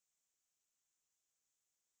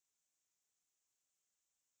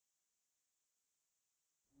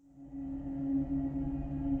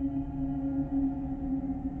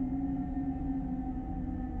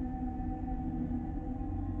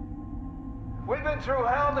We've been through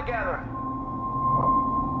hell together.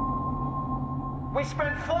 We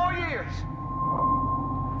spent 4 years.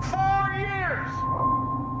 4 years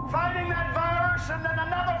fighting that virus and then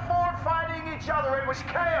another 4 fighting each other. It was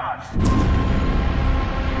chaos.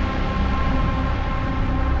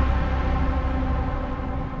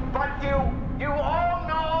 But you all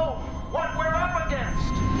know what we're up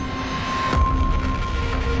against.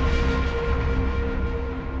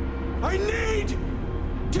 I need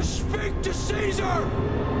to speak to Caesar!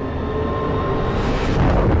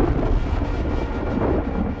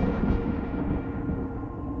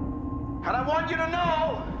 And I want you to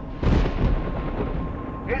know,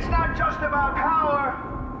 it's not just about power,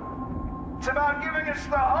 it's about giving us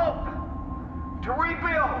the hope to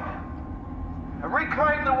rebuild and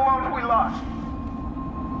reclaim the world we lost.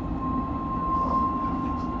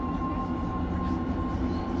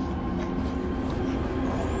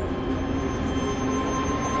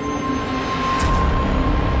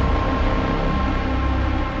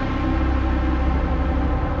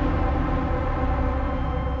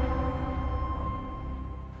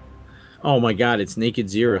 Oh my God, it's Naked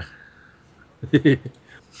Zero. You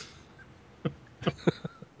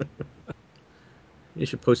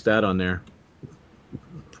should post that on there.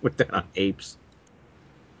 Put that on Apes.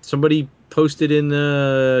 Somebody posted in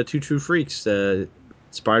the Two True Freaks,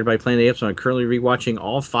 inspired by Planet of the Apes. I'm currently rewatching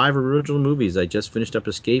all 5 original movies. I just finished up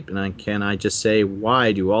Escape, and I just say,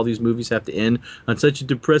 why do all these movies have to end on such a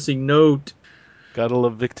depressing note? Gotta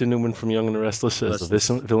love Victor Newman from Young and the Restless as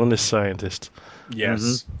the villainous scientist.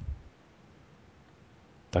 Yes.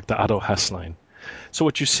 Dr. Otto Hasslein. So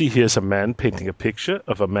what you see here is a man painting a picture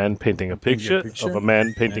of a man painting a picture of a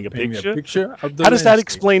man painting a picture. Of the How does that landscape.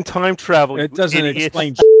 explain time travel? It you doesn't idiot?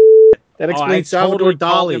 explain. That explains Salvador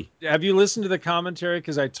Dali. Have you listened to the commentary?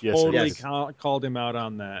 Because I totally Yes. called him out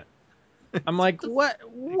on that. I'm like, what?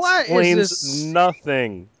 What Explains is this?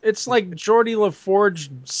 nothing. It's like Geordie LaForge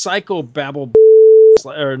psychobabble,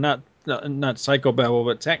 or not psychobabble,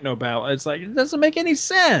 but technobabble. It's like, it doesn't make any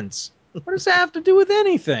sense. What does that have to do with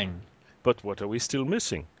anything? But what are we still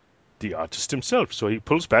missing? The artist himself. So he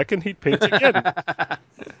pulls back and he paints again.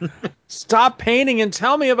 Stop painting and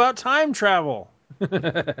tell me about time travel.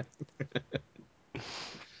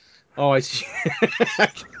 Oh, I see.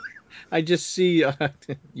 I just see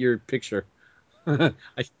your picture. I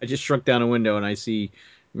just shrunk down a window and I see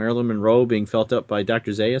Marilyn Monroe being felt up by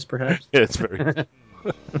Dr. Zayas, perhaps? Yeah, it's very...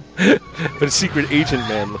 But a secret agent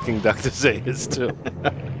man looking Dr. Zayas, too.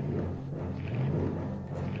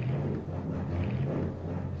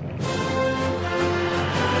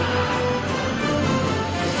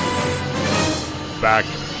 Back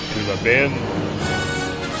to the bin.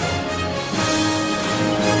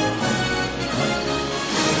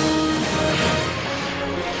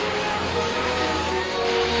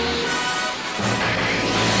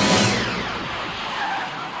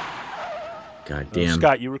 God damn.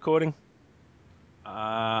 Scott, you recording?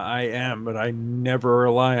 I am, but I never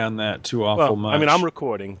rely on that too awful much. I mean, I'm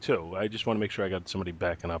recording, too. I just want to make sure I got somebody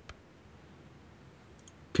backing up.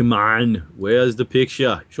 Come on. Where's the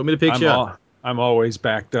picture? Show me the picture. I'm always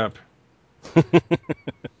backed up.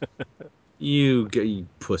 You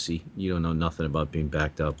pussy. You don't know nothing about being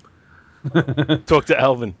backed up. Talk to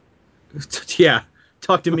Alvin. Yeah.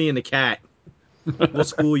 Talk to me and the cat. We'll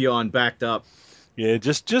school you on backed up. Yeah,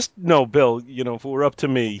 just no, Bill. You know, if it were up to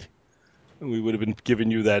me, we would have been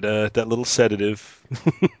giving you that little sedative.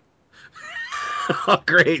 Oh,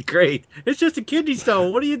 great. It's just a kidney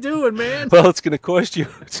stone. What are you doing, man? Well, it's going to cost you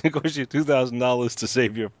 $2,000 to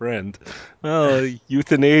save your friend. Well,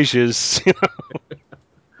 euthanasia's.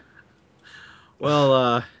 Well,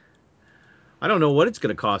 I don't know what it's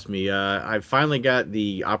going to cost me. I finally got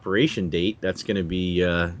the operation date. That's going to be,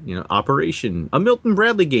 Operation, a Milton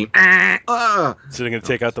Bradley game. So they're going to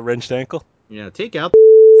take out the wrenched ankle? Yeah, take out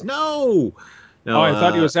No! Oh, I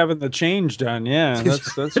thought he was having the change done. Yeah,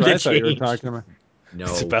 that's what I thought you were talking about. No.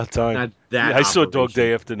 It's about time. Not that Yeah, I saw operation. Dog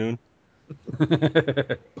Day Afternoon.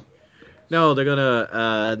 No, they're going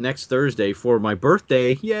to, next Thursday for my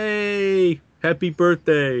birthday. Yay! Happy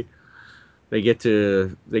birthday! They get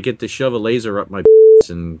to shove a laser up my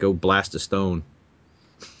and go blast a stone.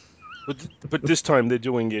 But this time they're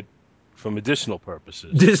doing it for medicinal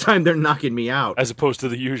purposes. This time they're knocking me out. As opposed to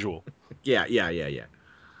the usual. Yeah.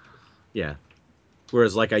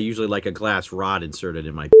 Whereas, I usually like a glass rod inserted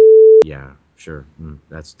in my. Yeah, sure.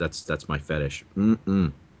 That's my fetish.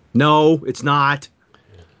 No, it's not.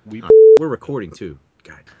 We're recording too.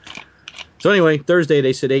 God. So anyway, Thursday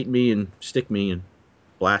they sedate me and stick me and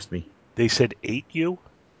blast me. They said ate you?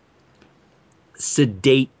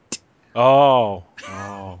 Sedate. Oh.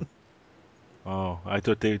 I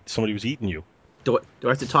thought somebody was eating you. Do I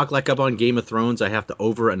have to talk like I'm on Game of Thrones? I have to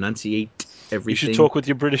over enunciate everything. You should talk with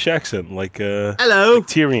your British accent, like Hello. like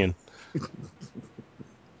Tyrion.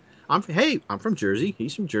 I'm from Jersey.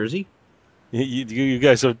 He's from Jersey. You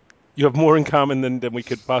guys you have more in common than we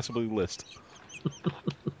could possibly list.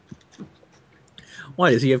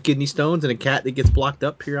 Why does he have kidney stones and a cat that gets blocked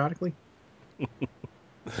up periodically?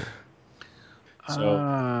 So,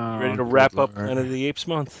 Oh, ready to good wrap up Lord. Planet of the Apes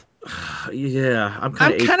month? Yeah, I'm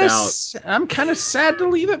kind of aped out. I'm kind of sad to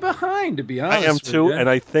leave it behind, to be I honest. am with too, you. and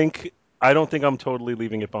I don't think I'm totally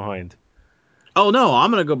leaving it behind. Oh no,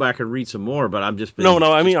 I'm gonna go back and read some more, but I'm just been, No,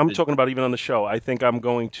 I mean I'm talking about even on the show. I think I'm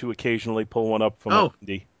going to occasionally pull one up for my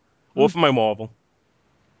indie or for my Marvel.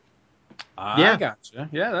 Yeah. I gotcha.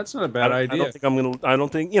 Yeah, that's not a bad idea. I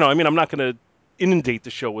don't think I'm not gonna inundate the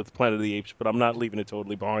show with Planet of the Apes, but I'm not leaving it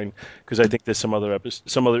totally behind because I think there's some other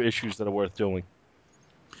issues that are worth doing.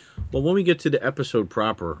 Well, when we get to the episode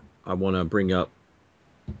proper, I want to bring up.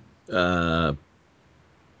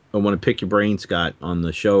 I want to pick your brain, Scott, on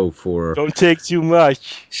the show for Don't take too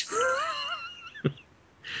much.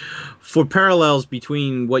 for parallels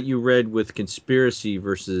between what you read with Conspiracy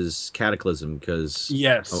versus Cataclysm, because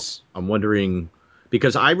Yes. I'm wondering,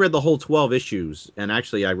 because I read the whole 12 issues, and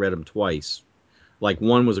actually I read them twice. Like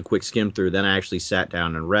one was a quick skim through, then I actually sat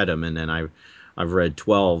down and read them, and then I've read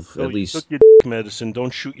 12 So at least. took your medicine.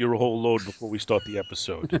 Don't shoot your whole load before we start the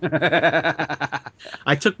episode.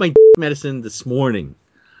 I took my medicine this morning,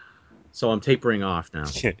 so I'm tapering off now.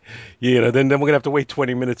 Then we're gonna have to wait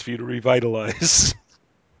 20 minutes for you to revitalize.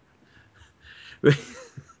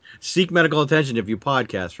 Seek medical attention if you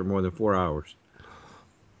podcast for more than 4 hours.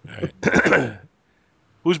 All right.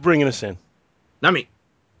 Who's bringing us in? Not me.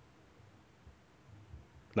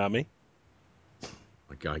 Not me.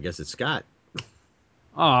 I guess it's Scott.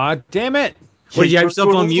 Aw, damn it. What, did you have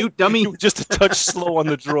yourself on mute, dummy? You were just a touch slow on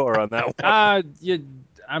the drawer on that one.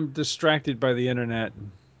 I'm distracted by the internet.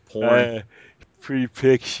 Porn. Pretty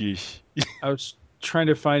pictures. I was trying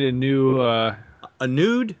to find a new A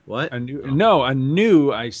nude? What? a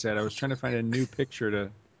new I said I was trying to find a new picture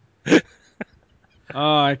to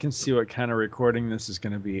Oh, I can see what kind of recording this is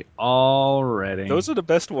going to be already. Those are the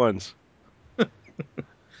best ones.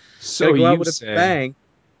 So Gotta go out you with say. a bang.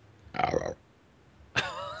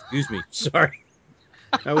 Excuse me. Sorry.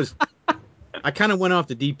 I kind of went off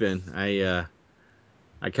the deep end. I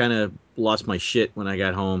kind of lost my shit when I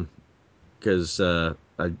got home because I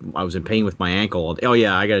was in pain with my ankle all day. Oh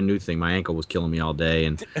yeah, I got a new thing. My ankle was killing me all day,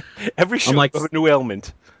 and Every show like, of a new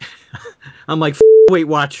ailment. I'm like, Weight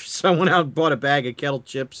Watch. So I went out and bought a bag of kettle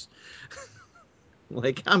chips.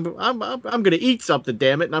 Like I'm gonna eat something,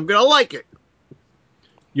 damn it, and I'm gonna like it.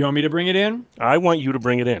 You want me to bring it in? I want you to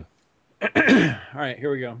bring it in. All right,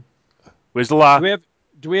 here we go. Where's the lock?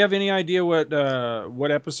 Do we have any idea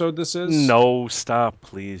what episode this is? No, stop,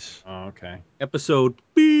 please. Oh, okay. Episode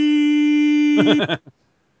beep.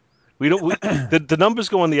 We don't. The numbers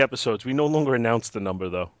go on the episodes. We no longer announce the number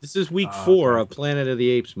though. This is week 4 okay. of Planet of the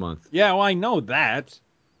Apes month. Yeah, well, I know that.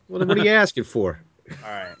 What are you asking for? All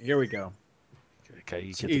right, here we go. Okay,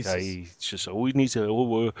 you get the guy. He's just always needs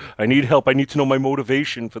to. I need help. I need to know my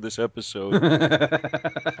motivation for this episode.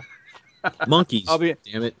 Monkeys.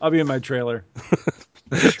 Damn it! I'll be in my trailer.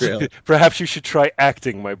 Perhaps you should try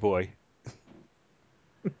acting, my boy.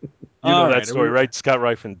 You know that story, right? Scott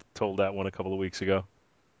Rifen told that one a couple of weeks ago.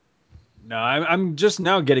 No, I'm just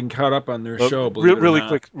now getting caught up on their show.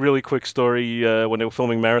 Really quick story. When they were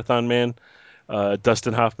filming Marathon Man,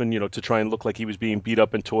 Dustin Hoffman, to try and look like he was being beat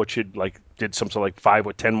up and tortured, did some sort of 5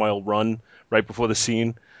 or 10 mile run right before the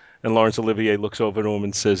scene, and Laurence Olivier looks over to him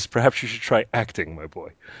and says, "Perhaps you should try acting, my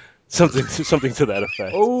boy." Something to that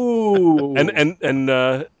effect. Oh, and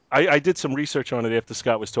I did some research on it after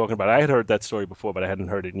Scott was talking about it. I had heard that story before, but I hadn't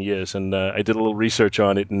heard it in years. And I did a little research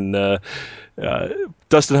on it. And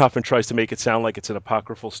Dustin Hoffman tries to make it sound like it's an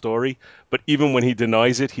apocryphal story. But even when he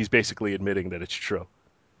denies it, he's basically admitting that it's true.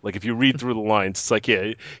 Like, if you read through the lines, it's like,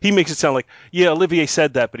 yeah, he makes it sound like, yeah, Olivier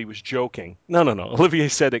said that, but he was joking. No. Olivier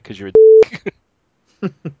said it because you're a dick.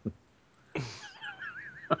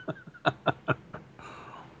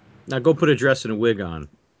 Now go put a dress and a wig on.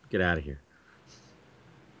 Get out of here.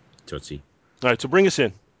 Tootsie. All right, so bring us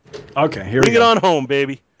in. Okay, here bring we go. Bring it on home,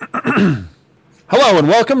 baby. Hello and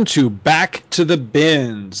welcome to Back to the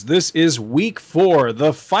Bins. This is week 4,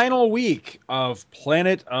 the final week of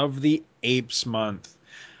Planet of the Apes month.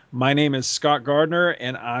 My name is Scott Gardner,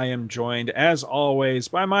 and I am joined, as always,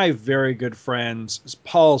 by my very good friends,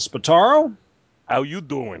 Paul Spataro. How you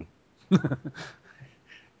doing?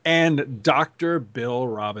 And Dr. Bill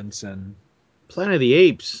Robinson. Planet of the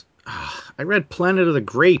Apes. I read Planet of the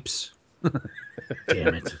Grapes.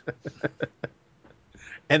 Damn it.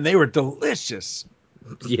 And they were delicious.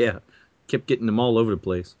 Yeah, kept getting them all over the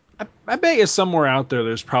place. I bet you somewhere out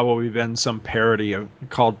there's probably been some parody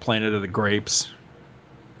called Planet of the Grapes.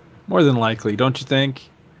 More than likely, don't you think?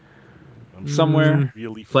 I'm Somewhere.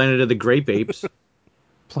 really Planet of the Grape Apes.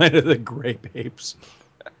 Planet of the Grape Apes.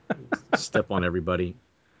 Step on everybody.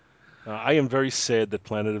 I am very sad that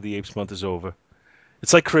Planet of the Apes month is over.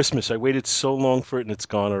 It's like Christmas. I waited so long for it, and it's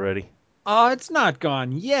gone already. Oh, it's not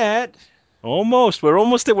gone yet. Almost. We're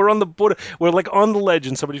almost there. We're on the border. We're like on the ledge,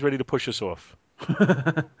 and somebody's ready to push us off.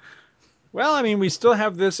 Well, I mean, we still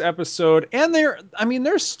have this episode, and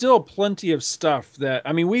there's still plenty of stuff that,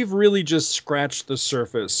 I mean, we've really just scratched the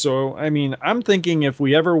surface. So, I mean, I'm thinking if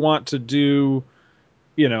we ever want to do,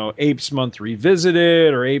 Apes Month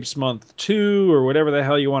Revisited or Apes Month 2 or whatever the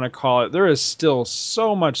hell you want to call it, there is still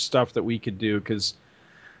so much stuff that we could do because,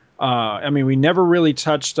 we never really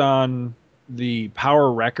touched on the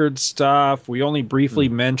Power Records stuff. We only briefly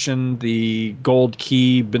mentioned the Gold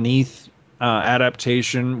Key Beneath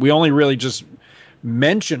adaptation. We only really just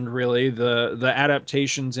mentioned the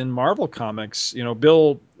adaptations in Marvel Comics.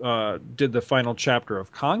 Bill did the final chapter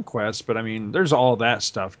of Conquest, but I mean, there's all that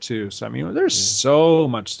stuff too. So I mean, there's so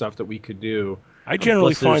much stuff that we could do. I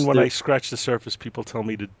generally Plus, find when I scratch the surface, people tell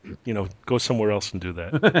me to, go somewhere else and do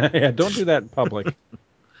that. Yeah, don't do that in public.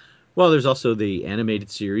 Well, there's also the animated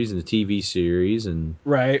series and the TV series, and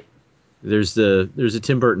Right. there's a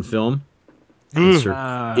Tim Burton film.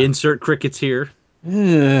 Insert crickets here.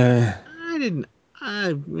 I didn't.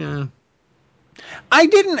 Yeah. I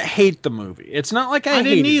didn't hate the movie. It's not like I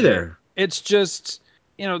didn't hated either. It. It's just,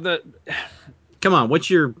 the. Come on, what's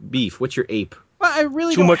your beef? What's your ape? Well, I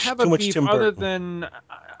really Too don't much- have too a much beef Tim other Burton. than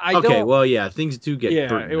I Okay, don't. well, yeah, things do get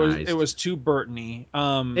Burtonized. it was too Burton-y.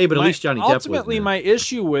 Hey, but at least Johnny Depp was ultimately in it. my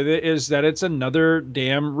issue with it is that it's another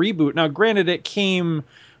damn reboot. Now, granted, it came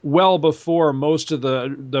well before most of the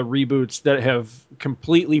reboots that have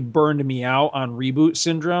completely burned me out on reboot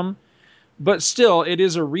syndrome. But still, it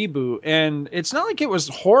is a reboot, and it's not like it was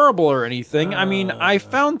horrible or anything. I mean, I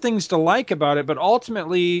found things to like about it, but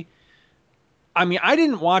ultimately, I mean, I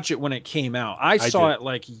didn't watch it when it came out. I saw did. it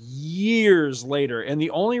like years later, and the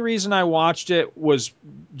only reason I watched it was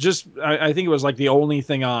just I think it was like the only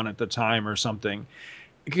thing on at the time or something,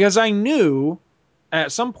 because I knew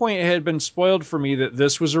at some point it had been spoiled for me that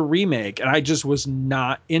this was a remake, and I just was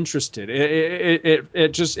not interested.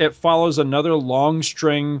 It follows another long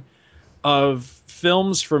string of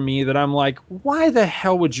films for me that I'm like, why the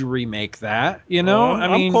hell would you remake that? I'm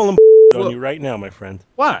calling on you right now, my friend.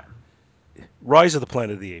 What? Rise of the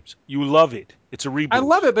Planet of the Apes. You love it. It's a reboot. I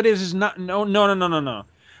love it, but it is not. No.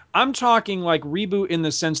 I'm talking like reboot in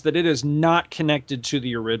the sense that it is not connected to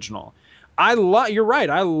the original. You're right.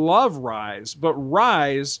 I love Rise, but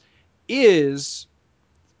Rise is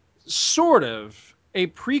sort of a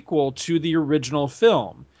prequel to the original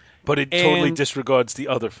film. But it totally And disregards the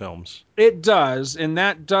other films. it does, and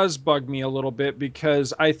that does bug me a little bit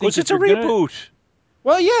because I think Because it's a reboot.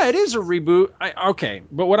 Well, yeah, it is a reboot. Okay,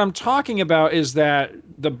 but what I'm talking about is that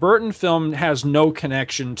the Burton film has no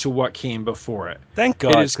connection to what came before it. Thank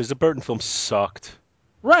God, because the Burton film sucked.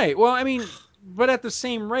 Right. Well, I mean, but at the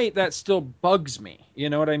same rate, that still bugs me.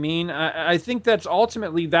 You know what I mean? I think that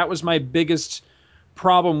was my biggest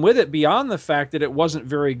problem with it, beyond the fact that it wasn't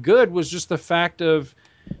very good, was just the fact of,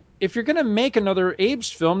 if you're going to make another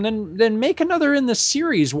Apes film, then make another in the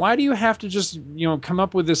series. Why do you have to just, come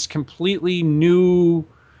up with this completely new,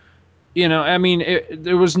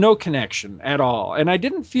 there was no connection at all. And I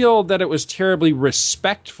didn't feel that it was terribly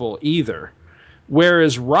respectful either.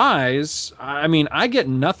 Whereas Rise, I mean, I get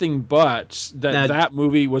nothing but that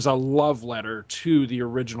movie was a love letter to the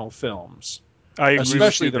original films. I agree,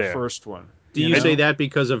 especially with you the there. first one. Do you say that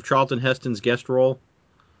because of Charlton Heston's guest role?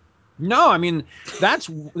 No, I mean, that's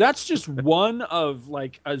just one of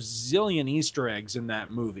like a zillion Easter eggs in that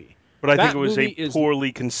movie. But I think it was a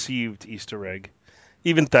poorly conceived Easter egg.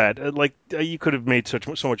 Even that, you could have made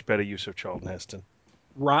so much better use of Charlton Heston.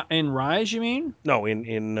 In Rise, you mean? No, in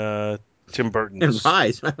Tim Burton's. In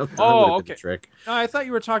Rise. Oh, okay. Trick. No, I thought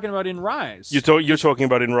you were talking about in Rise. You're talking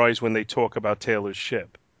about in Rise when they talk about Taylor's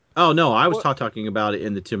ship. Oh no, I was talking about it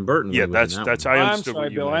in the Tim Burton. Yeah, that's. I'm sorry,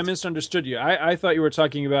 Bill. I misunderstood you. I thought you were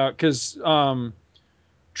talking about, because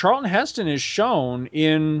Charlton Heston is shown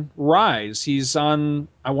in Rise. He's on.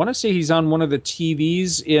 I want to say he's on one of the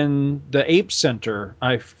TVs in the Ape Center.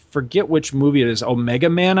 I forget which movie it is. Omega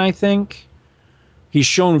Man, I think. He's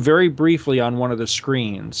shown very briefly on one of the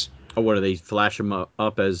screens. Oh, what do they flash him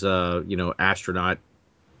up as astronaut?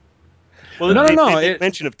 Well, no. They make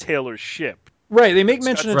mention of Taylor's ship. Right, they make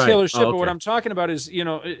mention of Taylor's ship, okay. but what I'm talking about is,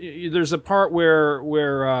 there's a part where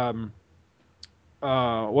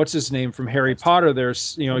what's his name from Harry Potter.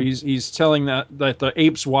 There's, he's telling that the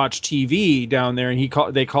apes watch TV down there, and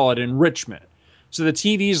they call it enrichment. So the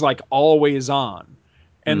TV's like always on,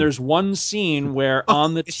 and there's one scene where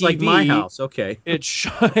on the It's TV, like my house. Okay. it's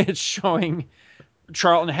showing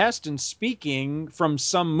Charlton Heston speaking from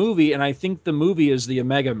some movie, and I think the movie is the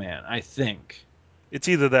Omega Man. I think It's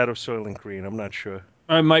either that or Soylent Green. I'm not sure.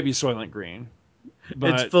 it might be Soylent Green, It's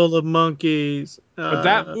but full of monkeys.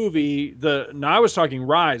 that movie, I was talking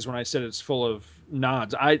Rise when I said it's full of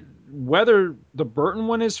nods. Whether the Burton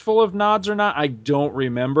one is full of nods or not, I don't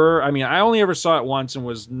remember. I mean, I only ever saw it once and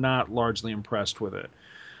was not largely impressed with it.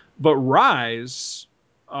 But Rise,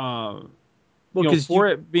 for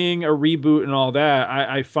it being a reboot and all that,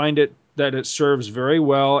 I find that it serves very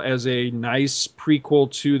well as a nice prequel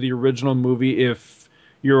to the original movie if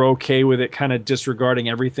you're okay with it kind of disregarding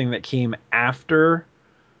everything that came after.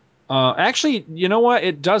 Actually, you know what?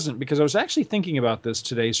 It doesn't, because I was actually thinking about this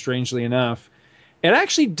today, strangely enough. It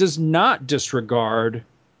actually does not disregard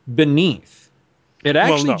Beneath. It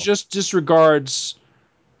actually just disregards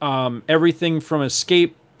everything from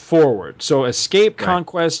Escape forward. So Escape, Right.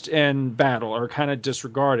 Conquest, and Battle are kind of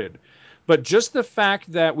disregarded. But just the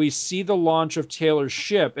fact that we see the launch of Taylor's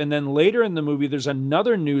ship, and then later in the movie, there's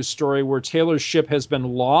another news story where Taylor's ship has been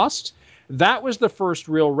lost. That was the first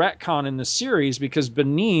real retcon in the series, because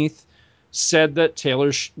Beneath said that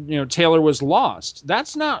Taylor was lost.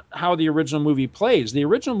 That's not how the original movie plays. The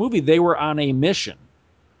original movie, they were on a mission.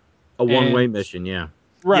 A one-way mission, yeah.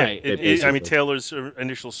 Right. Yeah, I mean, Taylor's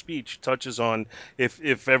initial speech touches on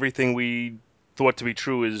if everything we thought to be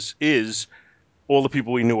true is all the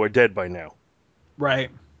people we knew are dead by now.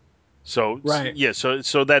 Right. So Right. yeah,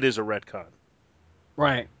 so that is a retcon.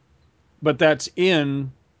 Right. But that's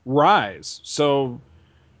in Rise. So,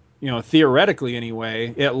 theoretically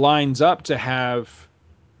anyway, it lines up to have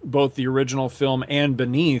both the original film and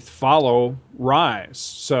Beneath follow Rise.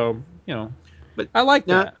 So, But I like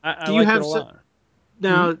now, that. I do you like have it a lot.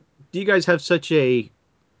 now? Do you guys have such a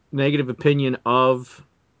negative opinion of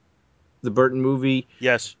the Burton movie?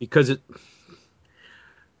 Yes. Because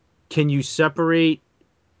can you separate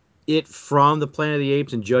it from the Planet of the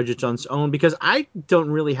Apes and judge it on its own? Because I don't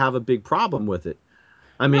really have a big problem with it.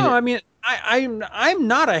 I mean, No, I mean, I'm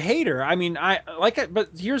not a hater. I mean, I like it, but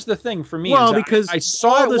here's the thing for me is well, because I saw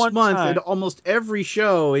all it this one month time. at almost every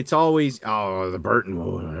show, it's always the Burton.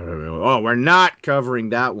 Oh, we're not covering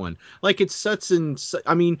that one. Like it's such and.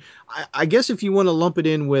 I mean, I guess if you want to lump it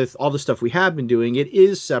in with all the stuff we have been doing, it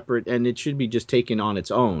is separate and it should be just taken on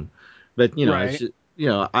its own. But it's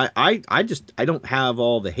Right. just, I don't have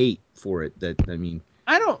all the hate for it. That I mean.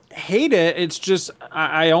 I don't hate it. It's just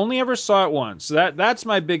I only ever saw it once. That's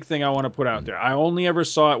my big thing I want to put out there. I only ever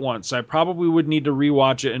saw it once. I probably would need to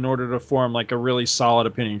rewatch it in order to form like a really solid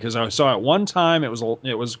opinion, because I saw it one time. It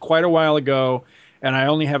was quite a while ago, and I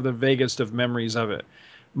only have the vaguest of memories of it.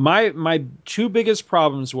 My two biggest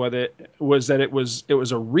problems with it was that it was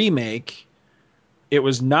a remake. It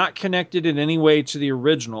was not connected in any way to the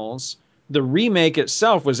originals. The remake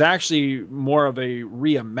itself was actually more of a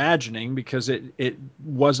reimagining, because it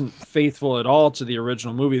wasn't faithful at all to the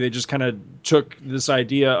original movie. They just kind of took this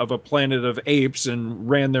idea of a planet of apes and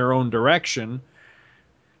ran their own direction.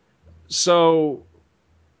 So,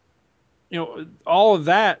 all of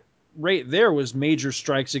that right there was major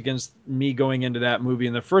strikes against me going into that movie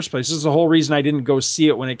in the first place. This is the whole reason I didn't go see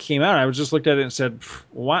it when it came out. I was just looked at it and said,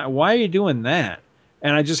 why are you doing that?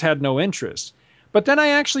 And I just had no interest. But then I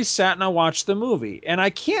actually sat and I watched the movie, and I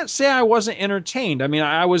can't say I wasn't entertained. I mean,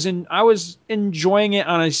 I was enjoying it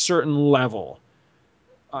on a certain level.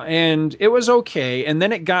 And it was okay. And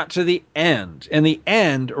then it got to the end, and the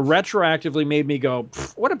end retroactively made me go,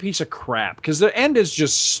 "What a piece of crap!" Because the end is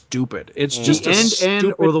just stupid. It's just a End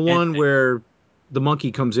or stupid the one ending. where the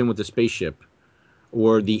monkey comes in with the spaceship,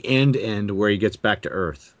 or the end where he gets back to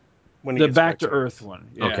Earth. When he The gets Back to Earth one,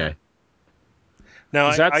 yeah. Okay.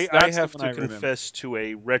 Now, 'Cause I that's the have one to I remember. confess to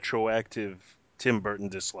a retroactive Tim Burton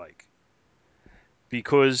dislike,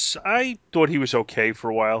 because I thought he was okay for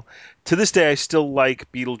a while. To this day, I still like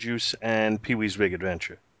Beetlejuice and Pee-wee's Big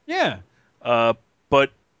Adventure. Yeah, Uh,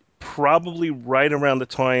 but probably right around the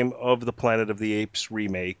time of the Planet of the Apes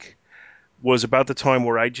remake was about the time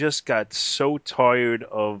where I just got so tired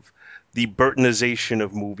of the Burtonization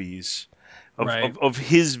of movies, right. of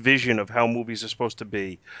his vision of how movies are supposed to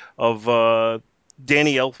be, of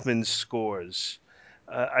Danny Elfman's scores.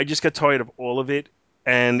 I just got tired of all of it,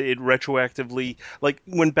 and it retroactively, like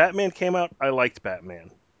when Batman came out, I liked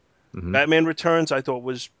Batman. Mm-hmm. Batman Returns, I thought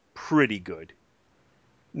was pretty good.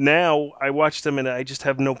 Now I watch them and I just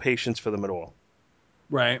have no patience for them at all.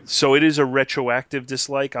 Right. So it is a retroactive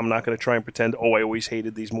dislike. I'm not going to try and pretend, oh, I always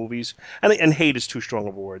hated these movies. And hate is too strong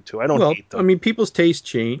of a word, too. I don't Well, hate them. I mean, people's tastes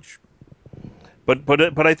change.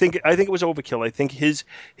 But I think it was overkill. I think his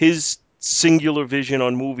singular vision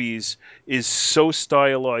on movies is so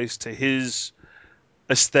stylized to his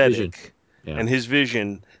Vision. aesthetic Yeah. and his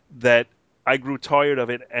vision that I grew tired of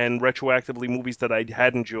it, and retroactively movies that I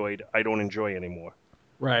had enjoyed, I don't enjoy anymore.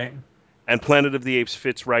 Right. And Planet of the Apes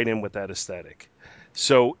fits right in with that aesthetic.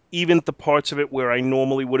 So even the parts of it where I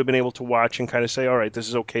normally would have been able to watch and kind of say, all right, this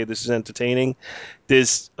is okay, this is entertaining,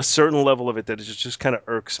 there's a certain level of it that just kind of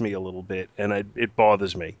irks me a little bit, and it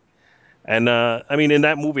bothers me. And I mean, in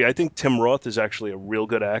that movie, I think Tim Roth is actually a real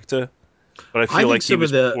good actor, but I I feel think like he some of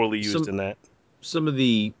was the poorly used in that. some of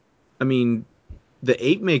the, I mean, the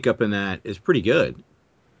ape makeup in that is pretty good.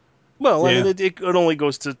 Well, I Yeah. mean, it only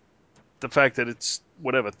goes to the fact that it's,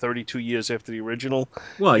 whatever, 32 years after the original.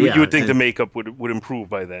 Well, You yeah, would think the makeup would improve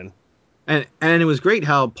by then. and it was great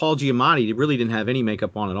how Paul Giamatti really didn't have any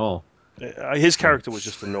makeup on at all. His character was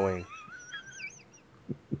just annoying.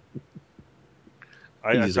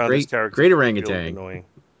 I He's a found his great character great really orangutan. annoying.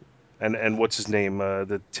 And what's his name?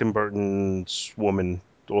 The Tim Burton's woman,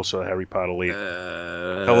 also a Harry Potter lead.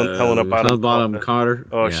 Helena Bottom Carter. Carter.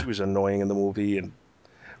 Oh, Yeah. she was annoying in the movie. And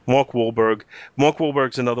Mark Wahlberg. Mark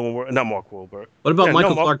Wahlberg's another one. Not Mark Wahlberg. What about Yeah, no,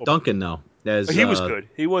 Michael Mark Clark Wahlberg. Duncan though? As He was good.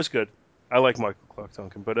 He was good. I like Michael Clark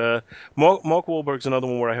Duncan. But Mark Wahlberg's another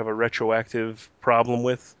one where I have a retroactive problem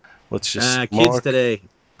with. Let's just see. kids Mark today.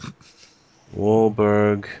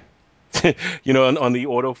 Wahlberg. On the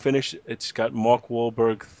auto finish, it's got Mark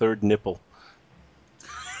Wahlberg third nipple.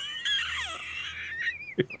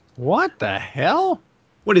 What the hell?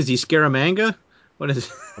 What is he? Scaramanga? What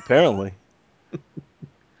is? Apparently.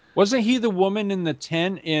 Wasn't he the woman in the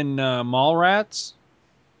tent in Mallrats?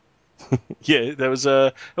 Yeah, that was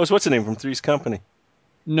what's her name from Three's Company.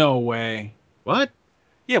 No way. What?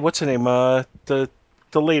 Yeah, what's her name? The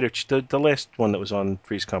later the last one that was on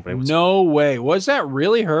Three's Company. No way. Was that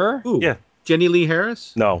really her? Ooh, Yeah. Jenny Lee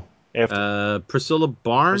Harris. No, after Priscilla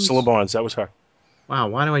Barnes. Priscilla Barnes. That was her. Wow,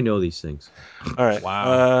 why do I know these things? All right.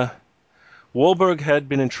 Wow. Wahlberg had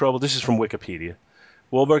been in trouble. This is from Wikipedia.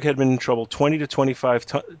 Wahlberg had been in trouble 20 to 25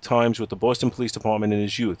 times with the Boston Police Department in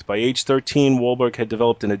his youth. By age 13, Wahlberg had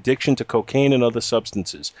developed an addiction to cocaine and other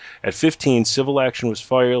substances. At 15, civil action was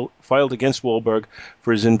filed against Wahlberg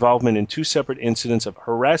for his involvement in two separate incidents of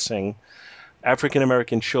harassing African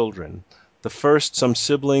American children. The first, some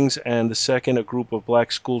siblings, and the second, a group of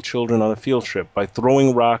black school children on a field trip, by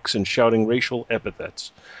throwing rocks and shouting racial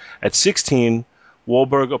epithets. At 16,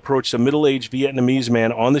 Wahlberg approached a middle-aged Vietnamese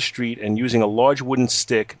man on the street and, using a large wooden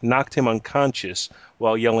stick, knocked him unconscious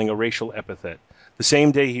while yelling a racial epithet. The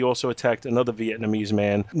same day, he also attacked another Vietnamese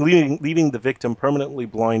man, leaving the victim permanently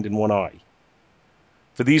blind in one eye.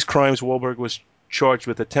 For these crimes, Wahlberg was charged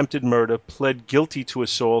with attempted murder, pled guilty to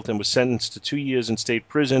assault, and was sentenced to 2 years in state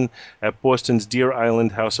prison at Boston's Deer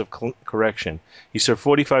Island House of Correction. He served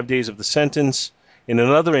 45 days of the sentence. In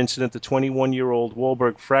another incident, the 21-year-old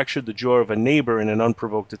Wahlberg fractured the jaw of a neighbor in an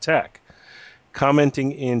unprovoked attack.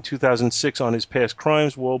 Commenting in 2006 on his past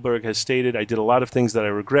crimes, Wahlberg has stated, "I did a lot of things that I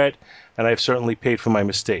regret, and I have certainly paid for my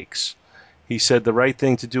mistakes." He said the right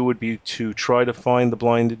thing to do would be to try to find the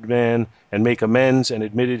blinded man and make amends, and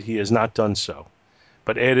admitted he has not done so.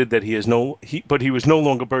 But added that he was no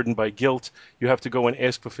longer burdened by guilt. You have to go and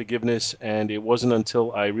ask for forgiveness, and it wasn't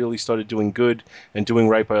until I really started doing good and doing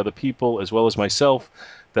right by other people, as well as myself,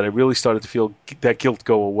 that I really started to feel that guilt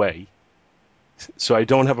go away. So I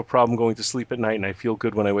don't have a problem going to sleep at night, and I feel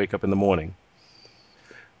good when I wake up in the morning.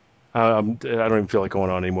 I don't even feel like going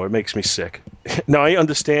on anymore. It makes me sick. Now I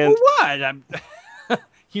understand. What?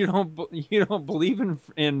 You don't believe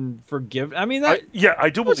in forgiveness? I mean, that I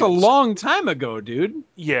do was believe a this. long time ago, dude.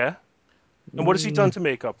 Yeah. And what has he done to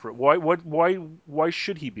make up for it? Why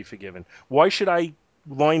should he be forgiven? Why should I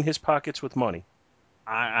line his pockets with money?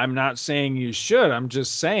 I'm not saying you should. I'm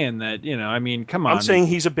just saying that, I mean, come on. I'm saying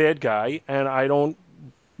he's a bad guy, and I don't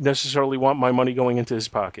necessarily want my money going into his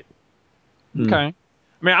pocket. Okay.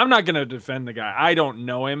 I mean, I'm not going to defend the guy. I don't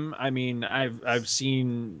know him. I mean, I've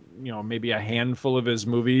seen, maybe a handful of his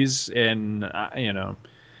movies, and for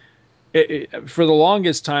the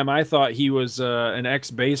longest time, I thought he was an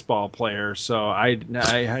ex-baseball player. So I He's an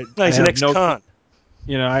have no, ex-con.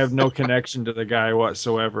 I have no connection to the guy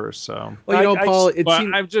whatsoever. So, Well, Paul, it but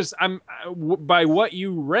seems by what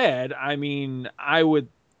you read, I mean,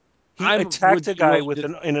 He attacked a guy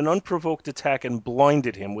in an unprovoked attack and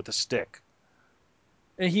blinded him with a stick.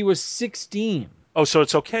 and he was 16. Oh, so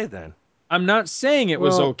it's okay then. I'm not saying it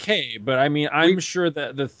was Well, okay, but I mean, I'm sure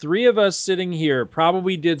that the three of us sitting here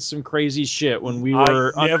probably did some crazy shit when we I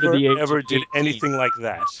were under never the age ever of did 18. anything like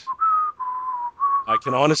that. I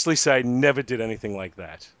can honestly say I never did anything like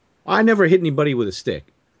that. I never hit anybody with a stick.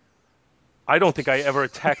 I don't think I ever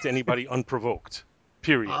attacked anybody unprovoked.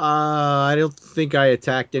 Period. I don't think I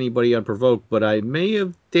attacked anybody unprovoked, but I may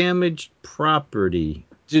have damaged property.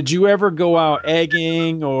 Did you ever go out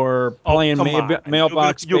egging or Oh, playing come on.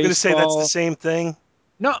 mailbox You're gonna say that's the baseball? same thing?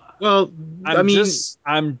 No, Well, I mean,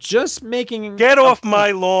 I'm just making Get a off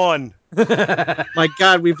my lawn. my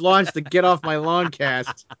God, we've launched the Get Off My Lawn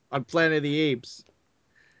cast on Planet of the Apes.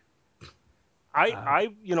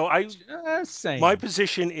 Just saying. My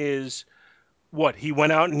position is what? He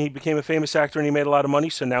went out and he became a famous actor and he made a lot of money,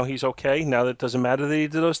 so now he's okay. Now that it doesn't matter that he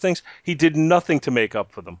did those things. He did nothing to make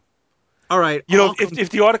up for them. All right. You know, if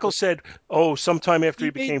the article said, oh, sometime after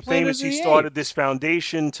he He made became Planet famous, of he the started Apes. this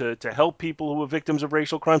foundation to help people who were victims of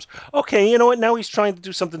racial crimes. Okay, you know what? Now he's trying to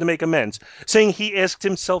do something to make amends. Saying he asked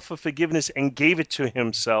himself for forgiveness and gave it to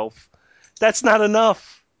himself, that's not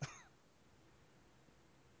enough.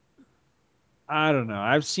 I don't know.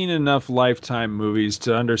 I've seen enough Lifetime movies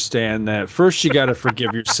to understand that first you got to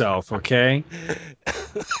forgive yourself, okay?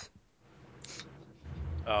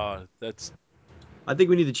 That's. I think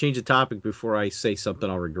we need to change the topic before I say something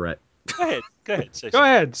I'll regret. Go ahead. Say Go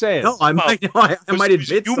ahead, say it. No, I might admit you might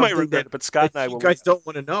something regret it, but Scott and I you will. guys don't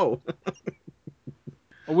want to know.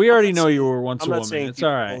 We already know you were once I'm a not woman. saying It's people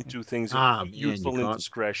all right. don't do things Ah, of man, youthful you caught-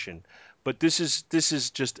 indiscretion, but this is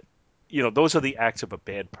just, those are the acts of a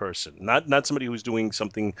bad person, not somebody who's doing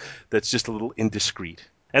something that's just a little indiscreet.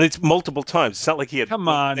 And it's multiple times. It's not like he had Come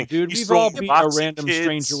one on, thing. dude. He's We've all throwing beat a rocks at random kids.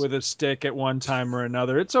 stranger with a stick at one time or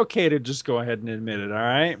another. It's okay to just go ahead and admit it, all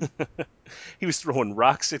right? He was throwing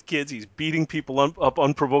rocks at kids. He's beating people up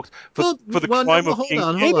unprovoked for the well, crime no, of hold being.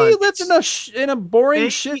 on. Maybe he lived in a boring Maybe,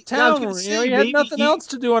 shit I was town gonna where say, he had maybe nothing else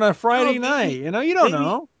to do on a Friday night. You don't maybe-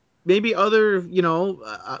 know. Maybe other, we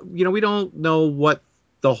don't know what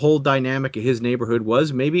the whole dynamic of his neighborhood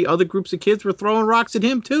was. Maybe other groups of kids were throwing rocks at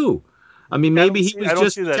him too. I mean, maybe he was I don't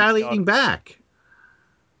just see that in the retaliating article. back.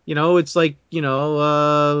 It's like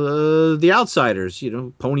the Outsiders,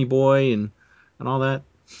 Pony Boy and all that.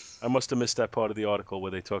 I must have missed that part of the article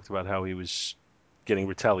where they talked about how he was getting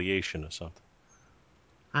retaliation or something.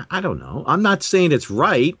 I don't know. I'm not saying it's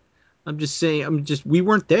right. We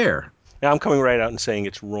weren't there. Now I'm coming right out and saying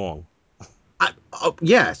it's wrong.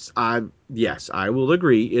 Yes, I will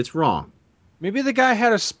agree. It's wrong. Maybe the guy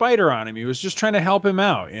had a spider on him. He was just trying to help him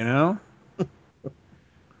out,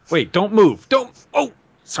 Wait, don't move. Oh,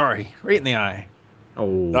 sorry. Right in the eye. Oh,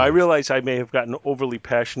 Now, I realize I may have gotten overly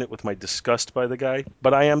passionate with my disgust by the guy,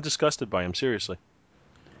 but I am disgusted by him, seriously.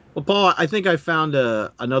 Well, Paul, I think I found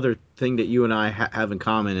another thing that you and I have in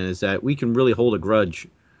common, and is that we can really hold a grudge.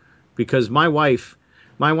 Because my wife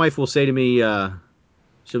will say to me,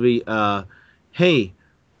 she'll be, hey,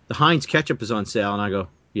 the Heinz ketchup is on sale. And I go,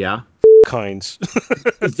 yeah. Heinz.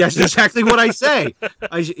 That's exactly what I say.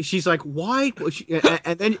 She's like, why?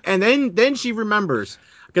 And then she remembers,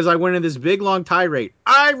 because I went in this big long tirade.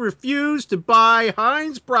 I refuse to buy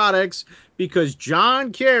Heinz products because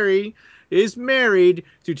John Kerry is married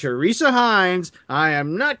to Teresa Heinz. I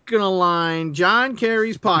am not going to line John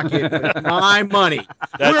Kerry's pocket with my money.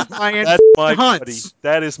 We're buying my Hunt's. buddy.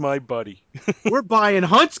 That is my buddy. We're buying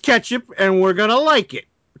Hunt's ketchup, and we're going to like it.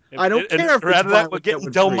 I don't care if out of that, we're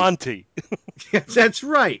getting Del Monte. Yes, that's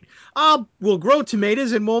right. We'll grow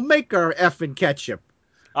tomatoes and we'll make our effing ketchup.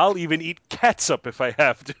 I'll even eat catsup if I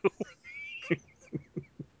have to.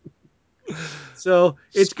 So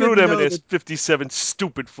it's Screw good to them know and their that, 57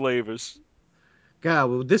 stupid flavors. God,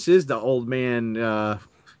 well, this is the old man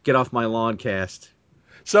get off my lawn cast.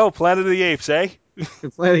 So, Planet of the Apes, eh?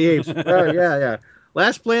 Planet of the Apes. Oh, yeah.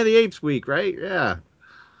 Last Planet of the Apes week, right? Yeah.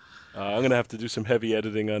 I'm going to have to do some heavy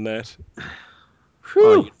editing on that.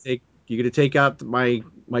 Oh, you gonna take out my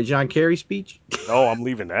John Kerry speech? No, I'm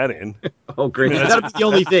leaving that in. Oh, great. That'll be the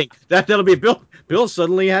only thing. That'll be Bill. Bill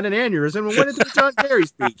suddenly had an aneurysm and went into the John Kerry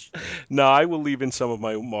speech. No, I will leave in some of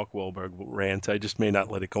my Mark Wahlberg rant. I just may not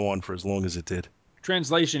let it go on for as long as it did.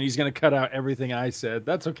 Translation, he's going to cut out everything I said.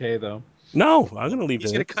 That's okay, though. No, I'm going to leave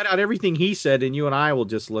He's it going in. to cut out everything he said, and you and I will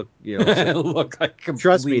just look, Look like complete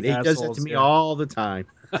Trust me, he assholes. does that to me all the time.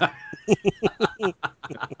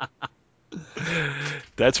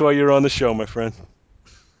 That's why you're on the show, my friend.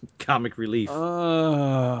 Comic relief.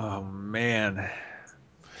 Oh, man.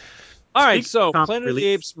 All right, so Planet of the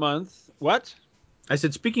Apes month. What? I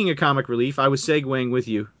said, speaking of comic relief, I was segueing with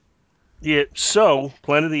you. Yeah, so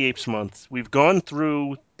Planet of the Apes month. We've gone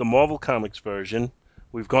through the Marvel Comics version.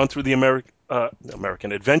 We've gone through the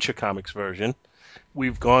American Adventure Comics version.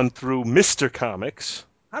 We've gone through Mr. Comics.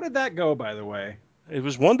 How did that go, by the way? It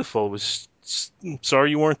was wonderful.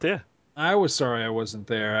 Sorry you weren't there. I was sorry I wasn't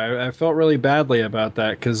there. I felt really badly about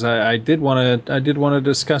that because I did want to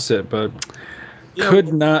discuss it, but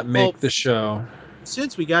could not make the show.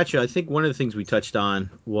 Since we got you, I think one of the things we touched on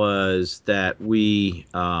was that we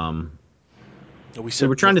were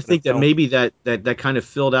trying to think that maybe that kind of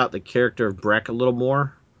filled out the character of Breck a little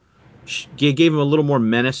more. Gave him a little more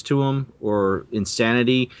menace to him or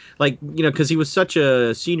insanity, like, you know, because he was such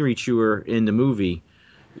a scenery chewer in the movie,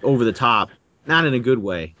 over the top, not in a good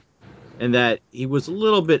way, and that he was a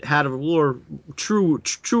little bit had a little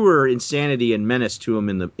truer insanity and menace to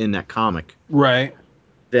him in that comic, right,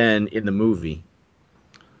 than in the movie.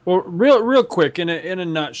 Well, real quick, in a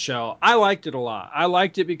nutshell, I liked it a lot. I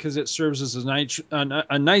liked it because it serves as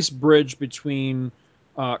a nice bridge between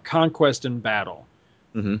conquest and battle.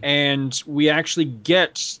 Mm-hmm. And we actually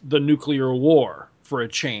get the nuclear war for a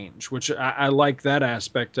change, which I like that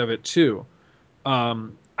aspect of it too. I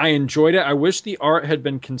enjoyed it. I wish the art had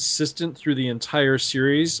been consistent through the entire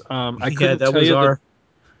series. I couldn't that tell was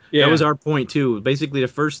you that was our point too. Basically, the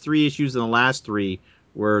first 3 issues and the last 3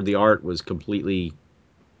 where the art was completely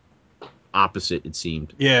opposite, it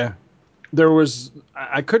seemed. Yeah.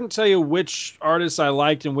 I couldn't tell you which artists I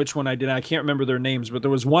liked and which one I didn't. I can't remember their names, but there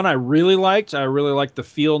was one I really liked. I really liked the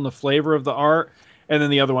feel and the flavor of the art. And then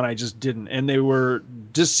the other one I just didn't. And they were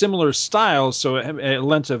dissimilar styles, so it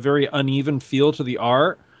lent a very uneven feel to the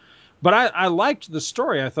art. But I liked the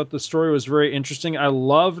story. I thought the story was very interesting. I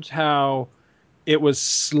loved how it was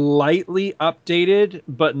slightly updated,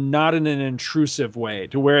 but not in an intrusive way,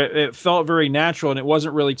 to where it felt very natural. And it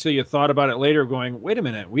wasn't really till you thought about it later going, wait a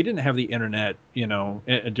minute, we didn't have the internet,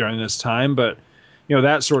 during this time, but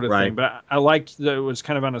that sort of thing. But I liked that it was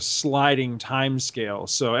kind of on a sliding time scale.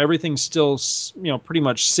 So everything's still, pretty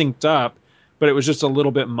much synced up, but it was just a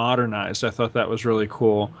little bit modernized. I thought that was really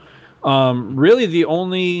cool.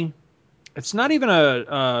 Really it's not even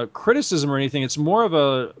a criticism or anything. It's more of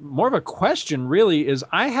a question, really, is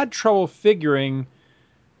I had trouble figuring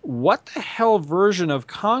what the hell version of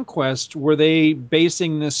Conquest were they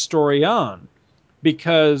basing this story on?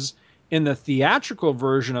 Because in the theatrical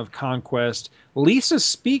version of Conquest, Lisa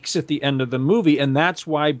speaks at the end of the movie, and that's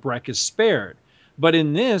why Breck is spared. But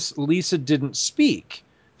in this, Lisa didn't speak.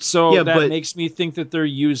 So that makes me think that they're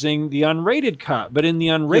using the unrated cut. But in the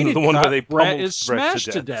unrated cut, Brett is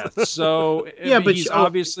smashed to death. So but he's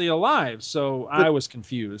obviously alive. So I was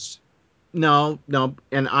confused. No.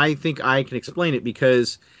 And I think I can explain it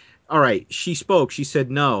because, all right, she spoke. She said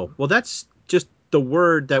no. Well, that's just the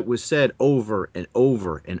word that was said over and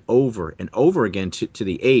over and over and over again to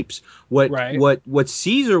the apes. What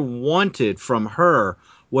Caesar wanted from her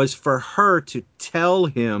was for her to tell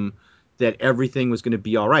him that everything was going to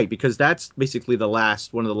be all right, because that's basically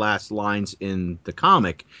one of the last lines in the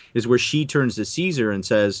comic is where she turns to Caesar and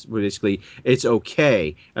says, basically, it's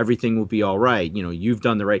okay. Everything will be all right. You've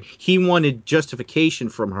done the right. He wanted justification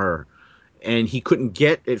from her, and he couldn't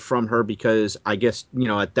get it from her because I guess,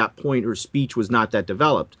 at that point her speech was not that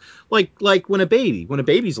developed. Like when a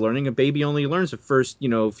baby's learning, a baby only learns the first,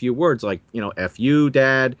 few words like, F you,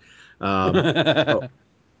 dad.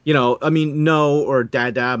 No, or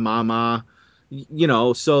dada, mama,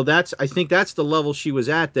 so I think that's the level she was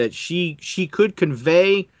at, that she could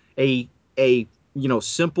convey a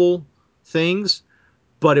simple things,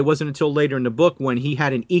 but it wasn't until later in the book when he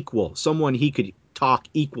had an equal, someone he could talk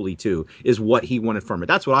equally to, is what he wanted from it.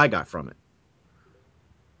 That's what I got from it.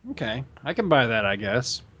 Okay. I can buy that, I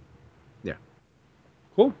guess. Yeah.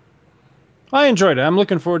 Cool. I enjoyed it. I'm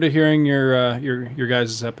looking forward to hearing your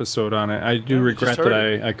guys' episode on it. I do regret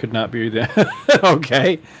that I could not be there.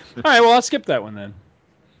 Okay. All right, well, I'll skip that one then.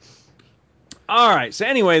 All right. So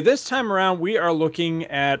anyway, this time around, we are looking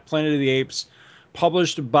at Planet of the Apes,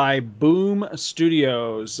 published by Boom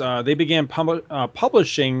Studios. They began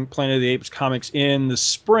publishing Planet of the Apes comics in the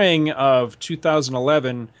spring of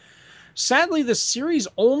 2011. Sadly, the series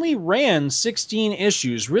only ran 16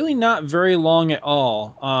 issues, really not very long at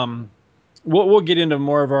all. We'll get into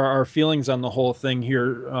more of our feelings on the whole thing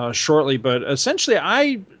here shortly, but essentially,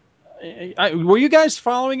 were you guys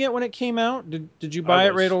following it when it came out? Did you buy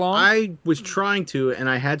it right along? I was trying to, and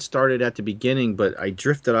I had started at the beginning, but I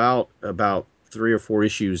drifted out about 3 or 4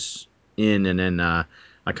 issues in, and then I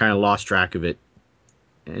kind of lost track of it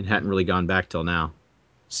and hadn't really gone back till now.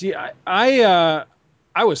 See, I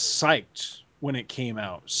was psyched when it came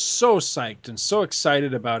out. So psyched and so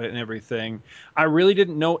excited about it and everything. I really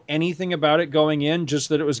didn't know anything about it going in, just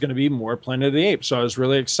that it was going to be more Planet of the Apes. So I was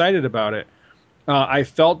really excited about it. I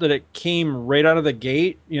felt that it came right out of the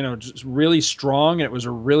gate, just really strong. It was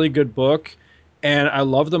a really good book. And I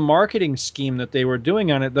love the marketing scheme that they were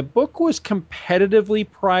doing on it. The book was competitively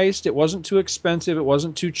priced. It wasn't too expensive. It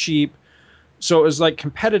wasn't too cheap. So it was like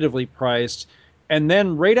competitively priced. And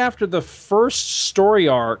then right after the first story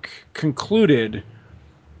arc concluded,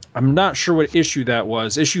 I'm not sure what issue that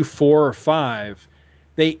was, issue 4 or 5,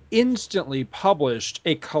 they instantly published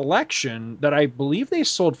a collection that I believe they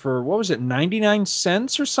sold for, what was it, 99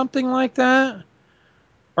 cents or something like that?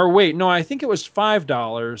 Or wait, no, I think it was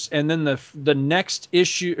 $5. And then the next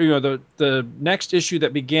issue, the next issue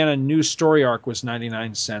that began a new story arc was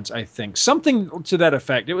 99 cents, I think. Something to that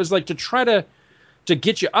effect. It was like to try to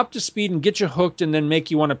get you up to speed and get you hooked and then make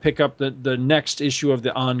you want to pick up the next issue of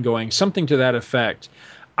the ongoing, something to that effect.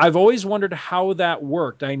 I've always wondered how that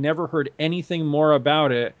worked. I never heard anything more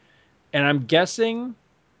about it. And I'm guessing,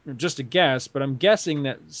 just a guess, but I'm guessing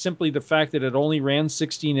that simply the fact that it only ran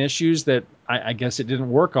 16 issues, that I guess it didn't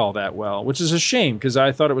work all that well, which is a shame because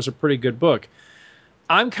I thought it was a pretty good book.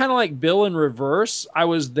 I'm kind of like Bill in reverse. I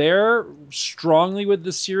was there strongly with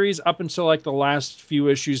the series up until like the last few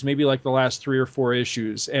issues, maybe like the last 3 or 4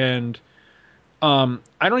 issues. And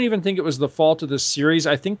I don't even think it was the fault of the series.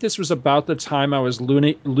 I think this was about the time I was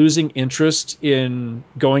losing interest in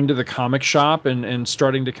going to the comic shop and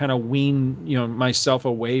starting to kind of wean, myself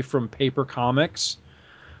away from paper comics.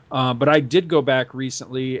 But I did go back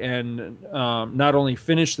recently and not only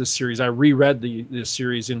finish the series, I reread the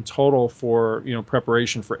series in total for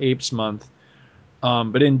preparation for Apes Month.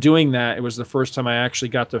 But in doing that, it was the first time I actually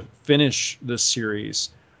got to finish the series.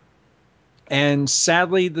 And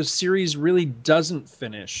sadly, the series really doesn't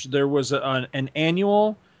finish. There was an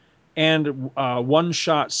annual and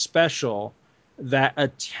one-shot special that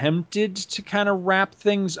attempted to kind of wrap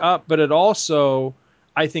things up, but it also,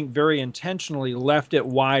 I think, very intentionally left it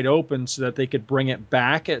wide open so that they could bring it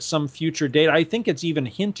back at some future date. I think it's even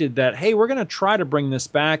hinted that, hey, we're going to try to bring this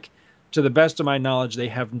back. To the best of my knowledge, they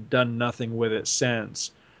have done nothing with it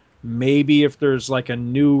since. Maybe if there's like a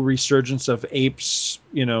new resurgence of apes,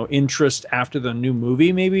 interest after the new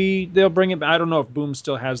movie, maybe they'll bring it back. I don't know if Boom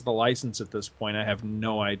still has the license at this point. I have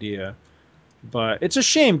no idea. But it's a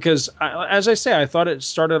shame because, as I say, I thought it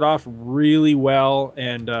started off really well,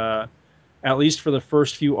 and at least for the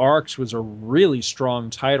first few arcs, was a really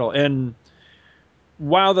strong title. And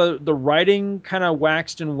while the writing kind of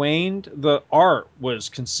waxed and waned, the art was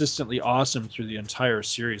consistently awesome through the entire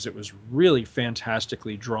series. It was really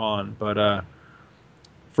fantastically drawn. But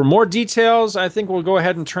for more details, I think we'll go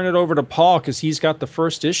ahead and turn it over to Paul because he's got the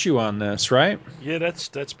first issue on this, right? Yeah,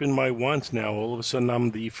 that's been my want now. All of a sudden, I'm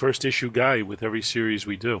the first issue guy with every series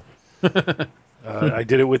we do. I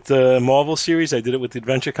did it with the Marvel series, I did it with the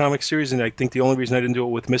Adventure Comics series, and I think the only reason I didn't do it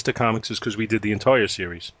with Mr. Comics is because we did the entire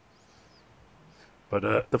series.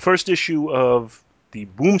 But the first issue of the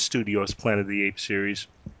Boom Studios Planet of the Apes series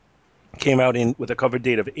came out with a cover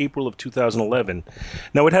date of April of 2011.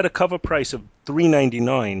 Now, it had a cover price of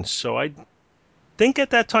 $3.99, so I think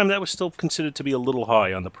at that time that was still considered to be a little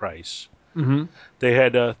high on the price. Mm-hmm. They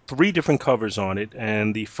had 3 different covers on it,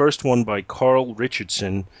 and the first one by Carl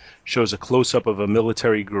Richardson shows a close-up of a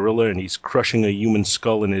military gorilla, and he's crushing a human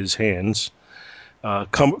skull in his hands.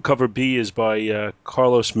 Cover B is by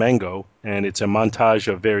Carlos Mango, and it's a montage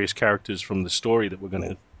of various characters from the story that we're going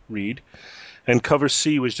to read. And cover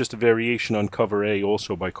C was just a variation on cover A,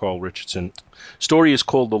 also by Carl Richardson. Story is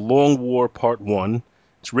called The Long War Part 1.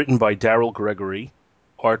 It's written by Daryl Gregory,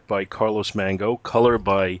 art by Carlos Mango, color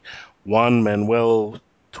by Juan Manuel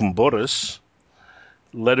Tumboris,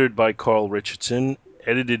 lettered by Carl Richardson,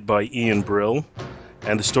 edited by Ian Brill,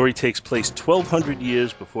 and the story takes place 1,200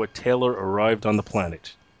 years before Taylor arrived on the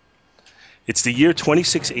planet. It's the year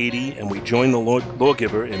 2680, and we join the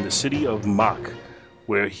lawgiver in the city of Mach,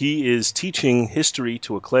 where he is teaching history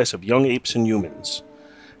to a class of young apes and humans.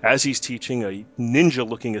 As he's teaching, a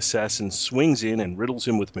ninja-looking assassin swings in and riddles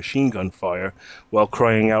him with machine gun fire while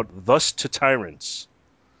crying out, "Thus to tyrants!"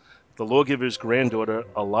 The lawgiver's granddaughter,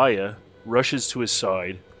 Alaya, rushes to his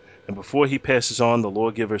side, and before he passes on, the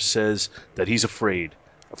lawgiver says that he's afraid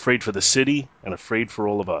for the city and afraid for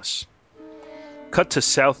all of us. Cut to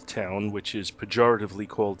Southtown, which is pejoratively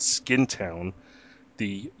called Skintown,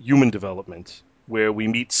 the human development, where we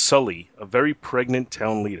meet Sully, a very pregnant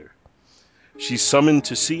town leader. She's summoned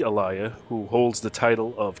to see Alaya, who holds the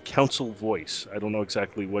title of Council Voice. I don't know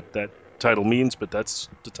exactly what that title means, but that's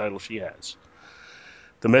the title she has.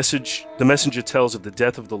 The messenger tells of the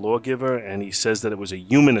death of the lawgiver, and he says that it was a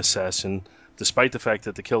human assassin, despite the fact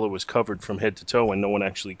that the killer was covered from head to toe and no one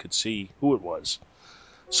actually could see who it was.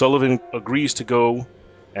 Sullivan agrees to go,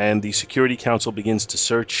 and the Security Council begins to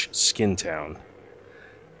search Skintown.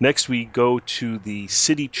 Next, we go to the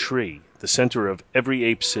city tree, the center of every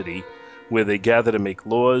ape city, where they gather to make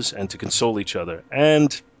laws and to console each other,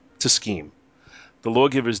 and to scheme. The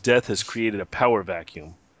lawgiver's death has created a power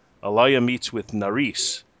vacuum. Alaya meets with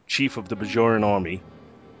Naris, chief of the Bajoran army.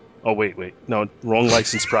 Oh, wait. No, wrong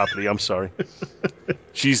licensed property. I'm sorry.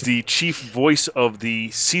 She's the chief voice of the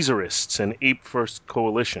Caesarists, an ape first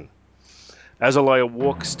coalition. As Alaya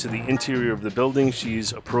walks to the interior of the building,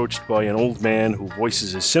 she's approached by an old man who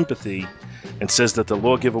voices his sympathy and says that the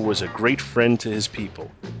lawgiver was a great friend to his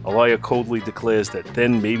people. Alaya coldly declares that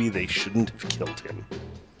then maybe they shouldn't have killed him.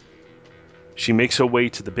 She makes her way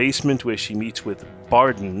to the basement where she meets with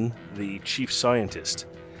Barden, the chief scientist.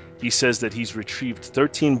 He says that he's retrieved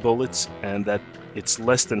 13 bullets and that it's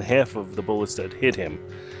less than half of the bullets that hit him,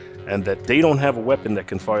 and that they don't have a weapon that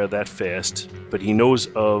can fire that fast, but he knows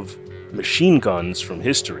of machine guns from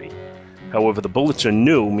history. However, the bullets are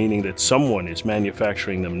new, meaning that someone is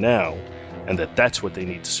manufacturing them now, and that's what they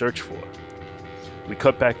need to search for. We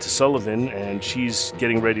cut back to Sullivan, and she's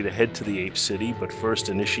getting ready to head to the Ape City, but first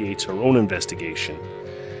initiates her own investigation.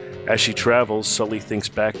 As she travels, Sully thinks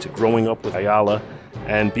back to growing up with Ayala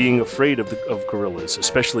and being afraid of gorillas,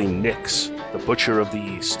 especially Nix, the butcher of the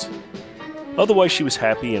East. Otherwise, she was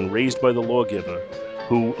happy and raised by the lawgiver,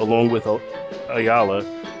 who, along with Ayala,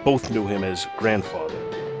 both knew him as grandfather.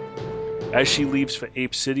 As she leaves for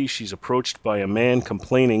Ape City, she's approached by a man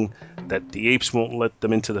complaining that the apes won't let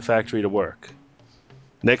them into the factory to work.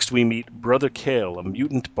 Next, we meet Brother Kale, a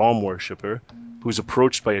mutant bomb worshipper, who's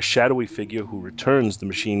approached by a shadowy figure who returns the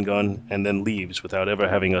machine gun and then leaves without ever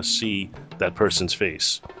having us see that person's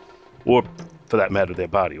face. Or, for that matter, their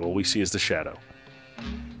body. All we see is the shadow.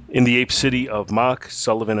 In the ape city of Mach,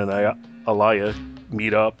 Sullivan and Alaya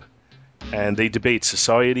meet up, and they debate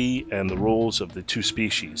society and the roles of the two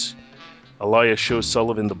species. Alaya shows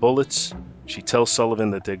Sullivan the bullets. She tells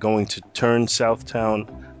Sullivan that they're going to turn Southtown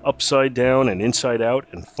upside down and inside out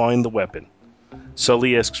and find the weapon.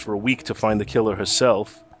 Sully asks for a week to find the killer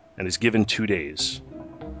herself and is given 2 days.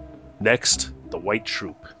 Next, the White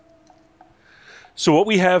Troop. So what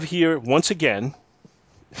we have here, once again,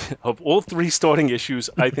 of all three starting issues,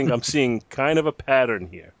 I think I'm seeing kind of a pattern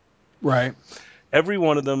here. Right. Every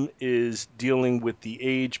one of them is dealing with the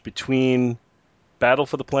age between Battle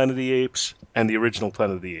for the Planet of the Apes and the original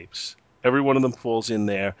Planet of the Apes. Every one of them falls in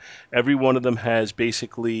there. Every one of them has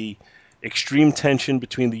basically extreme tension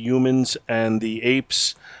between the humans and the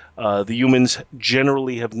apes. The humans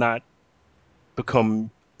generally have not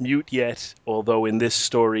become mute yet, although in this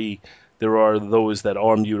story there are those that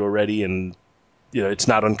are mute already, and it's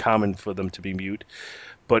not uncommon for them to be mute.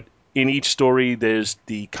 But in each story, there's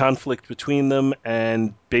the conflict between them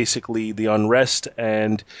and basically the unrest,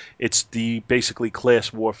 and it's the basically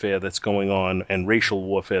class warfare that's going on and racial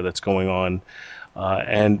warfare that's going on.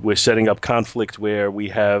 And we're setting up conflict where we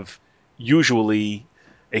have usually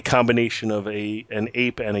a combination of an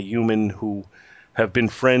ape and a human who have been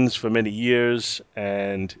friends for many years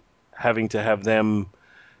and having to have them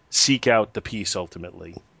seek out the peace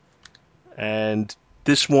ultimately. And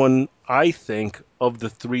this one, I think, of the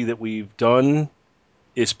three that we've done,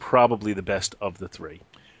 is probably the best of the three.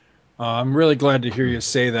 I'm really glad to hear you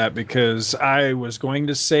say that, because I was going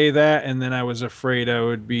to say that, and then I was afraid I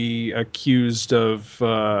would be accused of,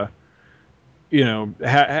 I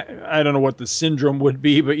don't know what the syndrome would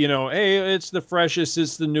be, but hey, it's the freshest,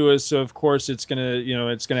 it's the newest, so of course it's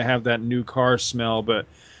gonna have that new car smell. But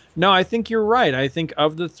no, I think you're right. I think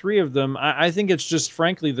of the three of them, I think it's just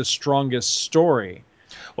frankly the strongest story.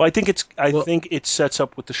 Well, I think it sets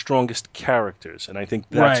up with the strongest characters, and I think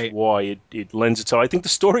that's Right. why it lends itself. I think the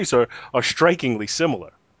stories are strikingly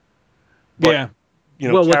similar. But,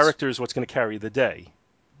 Yeah. Well, character is what's going to carry the day.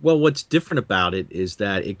 Well, what's different about it is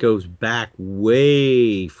that it goes back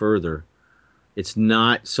way further. It's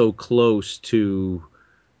not so close to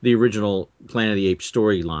the original Planet of the Apes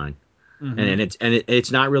storyline. Mm-hmm. And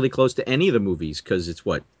it's not really close to any of the movies, because it's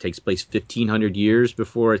takes place 1,500 years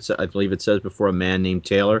before I believe it says before a man named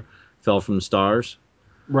Taylor fell from the stars.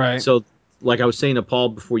 Right. So, like I was saying to Paul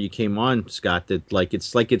before you came on, Scott, that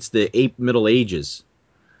it's the ape Middle Ages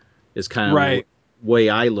is kind of right. the way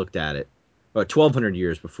I looked at it. 1,200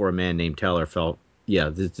 years before a man named Taylor fell. Yeah,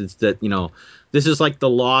 this is like the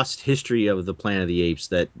lost history of the Planet of the Apes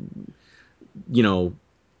that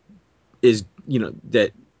is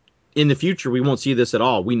that in the future we won't see this at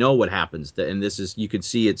all. We know what happens, and this is, you can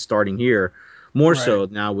see it starting here more so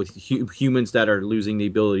now with humans that are losing the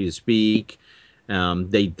ability to speak.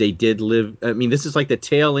 They did live. I mean, this is like the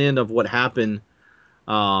tail end of what happened.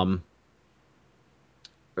 Coming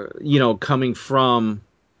from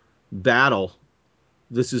Battle,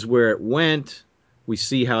 this is where it went. we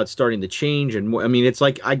see how it's starting to change, and I mean, it's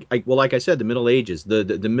like like I said, the Middle Ages,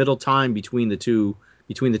 the middle time between the two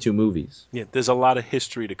movies. Yeah, there's a lot of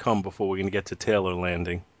history to come before we're going to get to Taylor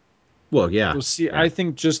Landing. Well, yeah. Well, see, Yeah. I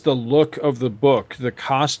think just the look of the book, the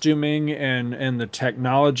costuming and the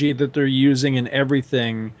technology that they're using and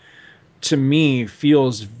everything, to me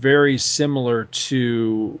feels very similar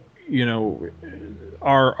to, you know,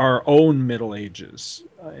 our own Middle Ages.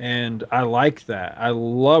 And I like that. I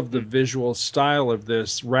love the visual style of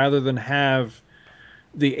this rather than have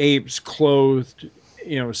the apes clothed,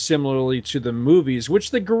 you know, similarly to the movies,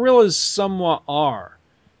 which the gorillas somewhat are.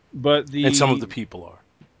 But And some of the the people are.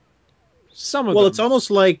 some of Well, it's them,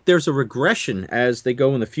 almost like there's a regression as they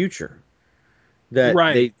go in the future, that they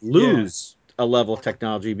right? Yeah, lose a level of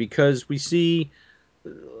technology because we see,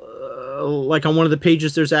 like on one of the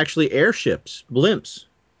pages, there's actually airships, blimps,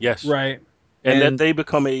 Yes. right. And that and they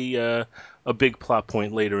become a big plot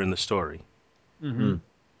point later in the story. Hmm. mm,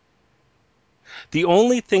 The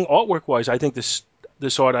only thing artwork wise, I think this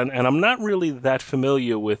art, and I'm not really that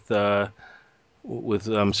familiar with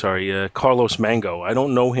I'm sorry, Carlos Mango. I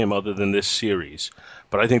don't know him other than this series,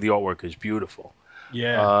 but I think the artwork is beautiful.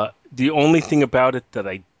 Yeah, The only thing about it that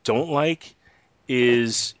I don't like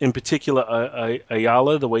is, in particular,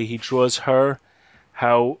 Ayala, the way he draws her,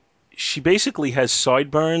 how she basically has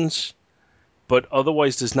sideburns, but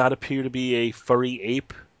otherwise does not appear to be a furry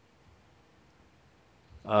ape.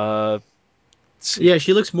 Uh, yeah,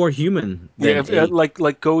 she looks more human yeah, than ape.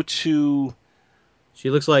 like go to She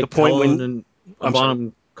looks the like point when Helen I'm sorry.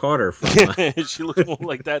 Bonham Carter from. She looks more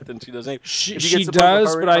like that than she does ape. If you get she to the point where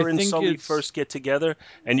does, but I her and think Sully it's first get together,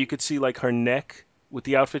 and you could see like her neck with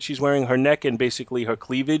the outfit she's wearing, her neck and basically her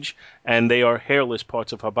cleavage, and they are hairless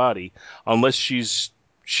parts of her body, unless she's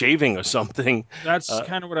shaving or something. that's Uh,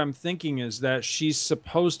 kind of what I'm thinking is that she's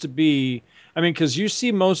supposed to be. I mean, because you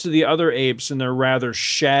see most of the other apes and they're rather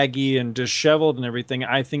shaggy and disheveled and everything.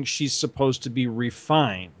 I think she's supposed to be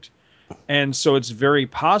refined. And so it's very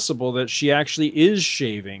possible that she actually is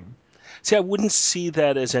shaving. See, I wouldn't see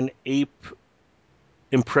that as an ape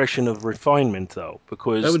impression of refinement, though, That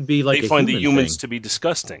because would be they like a find the human humans thing. to be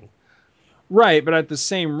disgusting. Right, but at the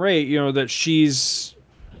same rate, you know, that she's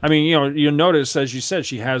I mean, you know, you'll notice as you said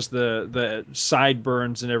she has the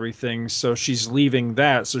sideburns and everything, so she's leaving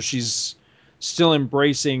that, so she's still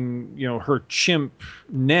embracing, you know, her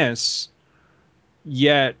chimpness,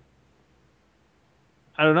 yet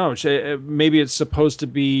I don't know. Maybe it's supposed to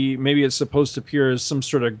be. Maybe it's supposed to appear as some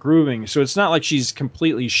sort of grooming. So it's not like she's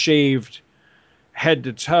completely shaved head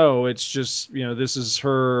to toe. It's just, you know, this is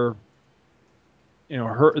her, you know,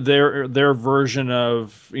 her their version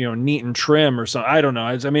of, you know, neat and trim or something. I don't know.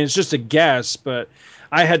 I mean, it's just a guess, but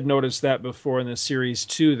I had noticed that before in the series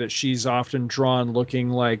too, that she's often drawn looking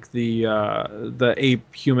like the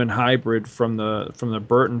ape human hybrid from the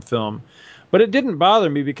Burton film. But it didn't bother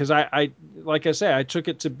me because I like I say, I took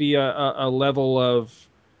it to be a level of,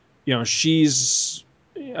 you know, she's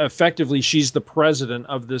effectively she's the president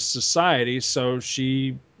of this society, so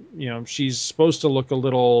she, you know, she's supposed to look a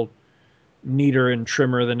little neater and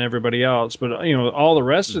trimmer than everybody else. But you know, all the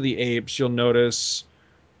rest of the apes, you'll notice,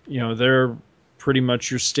 you know, they're pretty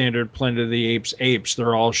much your standard Planet of the Apes.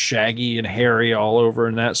 They're all shaggy and hairy all over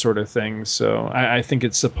and that sort of thing. So I think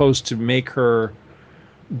it's supposed to make her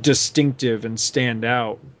distinctive and stand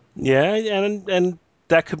out. Yeah, and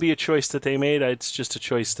that could be a choice that they made. It's just a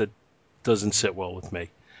choice that doesn't sit well with me.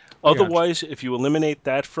 I got Otherwise, if you eliminate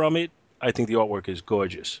that from it, I think the artwork is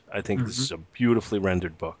gorgeous. I think you. this Hmm. is a beautifully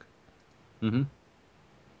rendered book. Hmm.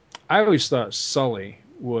 I always thought Sully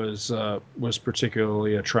was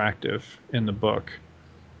particularly attractive in the book,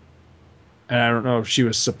 and I don't know if she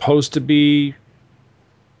was supposed to be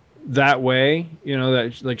that way. You know,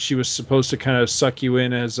 that like she was supposed to kind of suck you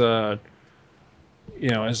in as a, you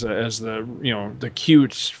know, as the, you know, the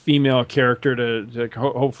cute female character to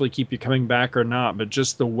hopefully keep you coming back or not. But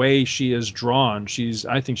just the way she is drawn,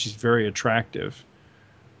 I think she's very attractive.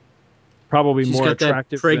 Probably She's more got that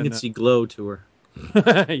attractive than pregnancy glow to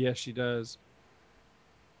her. yes, she does.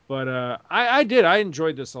 But I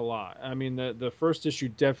enjoyed this a lot. I mean, the first issue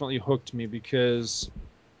definitely hooked me because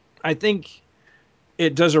I think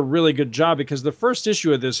it does a really good job because the first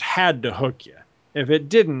issue of this had to hook you. If it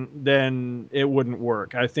didn't, then it wouldn't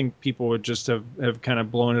work. I think people would just have kind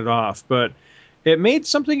of blown it off. But it made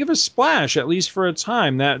something of a splash, at least for a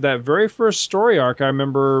time. That very first story arc, I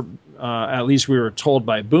remember, at least we were told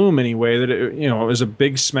by Boom anyway, that it, you know, it was a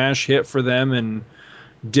big smash hit for them and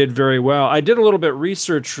did very well. I did a little bit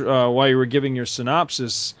research while you were giving your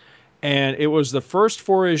synopsis, and it was the first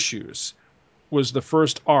four issues was the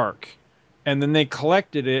first arc, and then they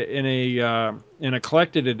collected it in a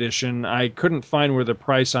collected edition. I couldn't find where the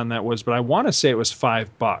price on that was, but I want to say it was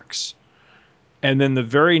 $5. And then the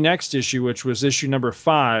very next issue, which was issue number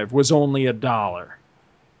 5, was only $1.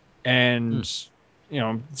 And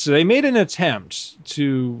so they made an attempt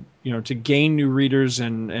to to gain new readers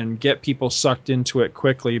and get people sucked into it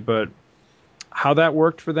quickly, but how that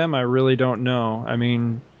worked for them, I really don't know. I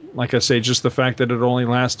mean, like I say, just the fact that it only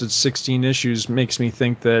lasted 16 issues makes me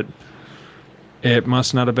think that it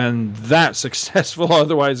must not have been that successful.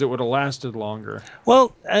 Otherwise, it would have lasted longer.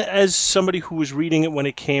 Well, as somebody who was reading it when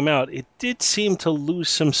it came out, it did seem to lose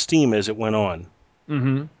some steam as it went on.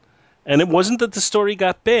 Mm-hmm. And it wasn't that the story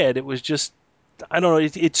got bad. It was just, I don't know,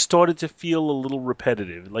 it started to feel a little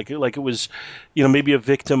repetitive. Like it was, maybe a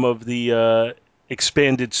victim of the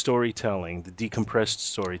expanded storytelling, the decompressed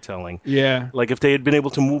storytelling. Yeah. Like if they had been able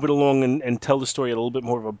to move it along and tell the story at a little bit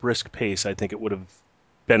more of a brisk pace, I think it would have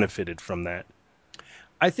benefited from that.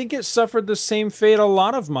 I think it suffered the same fate a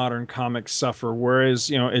lot of modern comics suffer.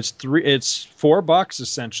 Whereas it's $4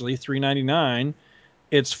 essentially, $3.99.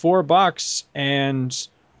 It's $4, and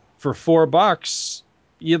for $4,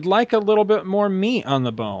 you'd like a little bit more meat on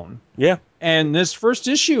the bone. Yeah. And this first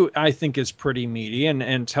issue, I think, is pretty meaty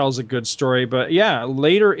and tells a good story. But yeah,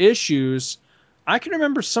 later issues, I can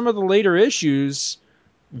remember some of the later issues,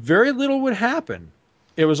 very little would happen.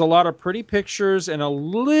 It was a lot of pretty pictures and a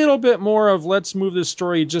little bit more of let's move this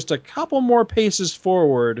story just a couple more paces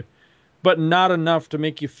forward, but not enough to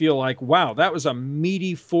make you feel like, wow, that was a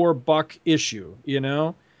meaty $4 issue,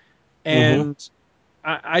 And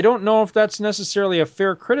I don't know if that's necessarily a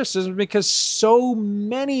fair criticism because so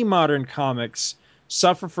many modern comics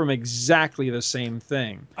suffer from exactly the same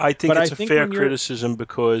thing. I think But it's I a think fair when you're criticism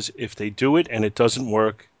because if they do it and it doesn't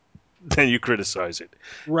work, then you criticize it.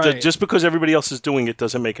 right, Just because everybody else is doing it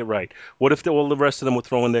doesn't make it right. What if all the rest of them were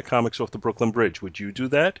throwing their comics off the Brooklyn Bridge? Would you do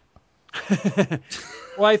that?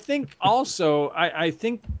 well, I think also I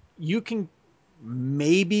think you can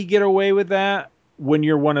maybe get away with that when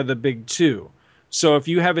you're one of the big two. So if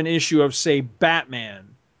you have an issue of say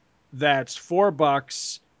Batman that's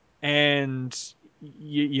 $4 and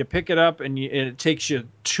you pick it up and it takes you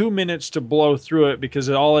 2 minutes to blow through it because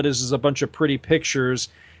all it is a bunch of pretty pictures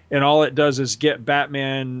and all it does is get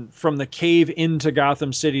Batman from the cave into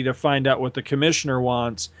Gotham City to find out what the commissioner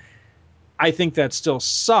wants. I think that still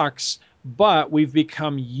sucks, but we've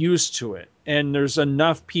become used to it. And there's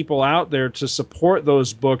enough people out there to support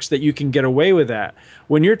those books that you can get away with that.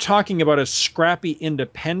 When you're talking about a scrappy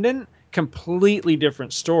independent, completely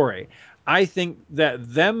different story. I think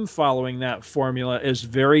that them following that formula is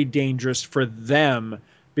very dangerous for them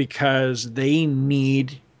because they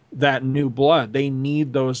need that new blood. They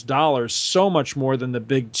need those dollars so much more than the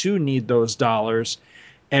big two need those dollars.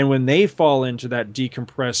 And when they fall into that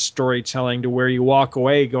decompressed storytelling to where you walk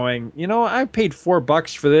away going, I paid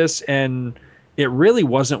 $4 for this and it really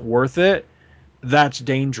wasn't worth it, that's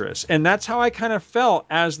dangerous. And that's how I kind of felt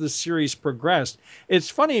as the series progressed. It's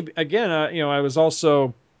funny, again, I was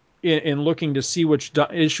also in looking to see which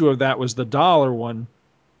issue of that was the dollar one.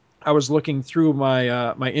 I was looking through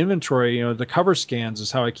my inventory. The cover scans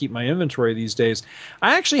is how I keep my inventory these days.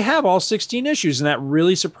 I actually have all 16 issues, and that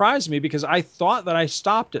really surprised me because I thought that I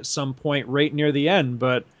stopped at some point right near the end,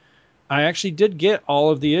 but I actually did get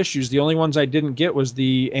all of the issues. The only ones I didn't get was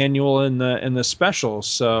the annual and the specials.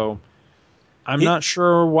 So I'm not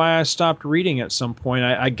sure why I stopped reading at some point.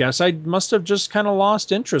 I guess I must have just kind of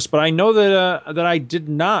lost interest. But I know that I did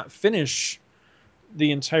not finish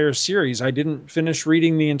the entire series. I didn't finish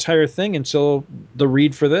reading the entire thing until the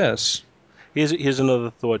read for this. Here's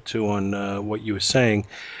another thought too on what you were saying.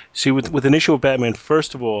 See, with an issue of Batman,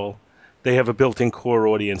 first of all, they have a built-in core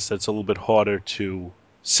audience that's a little bit harder to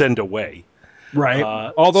send away. Right.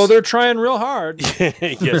 Although they're trying real hard.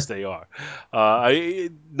 Yes, they are.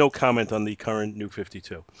 No comment on the current New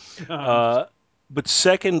 52. But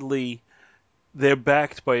secondly, they're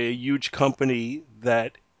backed by a huge company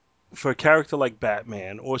that, for a character like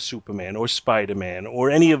Batman or Superman or Spider-Man or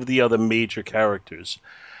any of the other major characters,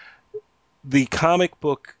 the comic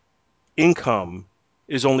book income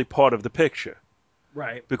is only part of the picture.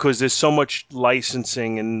 Right. Because there's so much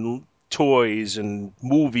licensing and toys and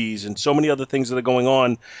movies and so many other things that are going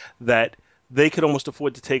on that they could almost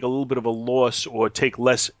afford to take a little bit of a loss or take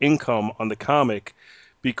less income on the comic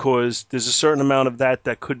because there's a certain amount of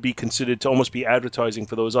that could be considered to almost be advertising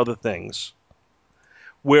for those other things.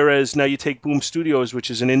 Whereas now you take Boom Studios,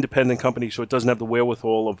 which is an independent company, so it doesn't have the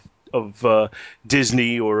wherewithal of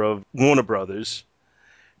Disney or of Warner Brothers,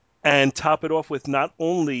 and top it off with not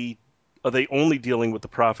only are they only dealing with the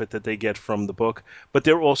profit that they get from the book, but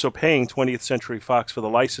they're also paying 20th Century Fox for the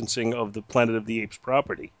licensing of the Planet of the Apes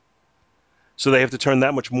property. So they have to turn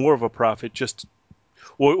that much more of a profit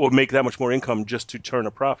or make that much more income just to turn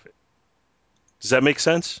a profit. Does that make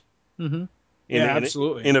sense? Mm-hmm.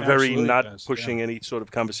 Absolutely. In a very Absolutely not does, pushing any sort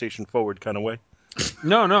of conversation forward kind of way.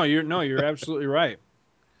 No, you're absolutely right.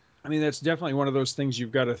 I mean, that's definitely one of those things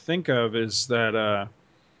you've got to think of is that,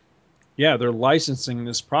 they're licensing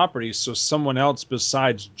this property, so someone else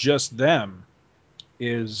besides just them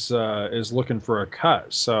is looking for a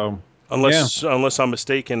cut. So Unless I'm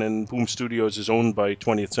mistaken, and Boom Studios is owned by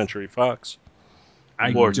 20th Century Fox,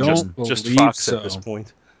 I or don't just believe Fox so. at this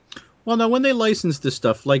point. Well, now when they license this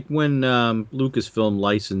stuff, like when Lucasfilm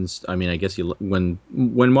licensed, I mean, I guess when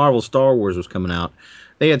Marvel Star Wars was coming out,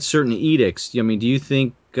 they had certain edicts. I mean, do you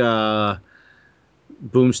think Boom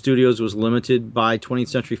Studios was limited by 20th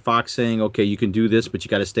Century Fox saying, okay, you can do this, but you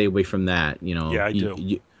got to stay away from that? You know, Yeah, I do.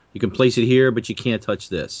 You can place it here, but you can't touch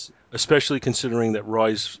this. Especially considering that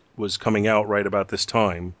Rise was coming out right about this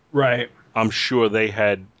time. Right. I'm sure they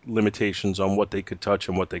had limitations on what they could touch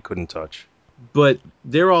and what they couldn't touch. But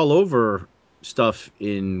they're all over stuff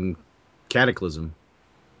in Cataclysm,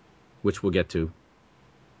 which we'll get to.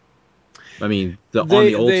 I mean, on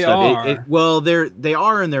the old they stuff. are. They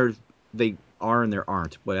are and there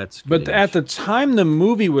aren't. But that's But at the time the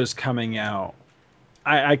movie was coming out,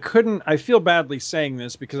 I couldn't. I feel badly saying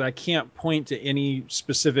this because I can't point to any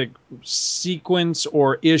specific sequence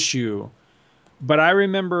or issue, but I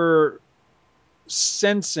remember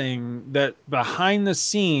sensing that behind the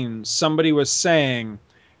scenes somebody was saying,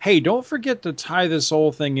 "Hey, don't forget to tie this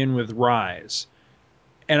whole thing in with Rise."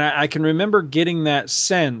 And I can remember getting that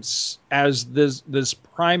sense as this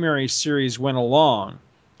primary series went along,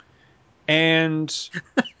 and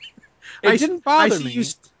it didn't bother me.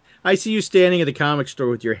 I see you standing at the comic store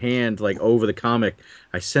with your hand like over the comic.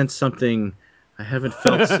 I sense something I haven't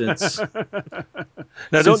felt since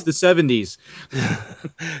Now, the 70s.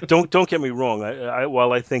 don't get me wrong.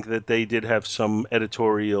 While I think that they did have some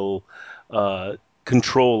editorial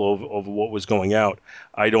control over what was going out,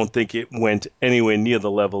 I don't think it went anywhere near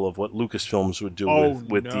the level of what Lucasfilms would do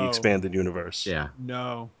with the expanded universe. Yeah.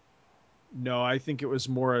 No, I think it was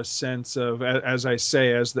more a sense of, as I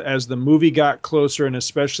say, as the movie got closer, and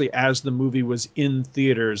especially as the movie was in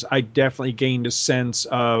theaters, I definitely gained a sense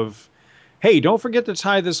of, hey, don't forget to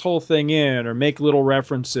tie this whole thing in or make little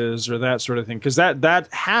references or that sort of thing. Because that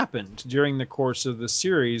happened during the course of the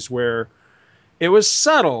series where it was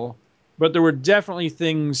subtle, but there were definitely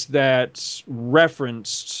things that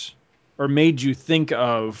referenced or made you think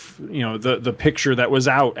of, the picture that was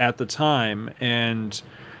out at the time. And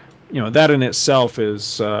that in itself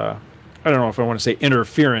is I don't know if I want to say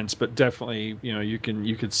interference, but definitely you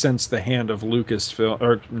could sense the hand of Lucasfilm,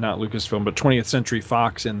 or not Lucasfilm, but 20th Century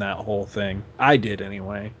Fox in that whole thing. I did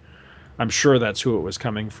anyway. I'm sure that's who it was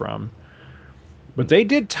coming from. But they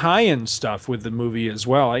did tie-in stuff with the movie as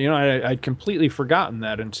well. I'd completely forgotten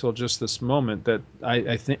that until just this moment. That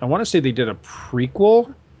I want to say they did a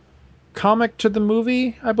prequel comic to the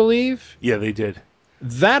movie, I believe. Yeah, they did.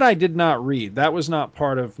 That I did not read. That was not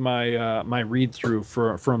part of my my read through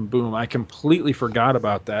from Boom. I completely forgot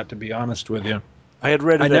about that, to be honest with you. I had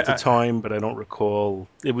read it at the time, but I don't recall.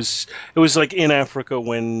 It was like in Africa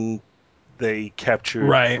when they captured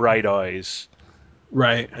Bright Eyes.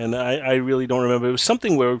 Right. And I really don't remember. It was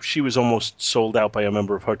something where she was almost sold out by a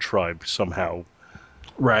member of her tribe somehow.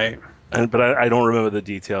 Right. But I don't remember the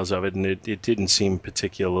details of it, and it didn't seem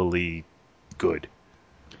particularly good.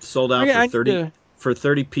 Sold out for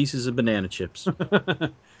 30 pieces of banana chips.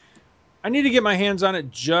 I need to get my hands on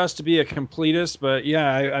it just to be a completist, but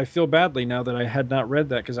yeah, I feel badly now that I had not read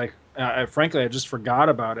that because I frankly I just forgot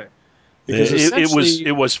about it. Because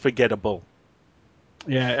it was forgettable.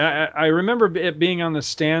 Yeah, I remember it being on the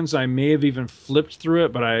stands. I may have even flipped through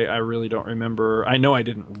it, but I really don't remember. I know I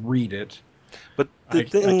didn't read it. But I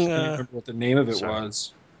can't remember what the name of it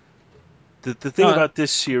was. The thing about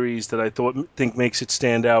this series that I think makes it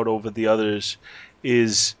stand out over the others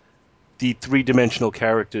is the three-dimensional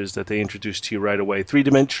characters that they introduced to you right away.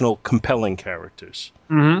 Three-dimensional, compelling characters.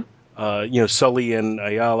 Mm-hmm. Sully and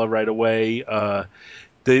Ayala right away.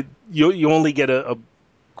 You only get a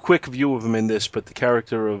quick view of him in this, but the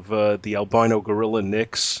character of the albino gorilla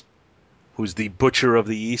Nyx, who's the Butcher of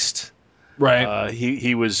the East. Right.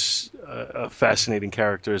 He was a fascinating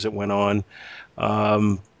character as it went on.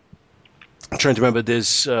 I'm trying to remember.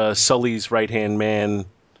 There's Sully's right-hand man,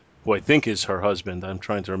 who I think is her husband. I'm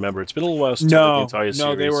trying to remember. It's been a little while since I read the entire series.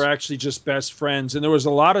 No, they were actually just best friends. And there was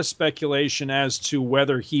a lot of speculation as to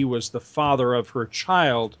whether he was the father of her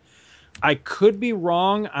child. I could be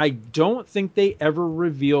wrong. I don't think they ever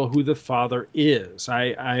reveal who the father is.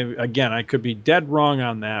 I could be dead wrong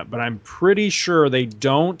on that, but I'm pretty sure they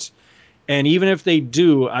don't. And even if they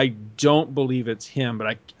do, I don't believe it's him.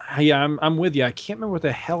 But I'm with you. I can't remember what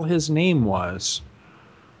the hell his name was.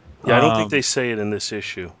 Yeah, I don't think they say it in this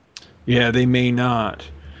issue. Yeah, they may not.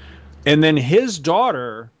 And then his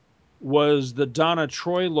daughter was the Donna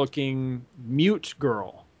Troy looking mute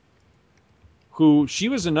girl, who she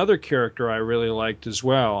was another character I really liked as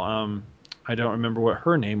well. I don't remember what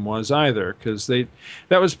her name was either, because that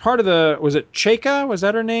was part of was it Cheka? Was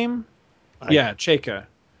that her name? Yeah, Cheka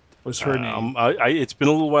was her name. It's been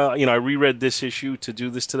a little while. I reread this issue to do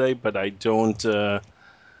this today, but I don't.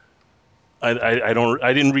 I don't.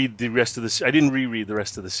 I didn't read the rest of this. I didn't reread the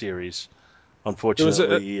rest of the series.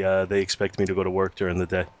 Unfortunately, they expect me to go to work during the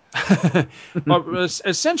day. Well,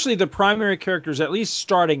 essentially, the primary characters, at least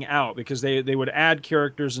starting out, because they would add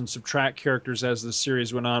characters and subtract characters as the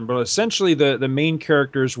series went on. But essentially, the main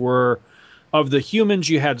characters were, of the humans,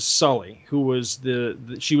 you had Sully, who was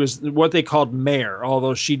she was what they called mayor,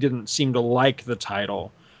 although she didn't seem to like the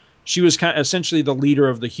title. She was essentially the leader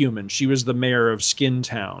of the humans. She was the mayor of Skin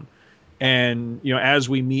Town, and as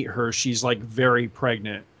we meet her, she's like very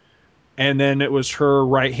pregnant. And then it was her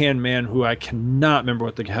right-hand man, who I cannot remember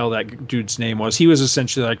what the hell that dude's name was. He was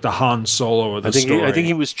essentially like the Han Solo of the story. I think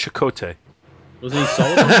he was Chakotay. Wasn't he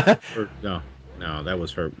Sullivan? No, that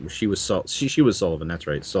was her. She was she was Sullivan. That's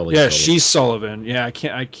right, Sully. Yeah, Sullivan. she's Sullivan. Yeah, I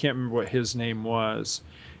can't remember what his name was.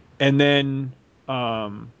 And then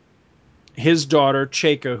his daughter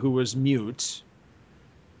Cheka, who was mute.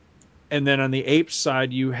 And then on the ape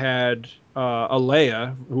side, you had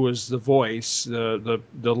Alea, who was the voice, the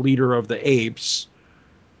leader of the apes.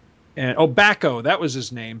 And Bacco, that was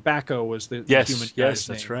his name. Bacco was the human guy's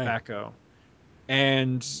name. That's right. Bacco.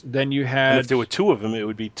 And then you had. And if there were two of them, it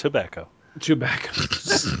would be Tobacco. Tobacco.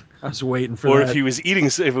 I was waiting for or that. Or if he was eating,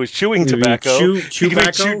 if it was chewing tobacco,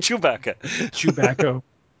 Chewbacca. Chewbacca.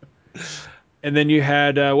 And then you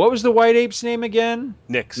had what was the white ape's name again?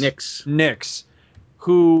 Nyx.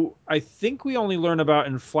 Who I think we only learn about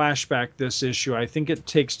in flashback this issue. I think it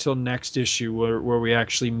takes till next issue where we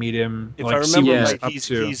actually meet him. If I remember right,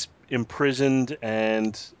 he's imprisoned,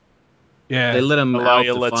 and they let him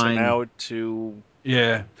Alaya out lets him out to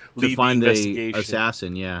find the investigation. The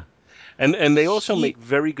assassin. Yeah, and they also make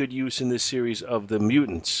very good use in this series of the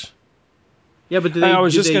mutants. Yeah, but I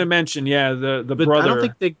was just going to mention, the brother. I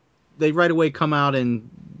don't think they right away come out and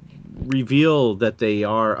reveal that they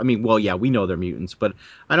are. I mean, well, yeah, we know they're mutants, but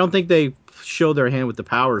I don't think they show their hand with the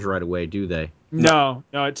powers right away, do they? No,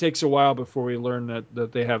 it takes a while before we learn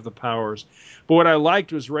that they have the powers. But what I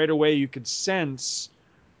liked was right away you could sense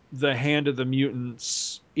the hand of the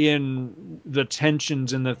mutants in the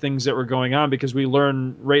tensions and the things that were going on, because we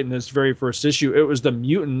learn right in this very first issue it was the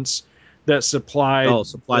mutants that supplied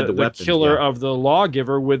the weapons, killer of the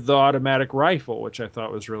lawgiver with the automatic rifle, which I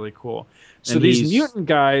thought was really cool. So these mutant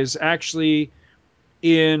guys actually,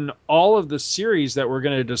 in all of the series that we're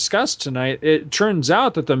going to discuss tonight, it turns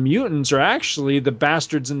out that the mutants are actually the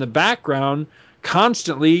bastards in the background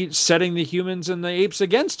constantly setting the humans and the apes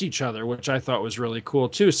against each other, which I thought was really cool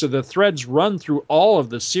too. So the threads run through all of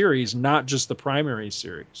the series, not just the primary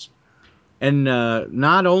series. And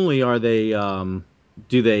not only are they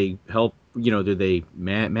do they help, do they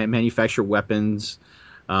manufacture weapons,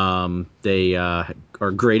 they are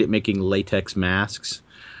great at making latex masks,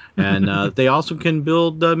 and they also can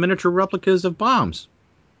build miniature replicas of bombs.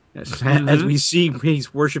 As we see,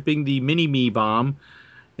 he's worshiping the mini-me bomb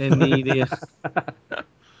in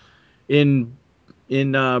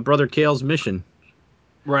in Brother Kale's mission.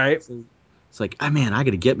 Right. So it's like, man, I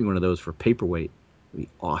got to get me one of those for paperweight. It'd be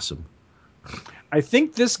awesome. I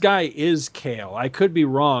think this guy is Kale. I could be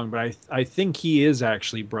wrong, but I think he is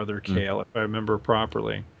actually Brother Kale, if I remember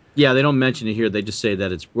properly. Yeah, they don't mention it here. They just say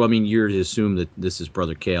that it's. Well, I mean, you're to assume that this is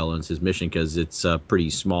Brother Kale and it's his mission because it's a pretty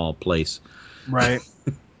small place. Right.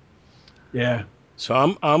 Yeah. So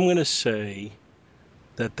I'm going to say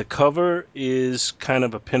that the cover is kind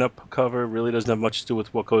of a pinup cover. It really doesn't have much to do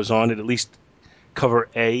with what goes on. At least cover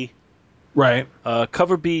A. Right.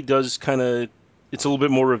 Cover B does kind of. It's a little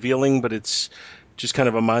bit more revealing, but it's just kind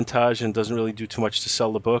of a montage and doesn't really do too much to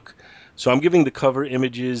sell the book. So I'm giving the cover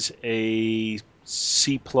images a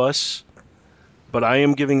C+, but I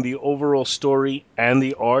am giving the overall story and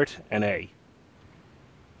the art an A.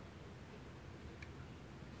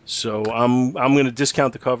 So I'm going to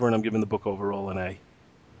discount the cover, and I'm giving the book overall an A.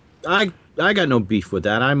 I got no beef with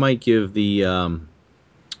that. I might give the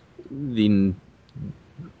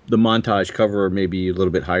montage cover maybe a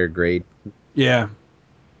little bit higher grade. Yeah.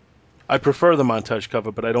 I prefer the montage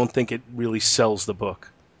cover, but I don't think it really sells the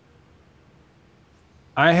book.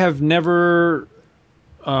 I have never,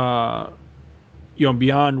 beyond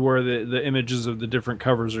where the images of the different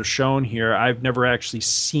covers are shown here, I've never actually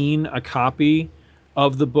seen a copy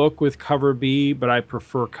of the book with cover B, but I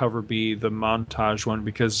prefer cover B, the montage one,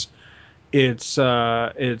 because it's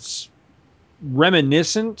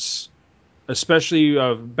reminiscent, especially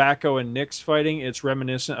of Bacco and Nix fighting. It's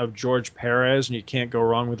reminiscent of George Perez, and you can't go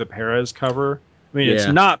wrong with the Perez cover. I mean, it's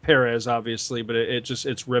Yeah. not Perez, obviously, but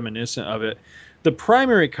it's reminiscent of it. The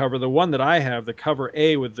primary cover, the one that I have, the cover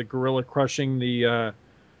A with the gorilla crushing the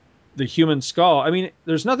human skull. I mean,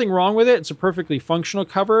 there's nothing wrong with it. It's a perfectly functional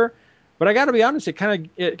cover, but I got to be honest, it kind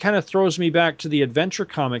of throws me back to the adventure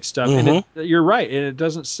comic stuff. And you're right, it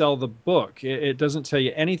doesn't sell the book. It doesn't tell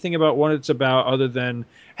you anything about what it's about other than,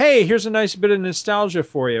 hey, here's a nice bit of nostalgia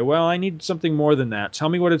for you. Well, I need something more than that. Tell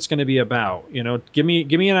me what it's going to be about. Give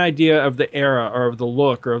me an idea of the era or of the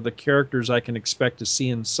look or of the characters I can expect to see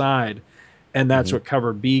inside. And that's what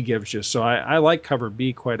cover B gives you. So I like cover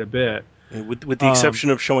B quite a bit. With the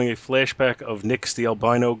exception of showing a flashback of Nix the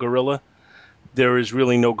albino gorilla, there is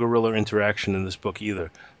really no gorilla interaction in this book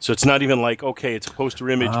either. So it's not even like, okay, it's a poster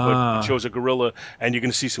image, but it shows a gorilla, and you're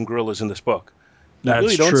going to see some gorillas in this book. You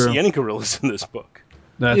really don't see any gorillas in this book.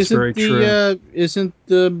 That's very true. Isn't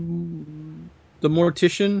the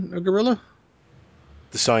mortician a gorilla?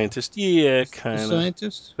 The scientist, yeah, kind of. The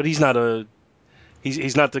scientist? But he's not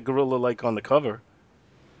he's not the gorilla like on the cover.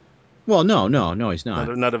 Well, no, he's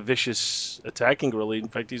not. Not a vicious attacking gorilla. In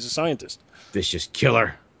fact, he's a scientist. Vicious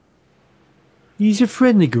killer. He's a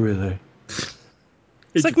friendly gorilla.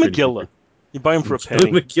 It's like Magilla. You buy him for a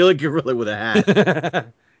penny. Magilla gorilla with a hat.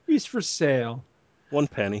 He's for sale. 1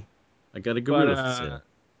 penny. I got a gorilla for sale.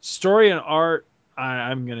 Story and art,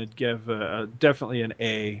 I'm going to give definitely an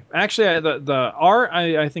A. Actually, the art,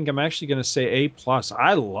 I think I'm actually going to say A+.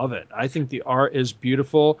 I love it. I think the art is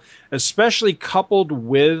beautiful, especially coupled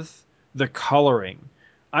with the coloring.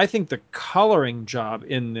 I think the coloring job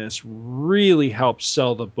in this really helps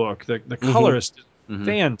sell the book. The colorist did a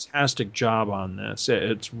fantastic job on this.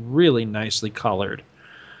 It's really nicely colored.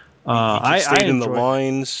 He stayed in the enjoyed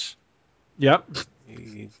lines. it. Yep.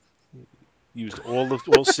 He used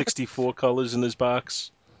all 64 colors in his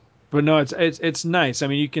box. But no, it's nice. I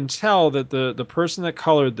mean, you can tell that the person that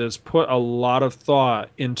colored this put a lot of thought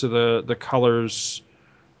into the colors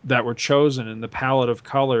that were chosen and the palette of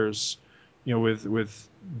colors, with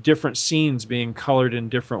different scenes being colored in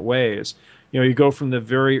different ways. You go from the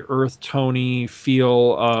very earth tony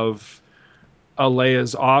feel of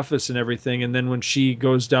Alea's office and everything, and then when she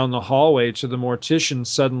goes down the hallway to the mortician,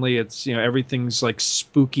 suddenly it's everything's like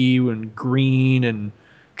spooky and green and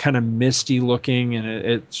kind of misty looking, and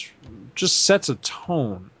it just sets a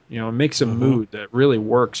tone. It makes a mood that really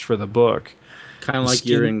works for the book. Kind of like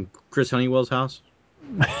you're in Chris Honeywell's house.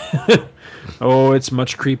 Oh, it's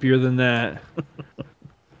much creepier than that.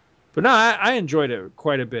 But no, I enjoyed it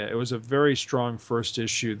quite a bit. It was a very strong first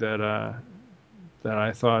issue that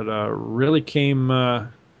I thought really came out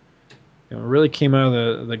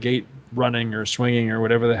of the gate running or swinging or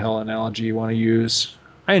whatever the hell analogy you want to use.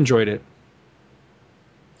 I enjoyed it.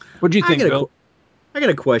 What do you think, Bill? I got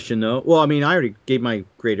a question though. Well, I mean, I already gave my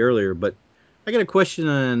grade earlier, but I got a question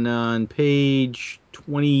on page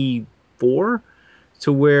 24,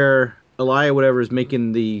 to where Elia whatever is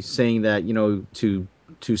saying that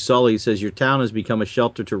to Sully, says your town has become a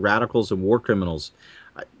shelter to radicals and war criminals.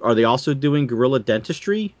 Are they also doing gorilla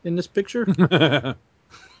dentistry in this picture?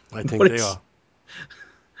 I think they are.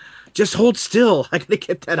 Just hold still. I gotta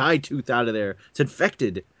get that eye tooth out of there. It's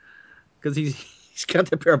infected. Because he's got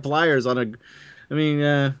the pair of pliers on a. I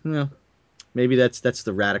mean, maybe that's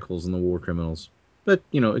the radicals and the war criminals. But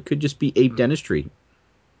it could just be ape dentistry.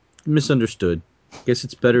 Misunderstood. Guess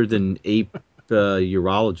it's better than ape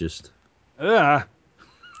urologist.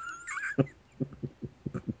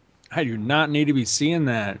 I do not need to be seeing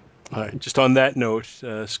that. All right. Just on that note,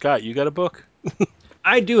 Scott, you got a book?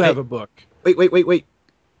 I do have a book. Wait.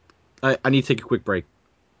 I need to take a quick break.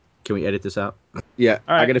 Can we edit this out? Yeah.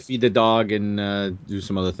 All right. I got to feed the dog and do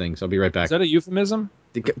some other things. I'll be right back. Is that a euphemism?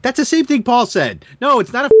 That's the same thing Paul said. No,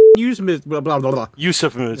 it's not a euphemism. Blah, blah, blah, blah.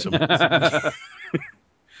 Euphemism. The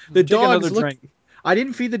dog's looking. I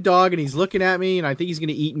didn't feed the dog, and he's looking at me, and I think he's going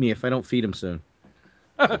to eat me if I don't feed him soon.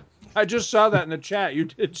 I just saw that in the chat. You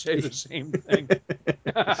did say the same thing.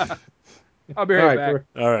 I'll be right back.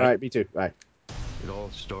 All right. Me too. Bye. It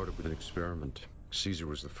all started with an experiment. Caesar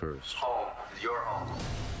was the first. Home is your home.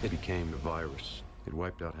 It became a virus. It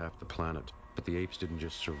wiped out half the planet. But the apes didn't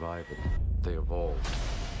just survive it. They evolved.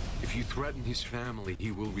 If you threaten his family,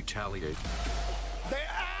 he will retaliate. The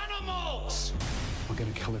animals! We're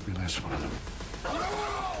gonna kill every last one of them.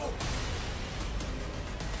 No!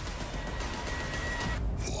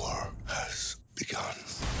 War has begun.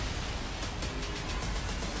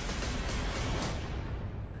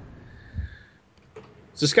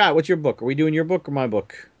 So, Scott, what's your book? Are we doing your book or my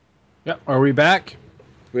book? Yep. Are we back?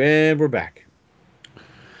 And we're back.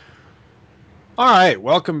 All right,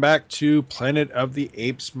 welcome back to Planet of the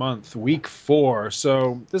Apes month, week 4.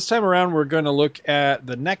 So this time around, we're going to look at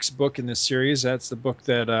the next book in this series. That's the book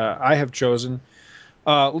that I have chosen.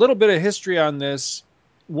 A little bit of history on this.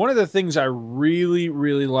 One of the things I really,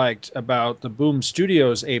 really liked about the Boom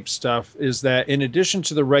Studios Ape stuff is that in addition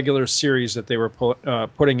to the regular series that they were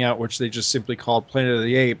putting out, which they just simply called Planet of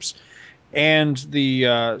the Apes, and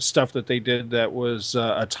the stuff that they did that was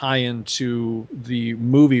a tie-in to the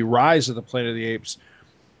movie Rise of the Planet of the Apes,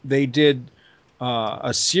 they did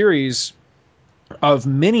a series of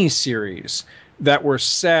mini-series that were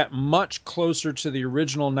set much closer to the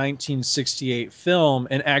original 1968 film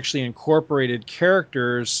and actually incorporated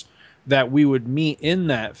characters that we would meet in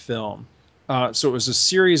that film. So it was a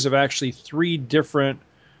series of actually 3 different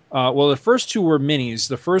the first 2 were minis.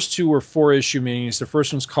 The first 2 were 4-issue minis. The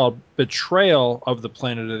first one's called Betrayal of the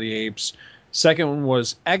Planet of the Apes. Second one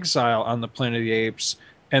was Exile on the Planet of the Apes.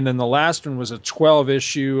 And then the last one was a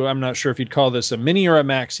 12-issue. I'm not sure if you'd call this a mini or a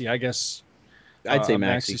maxi. I guess I'd say a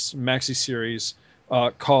maxi. maxi series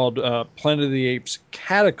called Planet of the Apes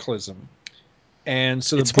Cataclysm. And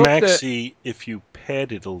so the It's book maxi if you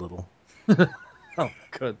pad it a little. Oh,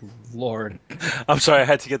 good Lord. I'm sorry, I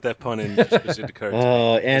had to get that pun in just because it occurred to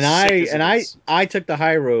me. And As sick as it is. I took the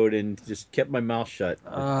high road and just kept my mouth shut.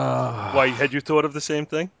 Why, had you thought of the same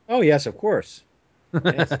thing? Oh yes, of course.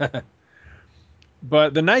 Yes.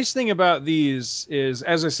 But the nice thing about these is,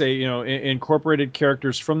 as I say, incorporated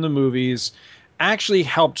characters from the movies actually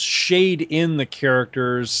helped shade in the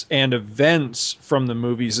characters and events from the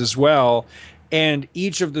movies as well. And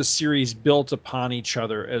each of the series built upon each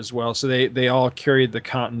other as well. So they all carried the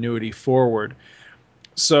continuity forward.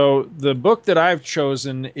 So the book that I've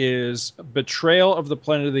chosen is Betrayal of the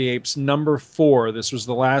Planet of the Apes, number 4. This was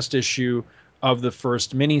the last issue of the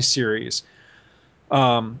first miniseries.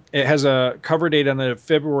 It has a cover date on it of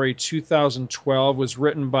February 2012. Was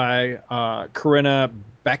written by Corinna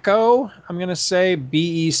Bechko, I'm going to say,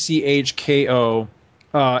 Bechko,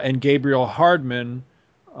 and Gabriel Hardman,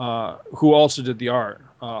 who also did the art.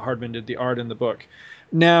 Hardman did the art in the book.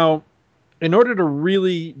 Now, in order to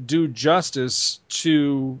really do justice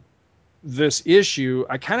to this issue,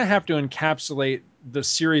 I kind of have to encapsulate the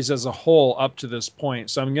series as a whole up to this point.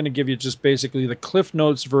 So I'm going to give you just basically the Cliff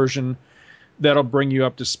Notes version that'll bring you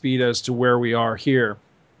up to speed as to where we are here.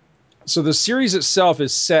 So the series itself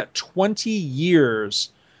is set 20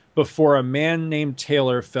 years before a man named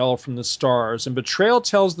Taylor fell from the stars, and Betrayal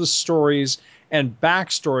tells the stories and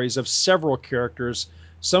backstories of several characters,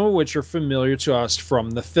 some of which are familiar to us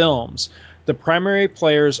from the films. The primary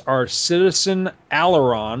players are Citizen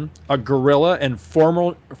Aileron, a gorilla and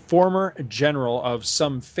former general of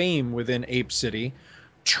some fame within Ape City,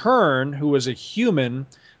 Turn, who is a human.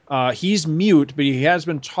 He's mute, but he has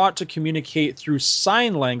been taught to communicate through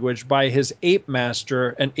sign language by his ape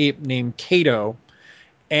master, an ape named Kato,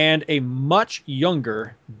 and a much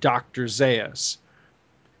younger Dr. Zaius.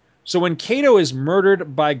 So when Kato is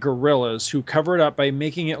murdered by gorillas who cover it up by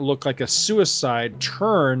making it look like a suicide,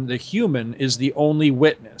 Turn, the human, is the only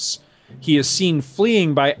witness. He is seen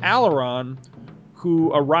fleeing by Aileron,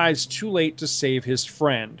 who arrives too late to save his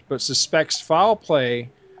friend, but suspects foul play,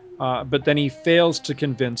 but then he fails to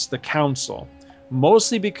convince the council,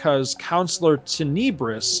 mostly because Counselor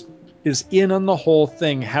Tenebris is in on the whole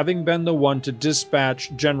thing, having been the one to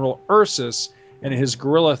dispatch General Ursus and his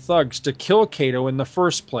guerrilla thugs to kill Kato in the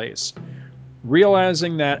first place.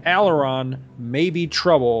 Realizing that Aileron may be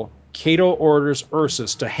trouble, Kato orders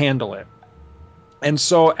Ursus to handle it. And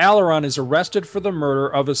so Aileron is arrested for the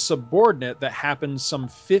murder of a subordinate that happened some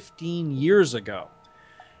 15 years ago.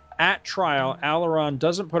 At trial, Aileron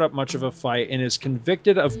doesn't put up much of a fight and is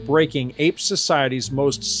convicted of breaking Ape Society's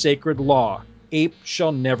most sacred law: ape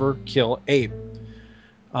shall never kill ape,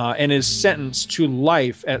 and is sentenced to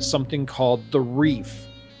life at something called the Reef.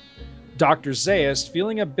 Dr. Zaius,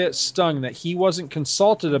 feeling a bit stung that he wasn't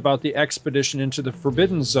consulted about the expedition into the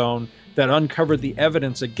Forbidden Zone that uncovered the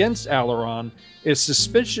evidence against Aileron, is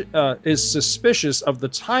suspicious of the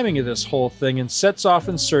timing of this whole thing and sets off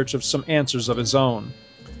in search of some answers of his own.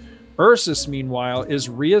 Ursus, meanwhile, is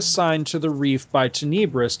reassigned to the Reef by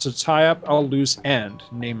Tenebris to tie up a loose end,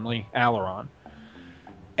 namely Aileron.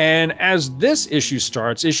 And as this issue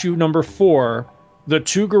starts, issue number 4, the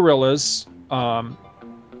 2 gorillas,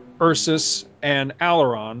 Ursus and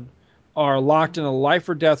Alaron are locked in a life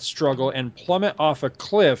or death struggle and plummet off a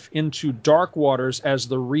cliff into dark waters as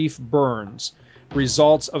the reef burns.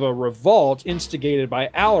 Results of a revolt instigated by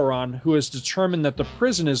Alaron, who has determined that the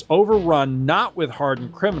prison is overrun not with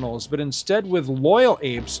hardened criminals, but instead with loyal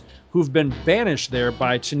apes who've been banished there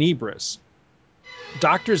by Tenebris.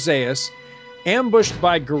 Dr. Zaius, ambushed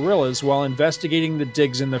by guerrillas while investigating the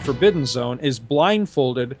digs in the Forbidden Zone, is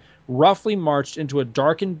blindfolded, roughly marched into a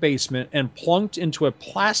darkened basement, and plunked into a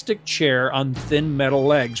plastic chair on thin metal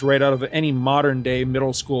legs right out of any modern-day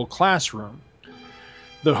middle school classroom.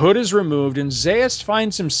 The hood is removed, and Zaius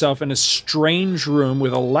finds himself in a strange room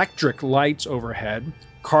with electric lights overhead,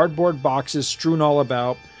 cardboard boxes strewn all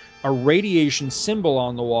about, a radiation symbol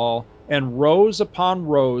on the wall, and rows upon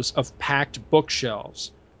rows of packed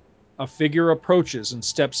bookshelves. A figure approaches and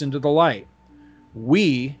steps into the light.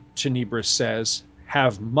 We, Tenebris says,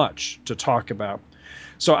 have much to talk about.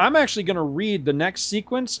 So I'm actually going to read the next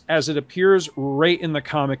sequence as it appears right in the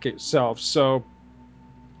comic itself. So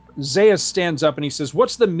Zaius stands up and he says,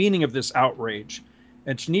 "What's the meaning of this outrage?"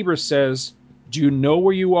 And Tenebris says, "Do you know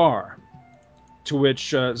where you are?" To which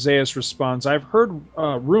Zaius responds, "I've heard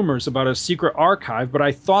rumors about a secret archive, but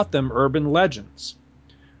I thought them urban legends.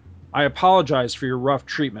 I apologize for your rough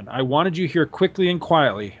treatment. I wanted you here quickly and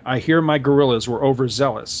quietly. I hear my guerrillas were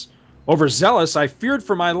overzealous." "Overzealous? I feared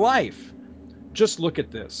for my life." "Just look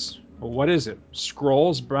at this." "Well, what is it?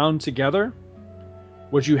 Scrolls bound together?"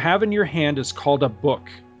 "What you have in your hand is called a book,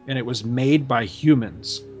 and it was made by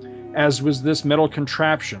humans. As was this metal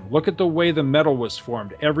contraption. Look at the way the metal was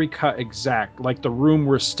formed, every cut exact, like the room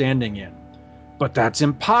we're standing in." "But that's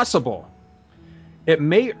impossible." It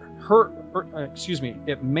may hurt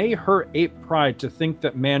ape pride to think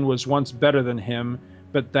that man was once better than him,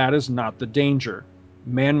 but that is not the danger.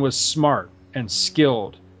 Man was smart and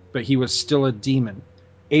skilled, but he was still a demon.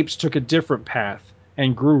 Apes took a different path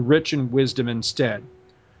and grew rich in wisdom instead.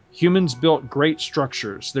 Humans built great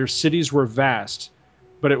structures. Their cities were vast,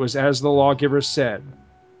 but it was as the lawgiver said,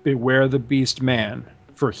 "Beware the beast man,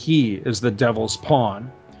 for he is the devil's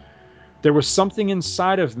pawn." There was something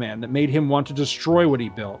inside of man that made him want to destroy what he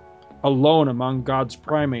built. Alone among God's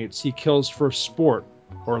primates, he kills for sport,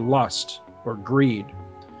 or lust, or greed.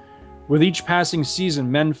 With each passing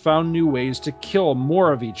season, men found new ways to kill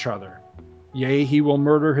more of each other. Yea, he will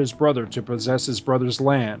murder his brother to possess his brother's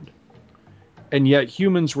land. And yet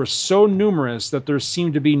humans were so numerous that there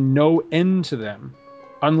seemed to be no end to them.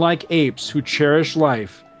 Unlike apes who cherish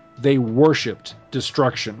life, they worshipped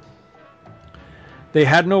destruction. They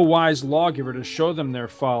had no wise lawgiver to show them their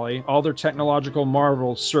folly. All their technological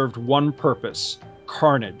marvels served one purpose: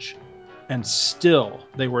 carnage. And still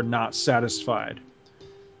they were not satisfied.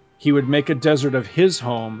 He would make a desert of his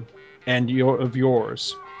home and of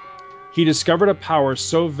yours. He discovered a power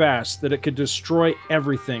so vast that it could destroy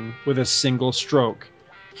everything with a single stroke.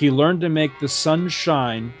 He learned to make the sun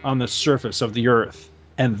shine on the surface of the earth,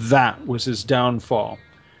 and that was his downfall.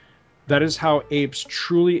 That is how apes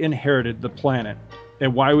truly inherited the planet,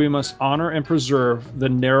 and why we must honor and preserve the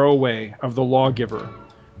narrow way of the lawgiver.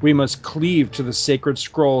 We must cleave to the sacred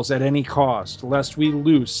scrolls at any cost, lest we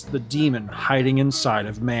loose the demon hiding inside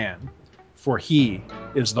of man, for he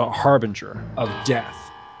is the harbinger of death.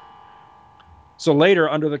 So later,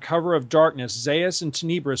 under the cover of darkness, Zaius and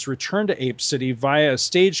Tenebris return to Ape City via a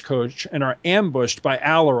stagecoach and are ambushed by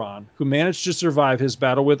Alaron, who managed to survive his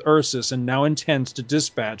battle with Ursus and now intends to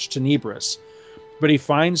dispatch Tenebris. But he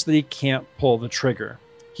finds that he can't pull the trigger.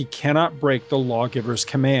 He cannot break the lawgiver's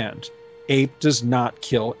command. Ape does not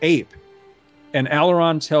kill ape. And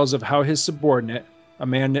Alaron tells of how his subordinate, a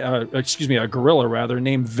gorilla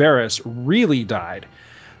named Varys, really died.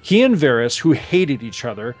 He and Varys, who hated each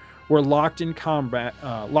other, were locked in combat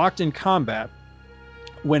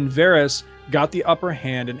when Varys got the upper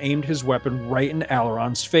hand and aimed his weapon right in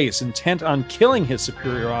Alaron's face, intent on killing his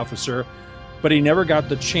superior officer, but he never got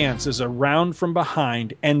the chance as a round from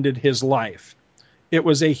behind ended his life. It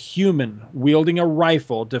was a human wielding a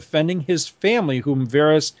rifle defending his family whom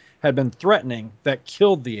Varys had been threatening that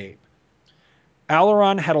killed the ape.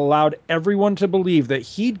 Alaron had allowed everyone to believe that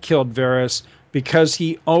he'd killed Varys because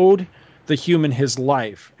he owed the human his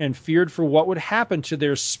life and feared for what would happen to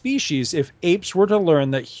their species if apes were to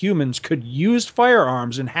learn that humans could use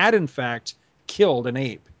firearms and had in fact killed an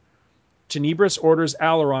ape. Tenebris orders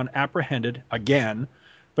Alaron apprehended again,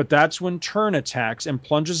 but that's when Turn attacks and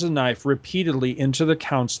plunges a knife repeatedly into the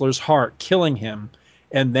counselor's heart, killing him,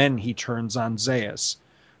 and then he turns on Zaius.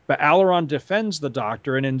 But Alaron defends the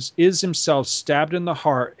doctor and is himself stabbed in the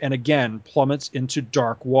heart and again plummets into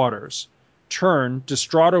dark waters. Turn,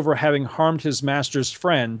 distraught over having harmed his master's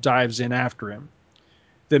friend, dives in after him.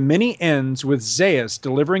 The mini ends with Zaius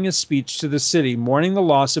delivering a speech to the city mourning the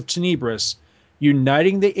loss of Tenebris,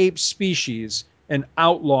 uniting the ape species, and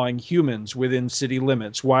outlawing humans within city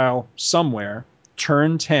limits, while somewhere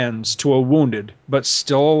turn tends to a wounded but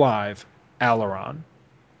still alive Alaron.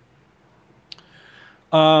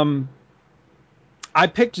 I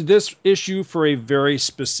picked this issue for a very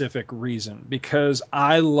specific reason, because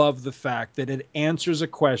I love the fact that it answers a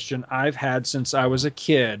question I've had since I was a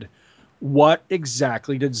kid. What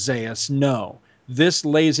exactly did Zaius know? This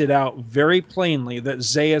lays it out very plainly that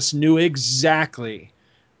Zaius knew exactly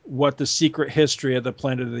what the secret history of the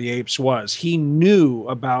Planet of the Apes was. He knew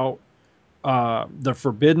about the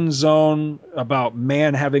Forbidden Zone, about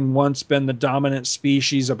man having once been the dominant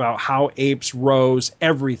species, about how apes rose,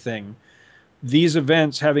 everything. These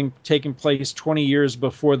events, having taken place 20 years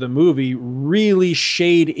before the movie, really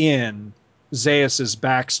shade in Zaius's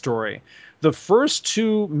backstory. The first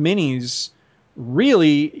two minis,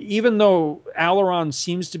 really, even though Alaron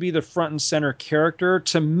seems to be the front and center character,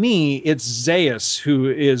 to me, it's Zaius who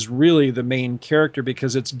is really the main character,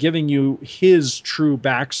 because it's giving you his true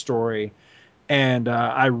backstory. And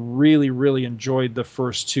I really, really enjoyed the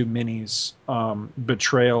first two minis,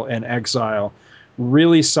 Betrayal and Exile.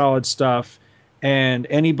 Really solid stuff. And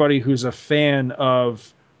anybody who's a fan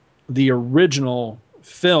of the original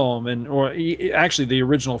film, or actually the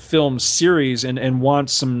original film series, and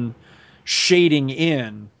wants some shading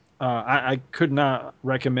in, I could not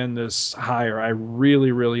recommend this higher. I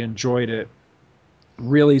really, really enjoyed it.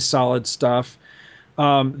 Really solid stuff.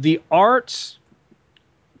 The art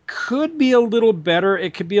could be a little better.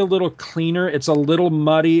 It could be a little cleaner. It's a little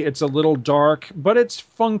muddy. It's a little dark, but it's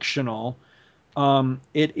functional.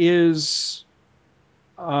 It is,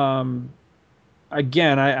 again,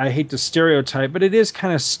 I hate to stereotype, but it is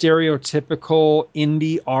kind of stereotypical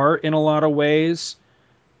indie art in a lot of ways.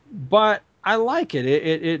 But I like it.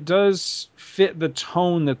 It does fit the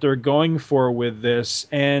tone that they're going for with this,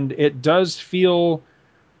 and it does feel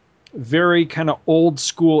very kind of old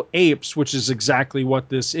school apes, which is exactly what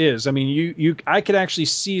this is. I mean, I could actually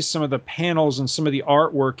see some of the panels and some of the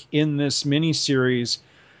artwork in this miniseries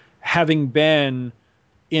having been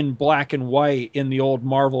in black and white in the old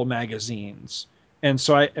Marvel magazines. And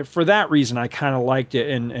so for that reason, I kind of liked it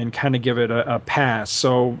and kind of give it a pass.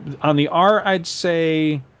 So on the art, I'd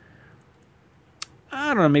say,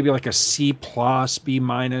 I don't know, maybe like a C plus, B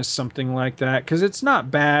minus, something like that. Cause it's not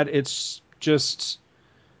bad. It's just,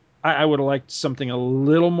 I would have liked something a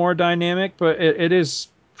little more dynamic, but it is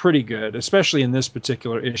pretty good, especially in this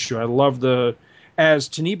particular issue. I love as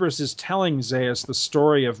Tenebris is telling Zaius the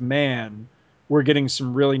story of man, we're getting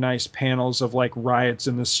some really nice panels of like riots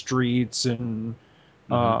in the streets and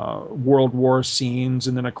World War scenes,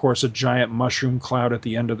 and then of course a giant mushroom cloud at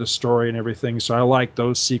the end of the story and everything. So I like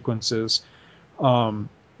those sequences. The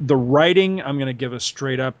writing, I'm going to give a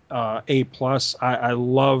straight up A plus. I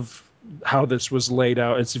love how this was laid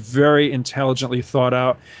out. It's very intelligently thought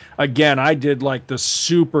out. Again, I did like the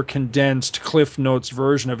super condensed Cliff Notes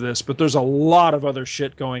version of this, but there's a lot of other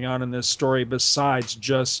shit going on in this story besides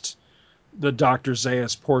just the Dr.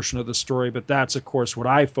 Zaius portion of the story. But that's of course what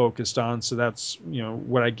I focused on. So that's,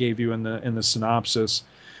 what I gave you in the synopsis.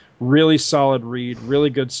 Really solid read, really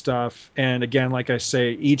good stuff. And again, like I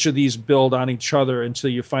say, each of these build on each other until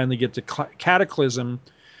you finally get to Cataclysm,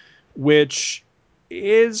 which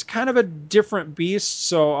is kind of a different beast.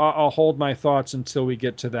 So I'll hold my thoughts until we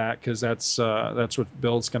get to that, because that's what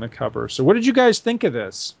Bill's going to cover. So what did you guys think of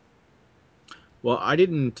this? Well, I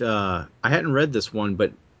hadn't read this one,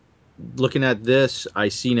 but looking at this, I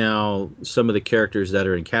see now some of the characters that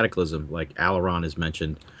are in Cataclysm, like Alaron is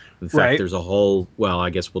mentioned. In fact, there's a whole, well, I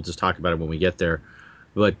guess we'll just talk about it when we get there.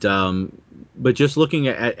 But just looking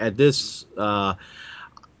at this, I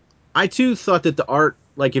too thought that the art,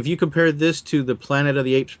 like if you compare this to the Planet of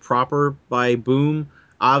the Apes proper by Boom,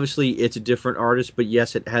 obviously it's a different artist, but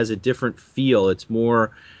yes, it has a different feel. It's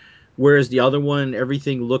more, whereas the other one,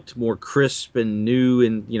 everything looked more crisp and new,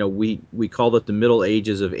 and we called it the Middle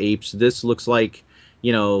Ages of apes. This looks like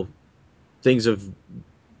things have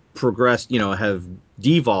progressed, have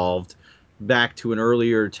devolved back to an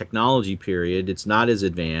earlier technology period. It's not as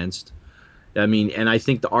advanced. I mean, and I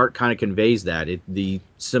think the art kind of conveys that. The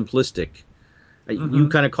simplistic. You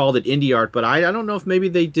kind of called it indie art, but I don't know if maybe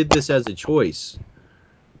they did this as a choice,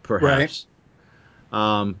 perhaps.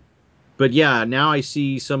 Right. But yeah, now I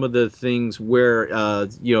see some of the things where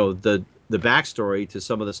the backstory to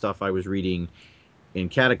some of the stuff I was reading in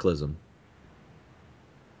Cataclysm.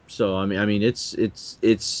 So I mean it's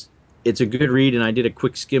a good read, and I did a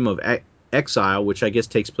quick skim of Exile, which I guess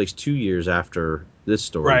takes place 2 years after this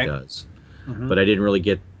story does. But I didn't really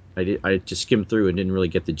get I just skimmed through and didn't really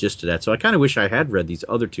get the gist of that. So I kind of wish I had read these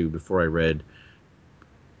other two before I read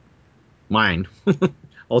mine,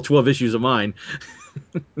 all 12 issues of mine.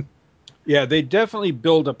 Yeah, they definitely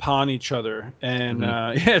build upon each other, and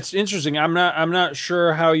Mhm. yeah, it's interesting. I'm not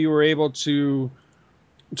sure how you were able to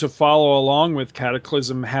follow along with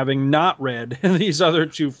Cataclysm, having not read these other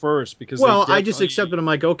two first, because they Well, I just definitely. accepted. I'm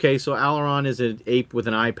like, okay, so Alaron is an ape with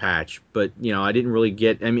an eye patch, but I didn't really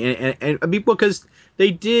get. I mean, and I mean, because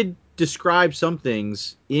they did describe some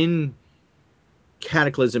things in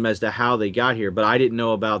Cataclysm as to how they got here, but I didn't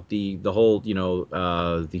know about the whole,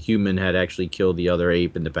 the human had actually killed the other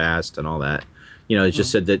ape in the past and all that. It just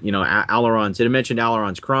Mhm. said that Alaron's. It mentioned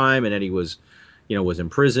Alaron's crime, and then he was in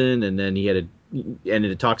prison, and then he had and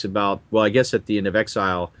it talks about. Well, I guess at the end of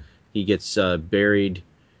Exile, he gets buried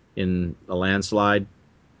in a landslide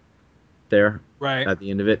there Right. at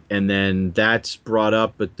the end of it, and then that's brought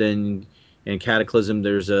up. But then in Cataclysm,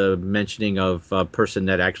 there's a mentioning of a person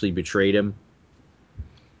that actually betrayed him.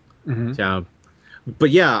 Hmm. So,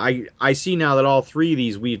 but yeah, I see now that all three of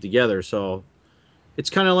these weave together. So it's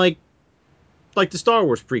kind of like the Star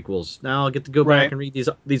Wars prequels. Now I'll get to go back Right. and read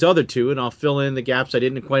these other two, and I'll fill in the gaps I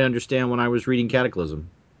didn't quite understand when I was reading Cataclysm.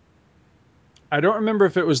 I don't remember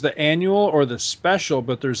if it was the annual or the special,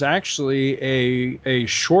 but there's actually a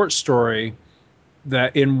short story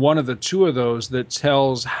that in one of the two of those that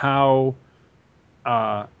tells how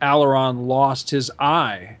Alaron lost his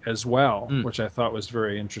eye as well, Mm. which I thought was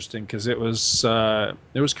very interesting because it was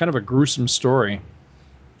kind of a gruesome story.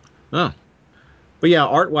 Oh, but yeah,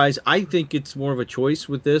 art wise, I think it's more of a choice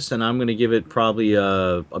with this, and I'm going to give it probably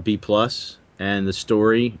a B plus. And the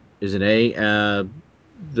story is an A.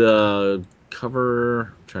 The cover,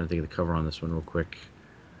 I'm trying to think of the cover on this one real quick.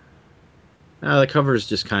 The cover is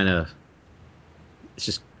just kind of, it's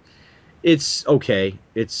just, it's okay.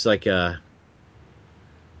 It's like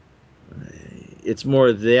it's more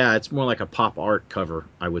like a pop art cover,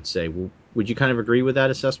 I would say. Would you kind of agree with that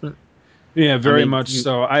assessment? Yeah, I very mean, much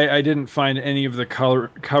so. I didn't find any of the color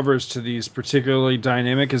covers to these particularly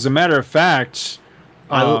dynamic. As a matter of fact,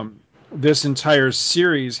 I um, this entire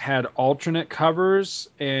series had alternate covers,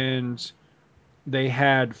 and they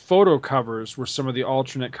had photo covers were some of the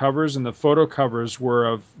alternate covers, and the photo covers were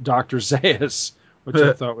of Dr. Zaius, which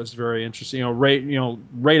I thought was very interesting.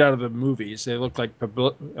 Right out of the movies. They looked like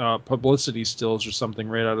publicity stills or something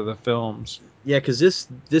right out of the films. yeah, because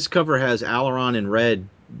this cover has Alaron in red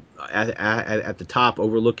at the top,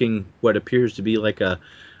 overlooking what appears to be like a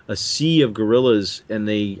sea of gorillas, and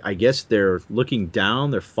I guess they're looking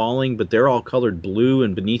down, they're falling, but they're all colored blue,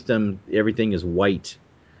 and beneath them everything is white.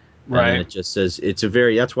 And then Right. it just says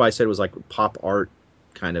that's why I said it was like pop art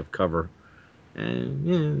kind of cover.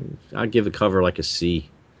 And yeah, I'd give the cover like a C.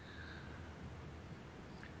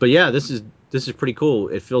 But yeah, this is pretty cool.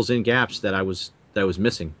 It fills in gaps that I was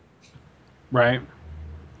missing. Right.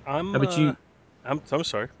 How I'm about you? I'm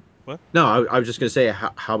sorry. What? No, I was just gonna say,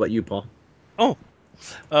 how about you, Paul? Oh,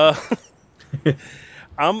 uh,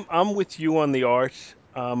 I'm with you on the art.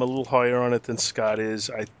 I'm a little higher on it than Scott is.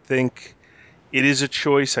 I think it is a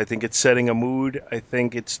choice. I think it's setting a mood. I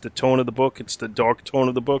think it's the tone of the book. It's the dark tone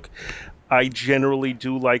of the book. I generally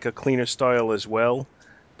do like a cleaner style as well,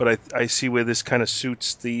 but I see where this kind of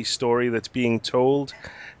suits the story that's being told,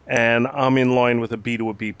 and I'm in line with a B to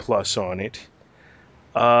a B plus on it.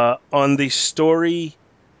 On the story,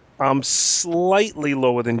 I'm slightly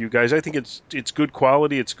lower than you guys. I think it's good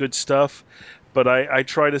quality, it's good stuff, but I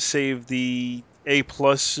try to save the A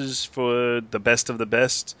pluses for the best of the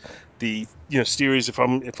best. The series. If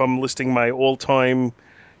I'm listing my all time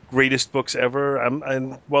greatest books ever,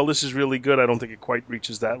 and while this is really good, I don't think it quite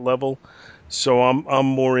reaches that level. So I'm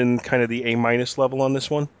more in kind of the A minus level on this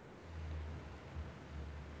one.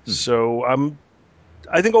 Hmm. So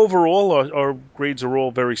I think overall our grades are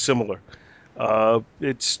all very similar.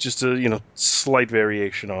 It's just a slight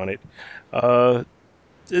variation on it. Uh,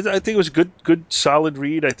 I think it was a good, solid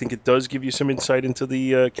read. I think it does give you some insight into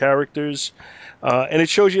the characters, and it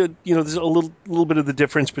shows you there's a little bit of the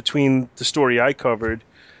difference between the story I covered,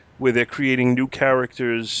 where they're creating new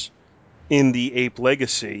characters in the Ape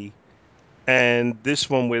Legacy, and this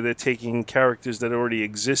one where they're taking characters that already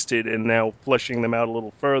existed and now fleshing them out a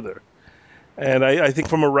little further. And I think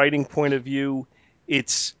from a writing point of view,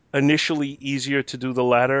 it's initially easier to do the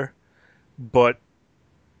latter, but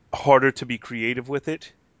harder to be creative with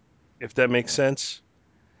it, if that makes sense.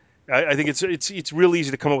 I think it's real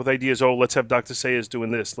easy to come up with ideas. Oh, let's have Dr. Sayers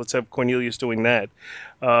doing this. Let's have Cornelius doing that.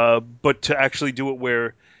 But to actually do it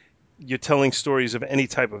where you're telling stories of any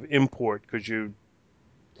type of import, because you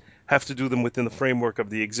have to do them within the framework of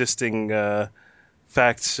the existing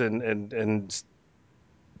facts and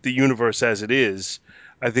the universe as it is,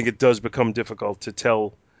 I think it does become difficult to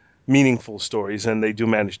tell meaningful stories, and they do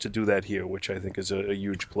manage to do that here, which I think is a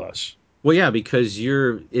huge plus. Well, yeah, because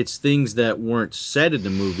it's things that weren't said in the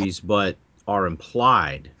movies but are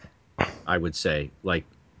implied. I would say, like,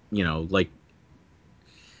 like,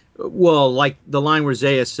 well, like the line where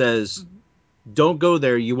Zaya says, "Don't go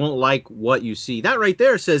there. You won't like what you see." That right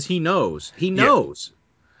there says he knows. He Yeah. knows.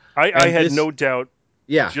 I And had this, no doubt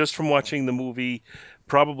yeah, just from watching the movie,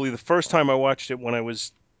 probably the first time I watched it when I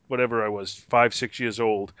was whatever I was, 5, 6 years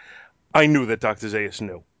old. I knew that Dr. Zayas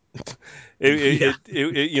knew. yeah,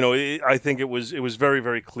 I think it was very,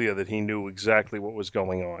 very clear that he knew exactly what was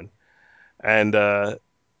going on, and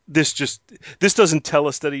this just this doesn't tell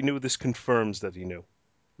us that he knew. This confirms that he knew,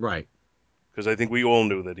 right. because I think we all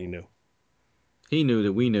knew that he knew. He knew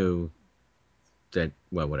that we knew that.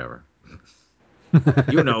 Well, whatever.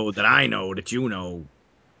 You know that I know that you know.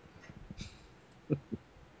 You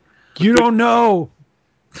Good don't know.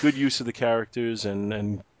 good use of the characters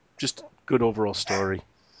and just good overall story.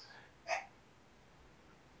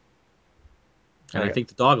 And I think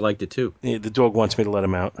the dog liked it too. The dog wants me to let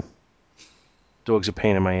him out. Dog's a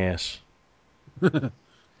pain in my ass. So,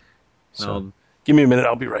 Well, give me a minute.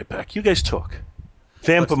 I'll be right back. You guys talk.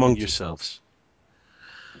 Vamp let's among amuse yourselves.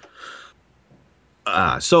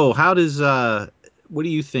 So how does what do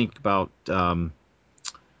you think about do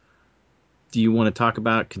you want to talk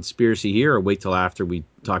about conspiracy here or wait till after we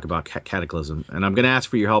talk about Cataclysm? And I'm going to ask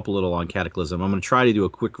for your help a little on Cataclysm. I'm going to try to do a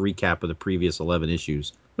quick recap of the previous 11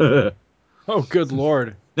 issues. No, Oh, good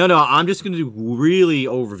Lord. I'm just going to do really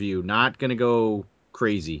overview, not going to go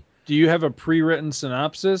crazy. Do you have a pre-written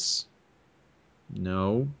synopsis?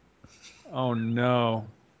 No. Oh, no.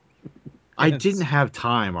 I didn't have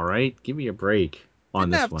time, all right? Give me a break on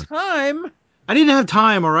Didn't this have one. time. I didn't have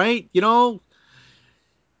time, all right?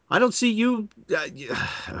 I don't see you I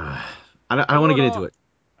don't want to get into it.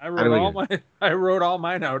 I I don't wrote want to all get into it. my I wrote all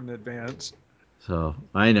mine out in advance. So,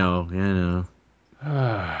 I know.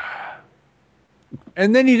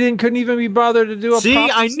 And then you couldn't even be bothered to do a See,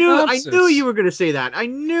 proper I knew synopsis. you were going to say that. I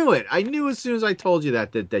knew it. I knew as soon as I told you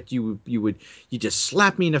that you just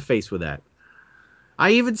slap me in the face with that.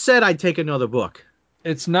 I even said I'd take another book.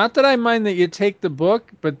 It's not that I mind that you take the book,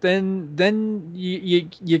 but then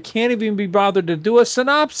you can't even be bothered to do a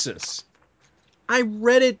synopsis. I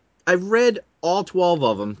read it. I read all 12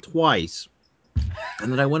 of them twice,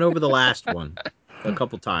 and then I went over the last one a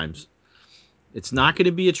couple times. It's not going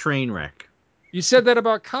to be a train wreck. You said that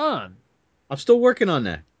about Khan. I'm still working on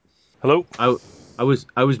that. Hello? I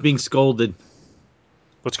was being scolded.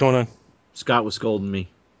 What's going on? Scott was scolding me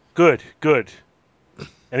Good, good.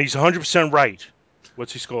 And he's 100% right.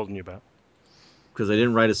 What's he scolding you about? because I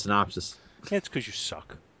didn't write a synopsis. Yeah, it's because you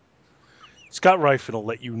suck. Scott Ryfin will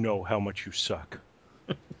let you know how much you suck.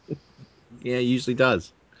 Yeah, he usually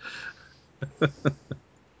does.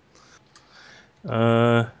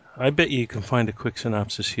 I bet you can find a quick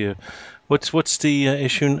synopsis here. What's the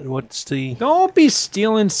issue? What's the... Don't be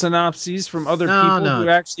stealing synopses from other No, people who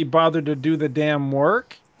no. actually bothered to do the damn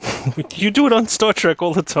work. You do it on Star Trek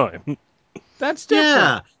all the time. That's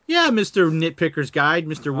different. Yeah, Mr. Nitpicker's Guide,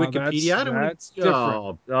 Mr. Oh, Wikipedia. I don't want that's to.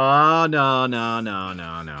 different. No, no. I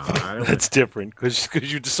don't want That's different because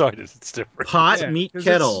you decided it's different. pot, Yeah, meat, because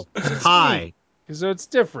kettle, it's me. pie. Because it's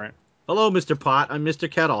different. Hello, Mr. Pot. I'm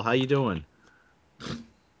Mr. Kettle. How you doing?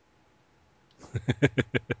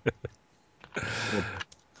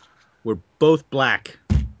 We're both black.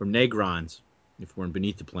 We're Negrons. If we're in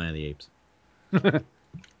Beneath the Planet of the Apes.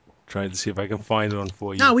 Trying to see if I can find one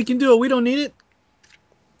for you. No, we can do it. We don't need it.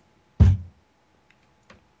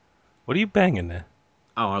 What are you banging there?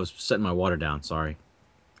 Oh, I was setting my water down. Sorry.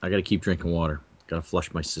 I got to keep drinking water. Got to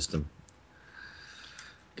flush my system.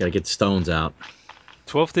 Got to get the stones out.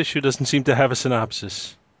 12th issue doesn't seem to have a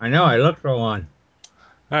synopsis. I know. I looked for one.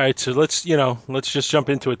 All right, so let's just jump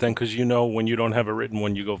into it then, because when you don't have a written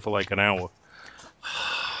one, you go for like an hour.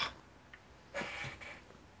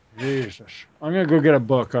 Jesus. I'm going to go get a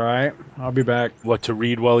book, all right? I'll be back. What, to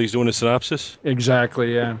read while he's doing a synopsis?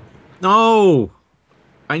 Exactly, yeah. No.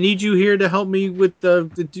 I need you here to help me with the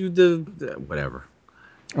whatever.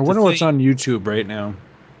 I wonder what's on YouTube right now.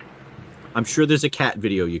 I'm sure there's a cat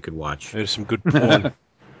video you could watch. There's some good porn,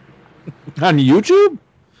 On YouTube?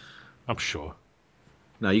 I'm sure.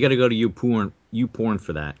 No, you got to go to YouPorn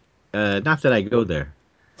for that. Not that I go there.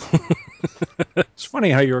 It's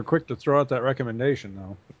funny how you were quick to throw out that recommendation,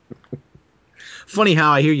 though. Funny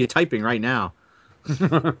how I hear you typing right now.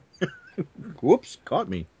 Whoops, caught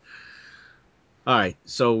me. All right,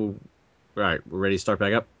 we're ready to start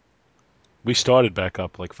back up. We started back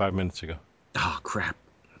up like 5 minutes ago. Oh crap!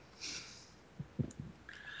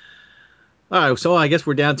 All right, so I guess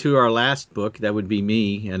we're down to our last book. That would be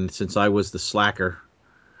me, and since I was the slacker,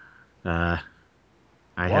 I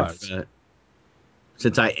have.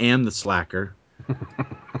 Since I am the slacker.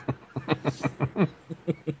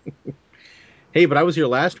 Hey, but I was here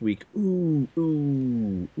last week. Ooh.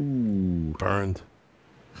 Burned.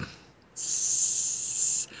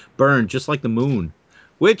 Burned, just like the moon.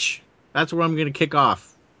 Which, that's where I'm going to kick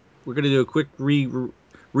off. We're going to do a quick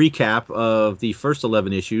recap of the first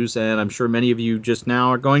 11 issues, and I'm sure many of you just now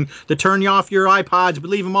are going to turn you off your iPods, but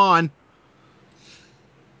leave them on.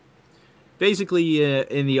 Basically,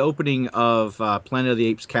 in the opening of Planet of the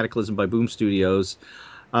Apes Cataclysm by Boom Studios,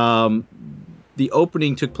 the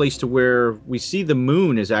opening took place to where we see the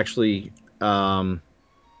moon is actually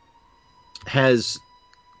has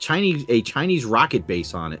a Chinese rocket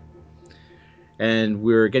base on it. And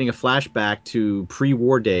we're getting a flashback to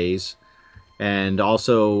pre-war days. And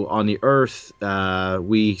also on the Earth,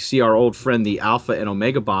 we see our old friend, the Alpha and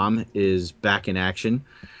Omega bomb, is back in action.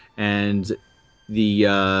 And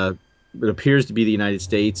the it appears to be the United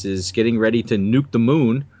States is getting ready to nuke the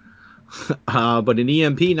moon. But an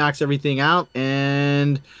EMP knocks everything out,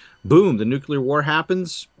 and boom, the nuclear war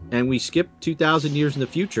happens. And we skip 2,000 years in the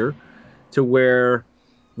future to where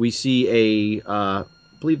we see I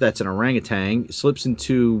believe that's an orangutan, slips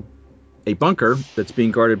into a bunker that's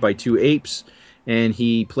being guarded by two apes, and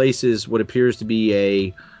he places what appears to be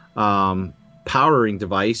a powering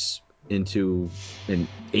device into an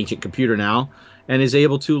ancient computer now, and is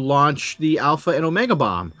able to launch the Alpha and Omega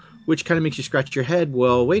bomb, which kind of makes you scratch your head.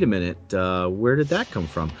 Well, wait a minute, where did that come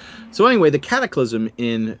from? So anyway, the cataclysm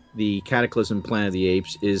in the Cataclysm Planet of the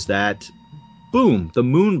Apes is that, boom, the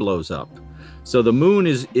moon blows up. So the moon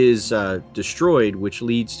is destroyed, which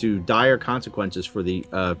leads to dire consequences for the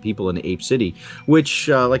people in Ape City, which,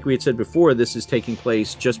 like we had said before, this is taking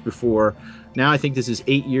place just before. Now I think this is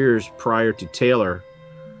 8 years prior to Taylor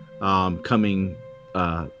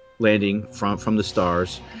landing from the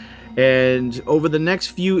stars. And over the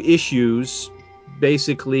next few issues,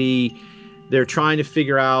 basically, they're trying to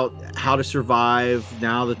figure out how to survive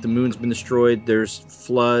now that the moon's been destroyed. There's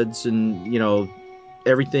floods and,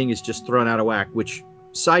 everything is just thrown out of whack. Which,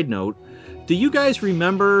 side note, do you guys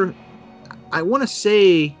remember, I want to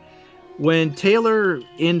say, when Taylor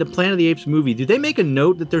in the Planet of the Apes movie, did they make a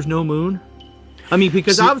note that there's no moon? I mean,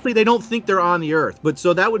 because obviously they don't think they're on the Earth. But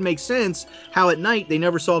so that would make sense how at night they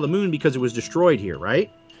never saw the moon because it was destroyed here,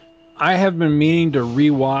 right? I have been meaning to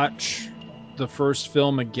rewatch the first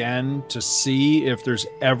film again to see if there's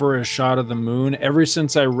ever a shot of the moon. Ever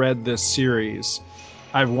since I read this series,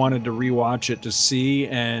 I've wanted to rewatch it to see,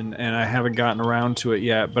 and I haven't gotten around to it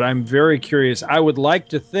yet. But I'm very curious. I would like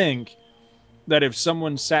to think that if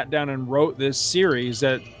someone sat down and wrote this series,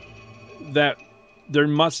 that there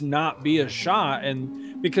must not be a shot.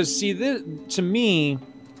 And because, see, this, to me,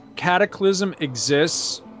 Cataclysm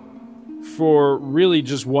exists for really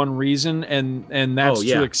just one reason, and that's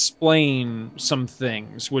to explain some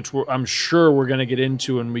things, which I'm sure we're going to get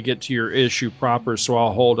into when we get to your issue proper, so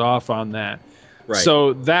I'll hold off on that. Right.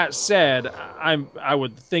 So that said, I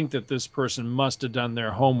would think that this person must have done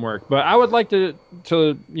their homework, but I would like to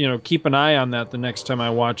keep an eye on that the next time I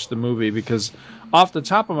watch the movie, because off the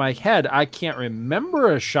top of my head, I can't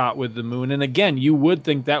remember a shot with the moon. And again, you would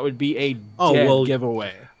think that would be a dead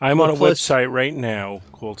giveaway. I'm on a website right now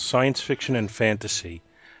called Science Fiction and Fantasy,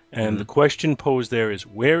 and the question posed there is,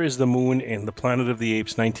 where is the moon in the Planet of the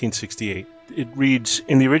Apes 1968? It reads,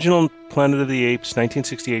 in the original Planet of the Apes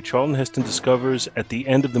 1968, Charlton Heston discovers at the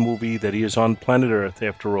end of the movie that he is on planet Earth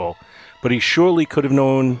after all, but he surely could have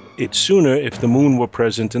known it sooner if the moon were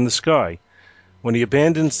present in the sky. When he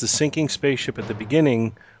abandons the sinking spaceship at the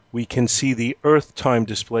beginning, we can see the Earth time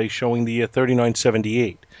display showing the year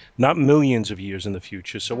 3978, not millions of years in the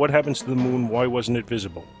future. So what happens to the moon? Why wasn't it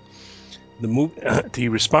visible? The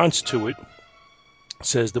response to it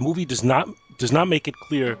says the movie does not make it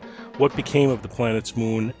clear what became of the planet's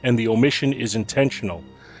moon, and the omission is intentional.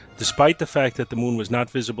 Despite the fact that the moon was not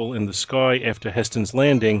visible in the sky after Heston's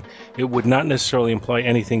landing, it would not necessarily imply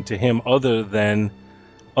anything to him other than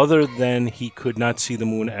he could not see the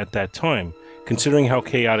moon at that time. Considering how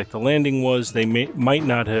chaotic the landing was, they might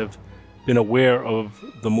not have been aware of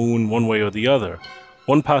the moon one way or the other.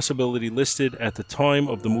 One possibility listed at the time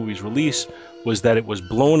of the movie's release was that it was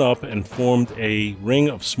blown up and formed a ring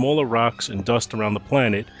of smaller rocks and dust around the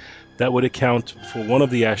planet. That would account for one of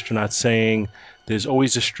the astronauts saying, "There's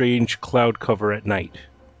always a strange cloud cover at night."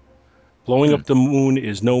 Blowing up the moon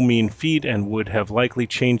is no mean feat and would have likely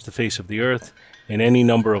changed the face of the Earth in any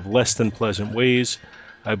number of less than pleasant ways.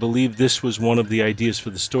 I believe this was one of the ideas for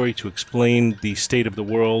the story, to explain the state of the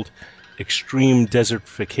world extreme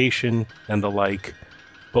desertification and the like,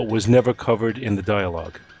 but was never covered in the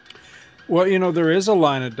dialogue. Well, there is a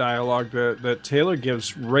line of dialogue that Taylor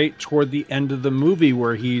gives right toward the end of the movie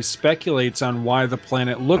where he speculates on why the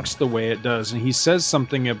planet looks the way it does. And he says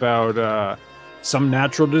something about some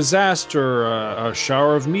natural disaster, a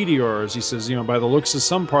shower of meteors. He says, by the looks of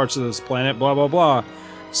some parts of this planet, blah, blah, blah.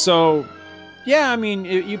 So, yeah, I mean,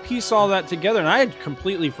 you piece all that together. And I had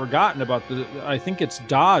completely forgotten about I think it's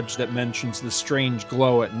Dodge that mentions the strange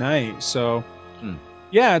glow at night. So,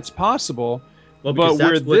 yeah, it's possible. Well, but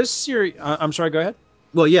where this series, I'm sorry, go ahead.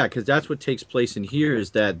 Well, yeah, because that's what takes place in here is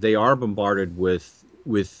that they are bombarded with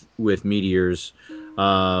meteors.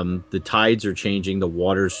 The tides are changing, the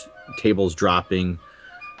water's table's dropping,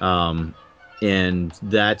 and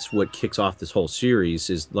that's what kicks off this whole series.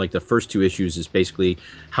 Is like the first two issues is basically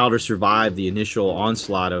how to survive the initial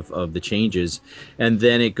onslaught of the changes, and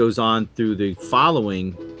then it goes on through the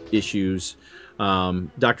following issues.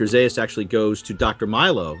 Dr. Zaius actually goes to Dr.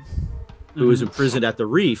 Milo, who was imprisoned at the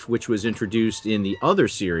Reef, which was introduced in the other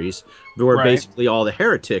series, where basically all the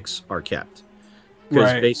heretics are kept.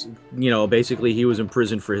 Because basically he was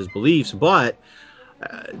imprisoned for his beliefs, but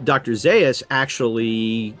Dr. Zaius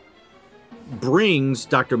actually brings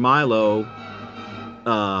Dr. Milo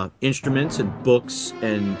instruments and books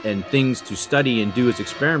and things to study and do his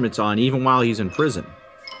experiments on, even while he's in prison.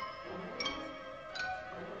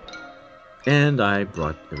 And I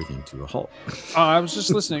brought everything to a halt. I was just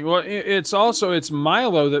listening. Well, it's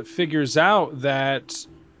Milo that figures out that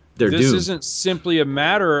this doomed. Isn't simply a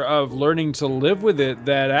matter of learning to live with it,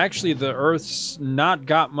 that actually the Earth's not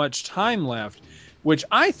got much time left, which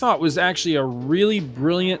I thought was actually a really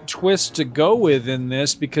brilliant twist to go with in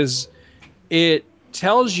this, because it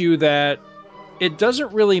tells you that it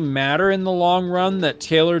doesn't really matter in the long run that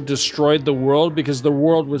Taylor destroyed the world, because the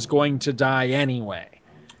world was going to die anyway.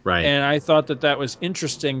 Right. And I thought that was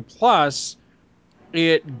interesting. Plus,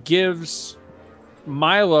 it gives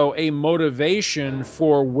Milo a motivation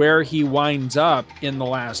for where he winds up in the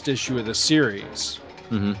last issue of the series.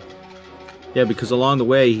 Mm-hmm. Yeah, because along the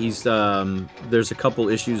way, there's a couple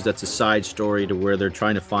issues that's a side story to where they're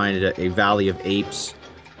trying to find a valley of apes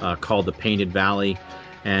called the Painted Valley.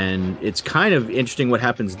 And it's kind of interesting what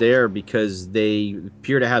happens there, because they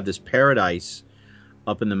appear to have this paradise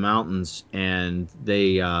up in the mountains, and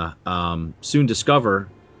they soon discover,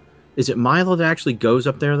 is it Milo that actually goes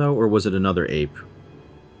up there though, or was it another ape?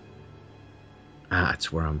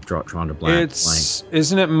 That's where I'm drawn to blank.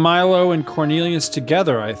 Isn't it Milo and Cornelius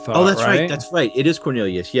together, I thought? Oh, that's right. That's right. It is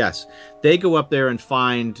Cornelius. Yes, they go up there and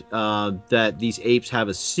find that these apes have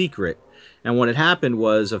a secret. And what had happened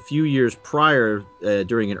was a few years prior,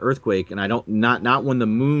 during an earthquake, and not when the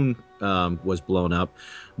moon was blown up,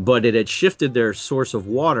 but it had shifted their source of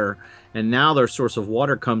water, and now their source of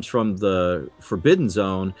water comes from the Forbidden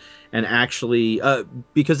Zone, and actually,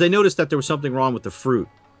 because they noticed that there was something wrong with the fruit,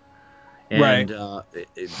 and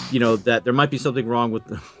that there might be something wrong with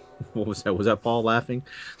the. What was that? Was that Paul laughing?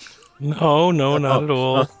 No, not at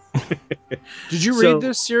all. Did you read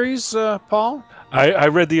this series, Paul? I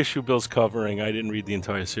read the issue Bill's covering. I didn't read the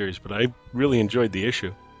entire series, but I really enjoyed the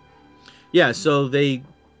issue. Yeah, so they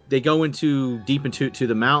go deep into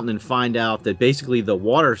the mountain and find out that basically the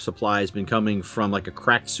water supply has been coming from like a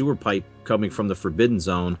cracked sewer pipe coming from the Forbidden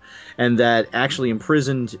Zone, and that actually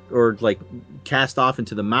imprisoned or like cast off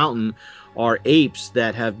into the mountain are apes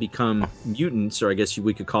that have become mutants, or I guess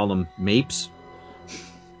we could call them mapes.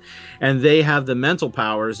 And they have the mental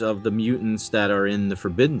powers of the mutants that are in the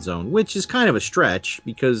Forbidden Zone, which is kind of a stretch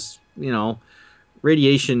because,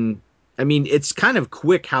 radiation, I mean, it's kind of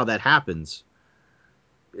quick how that happens.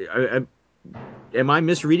 Am I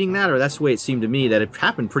misreading that, or that's the way it seemed to me, that it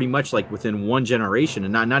happened pretty much like within one generation,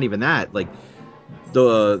 and not even that. Like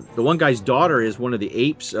the one guy's daughter is one of the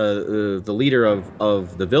apes, the leader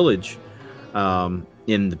of the village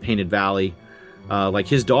in the Painted Valley. Like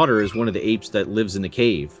his daughter is one of the apes that lives in the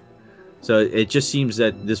cave. So it just seems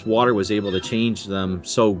that this water was able to change them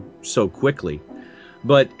so quickly.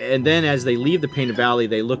 And then as they leave the Painted Valley,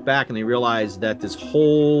 they look back and they realize that this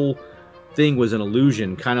whole thing was an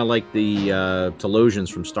illusion, kind of like the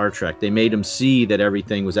Telosians from Star Trek. They made them see that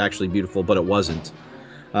everything was actually beautiful, but it wasn't.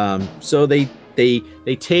 So they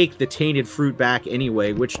take the tainted fruit back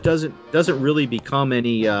anyway, which doesn't really become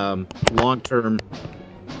any long-term.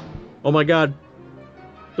 Oh my God!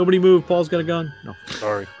 Nobody move! Paul's got a gun. No,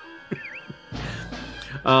 sorry.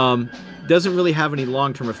 Doesn't really have any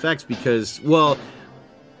long-term effects because, well,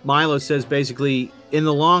 Milo says basically in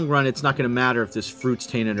the long run it's not going to matter if this fruit's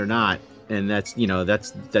tainted or not, and that's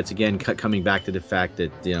again coming back to the fact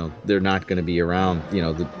that they're not going to be around,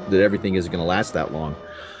 that everything isn't going to last that long.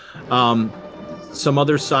 Some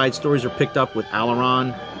other side stories are picked up with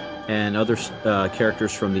Alaron and other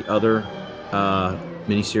characters from the other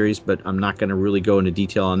miniseries, but I'm not going to really go into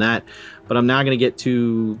detail on that. But I'm now going to get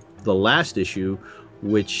to the last issue,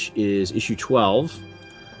 which is issue 12,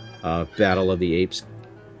 Battle of the Apes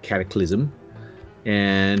Cataclysm.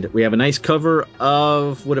 And we have a nice cover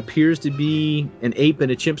of what appears to be an ape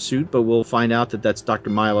in a chimp suit, but we'll find out that that's Dr.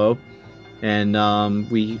 Milo. And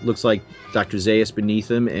looks like Dr. Zaius beneath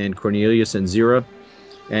him, and Cornelius and Zira.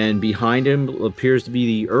 And behind him appears to be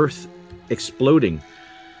the Earth exploding.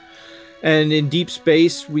 And in deep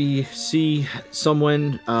space, we see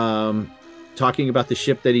someone talking about the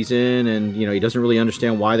ship that he's in, and he doesn't really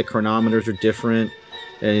understand why the chronometers are different.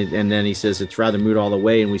 And then he says it's rather moot all the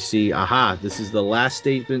way, and we see, aha, this is the last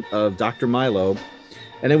statement of Dr. Milo.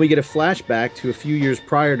 And then we get a flashback to a few years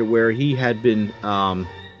prior to where he had been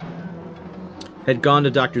had gone to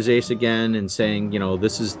Dr. Zaius again and saying,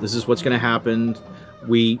 this is what's going to happen.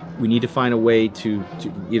 We need to find a way to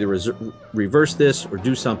either reverse this or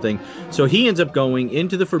do something. So he ends up going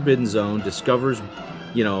into the Forbidden Zone, discovers,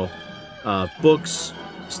 books,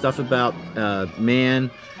 stuff about man,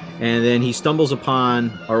 and then he stumbles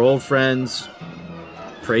upon our old friends.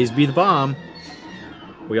 Praise be the bomb.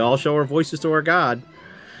 We all show our voices to our God.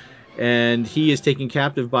 And he is taken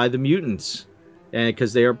captive by the mutants. And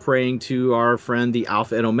because they are praying to our friend the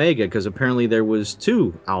Alpha and Omega, because apparently there was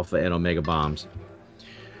 2 Alpha and Omega bombs.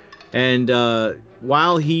 And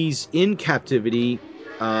while he's in captivity,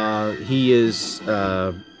 he is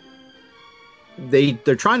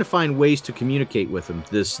they're trying to find ways to communicate with him.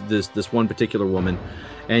 This one particular woman,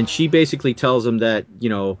 and she basically tells him that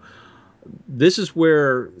this is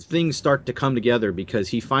where things start to come together, because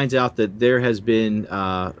he finds out that there has been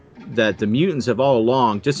that the mutants have all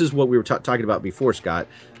along, this is what we were talking about before, Scott,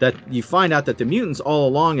 that you find out that the mutants all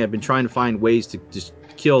along have been trying to find ways to just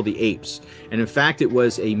kill the apes. And in fact, it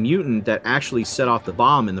was a mutant that actually set off the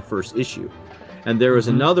bomb in the first issue. And there was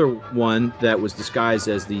another one that was disguised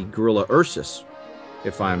as the gorilla Ursus,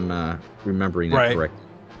 if I'm remembering that correctly.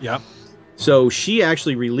 Yep. So she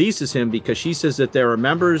actually releases him because she says that there are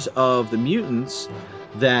members of the mutants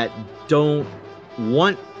that don't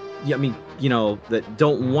want, that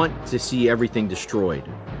don't want to see everything destroyed.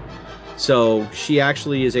 So she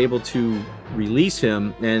actually is able to release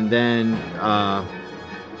him, and then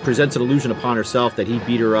presents an illusion upon herself that he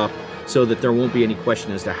beat her up, so that there won't be any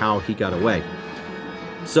question as to how he got away.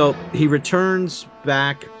 So he returns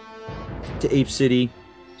back to Ape City,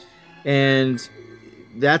 and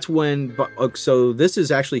that's when, so this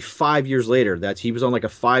is actually 5 years later. He was on like a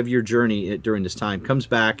 5-year journey during this time. Comes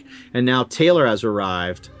back, and now Taylor has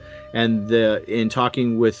arrived, and in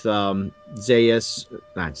talking with Zira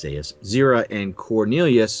and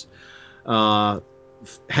Cornelius,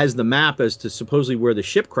 has the map as to supposedly where the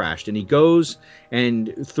ship crashed, and he goes,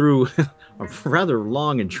 and through a rather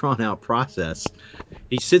long and drawn out process,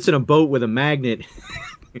 he sits in a boat with a magnet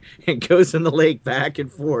and goes in the lake back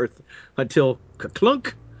and forth until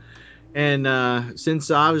clunk. And since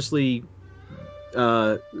obviously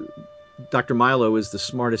Dr. Milo is the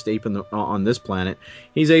smartest ape on this planet,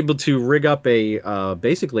 he's able to rig up a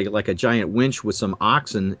basically like a giant winch with some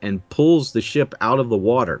oxen and pulls the ship out of the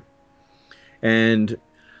water. And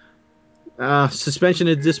suspension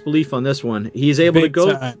of disbelief on this one. He is able to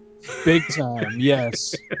go big time.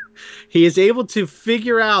 Yes. He is able to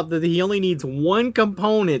figure out that he only needs one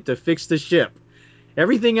component to fix the ship.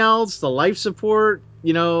 Everything else, the life support,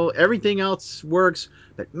 everything else works.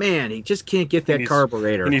 But man, he just can't get that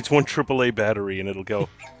carburetor. He needs one AAA battery and it'll go.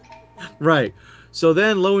 Right. So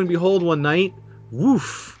then, lo and behold, one night,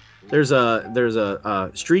 woof, there's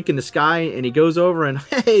a streak in the sky, and he goes over and,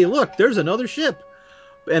 hey, look, there's another ship.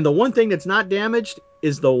 And the one thing that's not damaged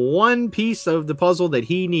is the one piece of the puzzle that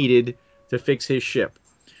he needed to fix his ship.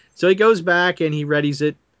 So he goes back and he readies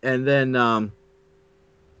it, and then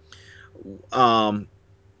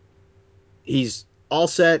he's all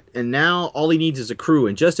set, and now all he needs is a crew.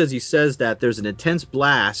 And just as he says that, there's an intense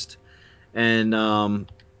blast, and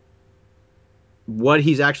what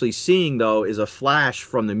he's actually seeing, though, is a flash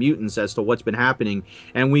from the mutants as to what's been happening,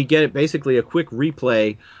 and we get basically a quick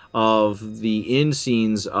replay of the end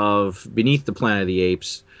scenes of Beneath the Planet of the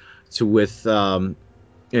Apes, with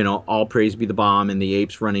all praise be the bomb, and the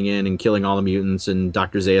apes running in and killing all the mutants, and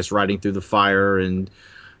Dr. Zaius riding through the fire, and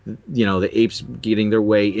the apes getting their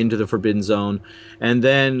way into the Forbidden Zone. And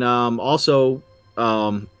then also,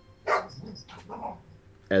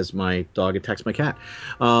 as my dog attacks my cat,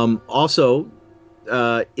 also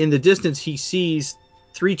in the distance he sees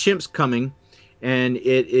 3 chimps coming, and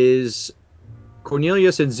it is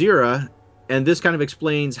Cornelius and Zira, and this kind of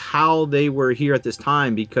explains how they were here at this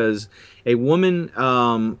time, because a woman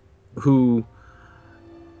who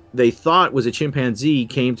they thought was a chimpanzee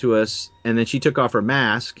came to us, and then she took off her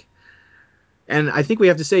mask. And I think we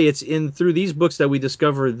have to say it's in through these books that we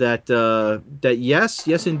discover that that yes,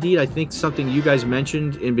 indeed, I think something you guys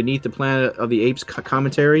mentioned in Beneath the Planet of the Apes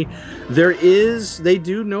commentary, they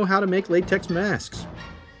do know how to make latex masks.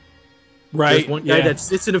 Right. There's one guy that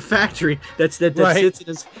sits in a factory that Right.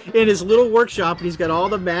 sits in his little workshop, and he's got all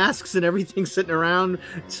the masks and everything sitting around,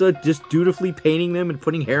 so just dutifully painting them and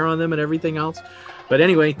putting hair on them and everything else. But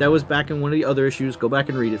anyway, that was back in one of the other issues. Go back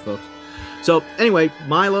and read it, folks. So anyway,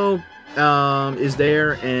 Milo is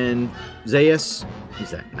there, and Zaius,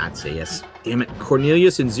 who's that? Not Zaius. Damn it,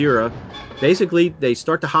 Cornelius and Zira. Basically, they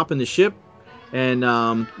start to hop in the ship, and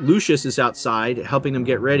Lucius is outside helping them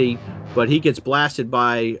get ready, but he gets blasted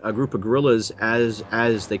by a group of gorillas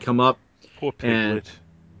as they come up. Poor Piglet.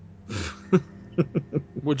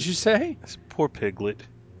 What'd you say? Poor Piglet.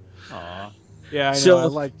 Aw. Yeah, I know. So-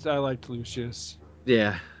 I liked Lucius.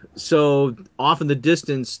 Yeah. So off in the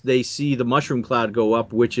distance, they see the mushroom cloud go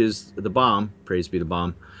up, which is the bomb. Praise be the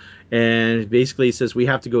bomb. And basically it says we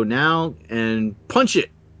have to go now and punch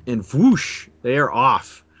it. And whoosh, they are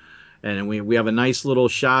off. And we have a nice little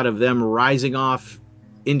shot of them rising off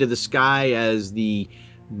into the sky as the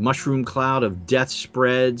mushroom cloud of death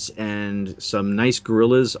spreads, and some nice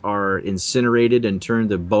gorillas are incinerated and turned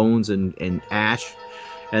to bones and ash.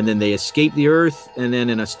 And then they escape the Earth, and then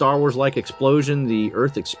in a Star Wars-like explosion, the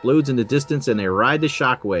Earth explodes in the distance, and they ride the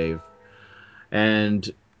shockwave. And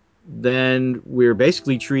then we're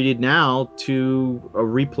basically treated now to a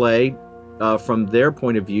replay from their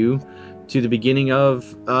point of view to the beginning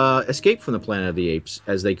of Escape from the Planet of the Apes,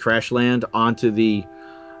 as they crash land onto the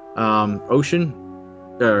ocean,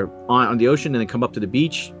 on the ocean, and then come up to the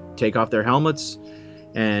beach, take off their helmets,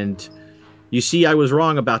 and you see I was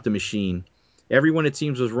wrong about the machine. Everyone, it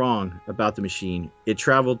seems, was wrong about the machine. It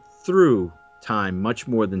traveled through time much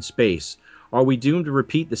more than space. Are we doomed to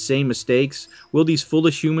repeat the same mistakes? Will these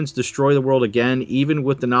foolish humans destroy the world again, even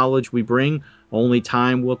with the knowledge we bring? Only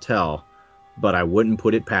time will tell. But I wouldn't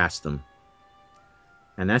put it past them.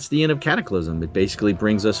 And that's the end of Cataclysm. It basically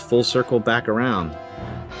brings us full circle back around.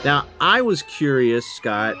 Now, I was curious,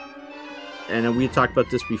 Scott, and we talked about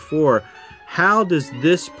this before, how does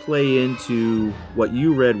this play into what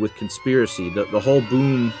you read with Conspiracy, the whole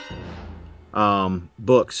Boom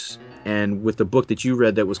books, and with the book that you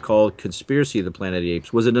read that was called Conspiracy of the Planet of the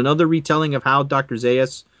Apes? Was it another retelling of how Dr.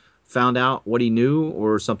 Zaius found out what he knew,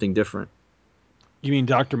 or something different? You mean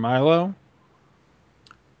Dr. Milo?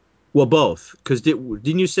 Well, both. Because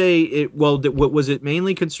didn't you say it? Well, was it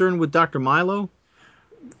mainly concerned with Dr. Milo?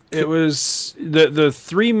 It was the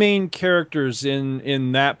three main characters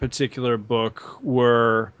in that particular book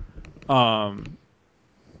were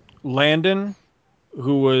Landon,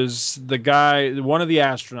 who was the guy, one of the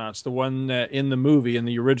astronauts, the one that in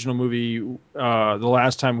the original movie, the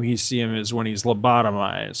last time we see him is when he's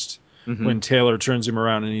lobotomized, when Taylor turns him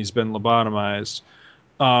around and he's been lobotomized.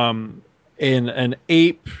 In an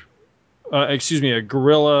ape, a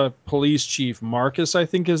gorilla police chief, Marcus, I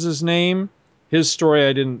think is his name. His story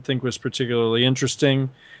I didn't think was particularly interesting.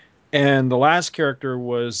 And the last character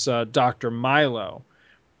was Dr. Milo.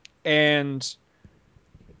 And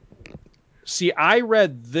see, I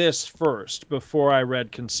read this first before I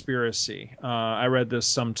read Conspiracy. I read this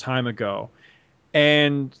some time ago.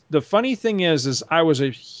 And the funny thing is I was a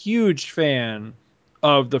huge fan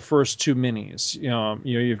of the first two minis.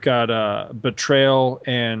 You've got Betrayal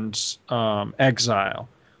and Exile.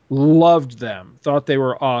 Loved them. Thought they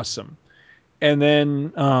were awesome. And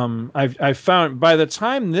then I found by the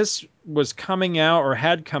time this was coming out or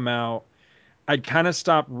had come out, I'd kind of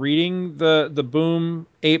stopped reading the Boom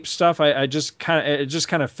Ape stuff. It just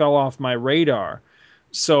kind of fell off my radar.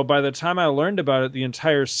 So by the time I learned about it, the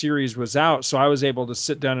entire series was out. So I was able to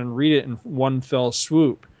sit down and read it in one fell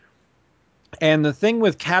swoop. And the thing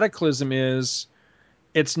with Cataclysm is,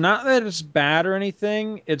 it's not that it's bad or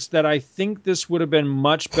anything. It's that I think this would have been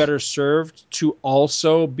much better served to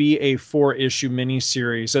also be a 4-issue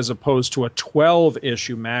miniseries as opposed to a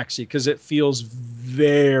 12-issue maxi, because it feels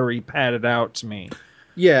very padded out to me.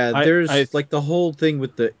 Yeah, there's like the whole thing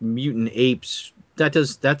with the mutant apes.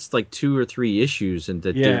 That's like 2 or 3 issues, and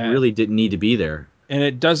that it really didn't need to be there. And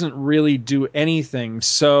it doesn't really do anything.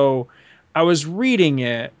 So I was reading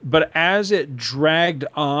it, but as it dragged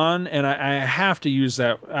on, and I have to use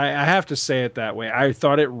that, I have to say it that way, I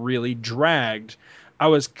thought it really dragged. I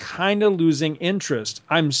was kind of losing interest.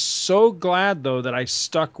 I'm so glad, though, that I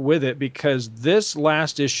stuck with it, because this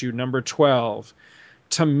last issue, number 12,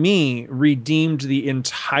 to me, redeemed the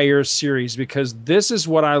entire series, because this is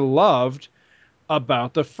what I loved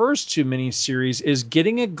about the first two miniseries, is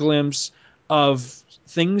getting a glimpse of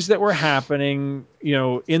things that were happening,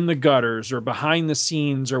 in the gutters or behind the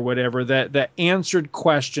scenes or whatever, that answered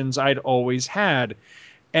questions I'd always had.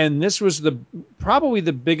 And this was probably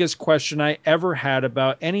the biggest question I ever had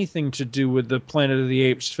about anything to do with the Planet of the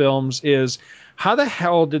Apes films is, how the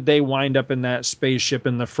hell did they wind up in that spaceship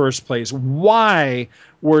in the first place? Why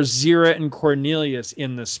were Zira and Cornelius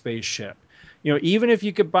in the spaceship? Even if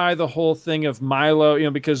you could buy the whole thing of Milo,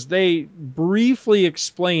 because they briefly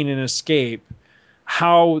explain in Escape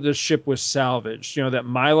how the ship was salvaged, that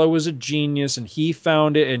Milo was a genius and he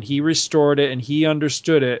found it and he restored it and he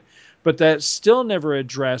understood it. But that still never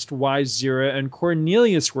addressed why Zira and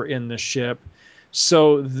Cornelius were in the ship.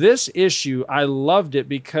 So this issue, I loved it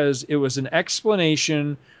because it was an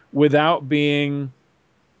explanation without being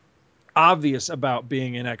obvious about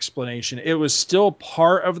being an explanation. It was still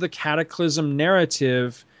part of the Cataclysm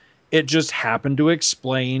narrative. It just happened to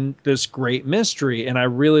explain this great mystery, and I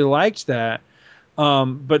really liked that.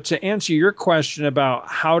 But to answer your question about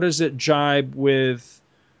how does it jibe with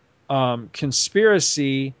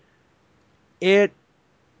conspiracy, it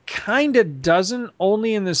kind of doesn't,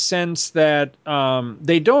 only in the sense that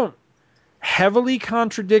they don't heavily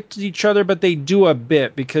contradict each other, but they do a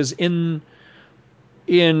bit, because in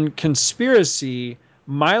Conspiracy,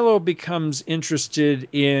 Milo becomes interested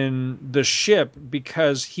in the ship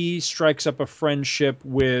because he strikes up a friendship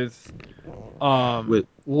with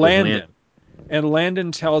Landon. And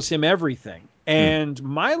Landon tells him everything. And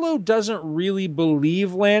Milo doesn't really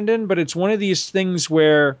believe Landon, but it's one of these things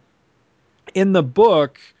where in the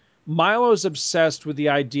book, Milo's obsessed with the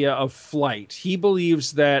idea of flight. He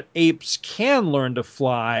believes that apes can learn to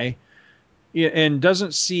fly, and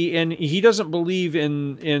he doesn't believe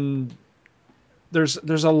in there's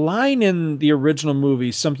a line in the original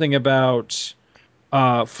movie, something about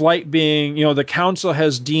flight being, the council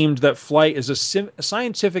has deemed that flight is a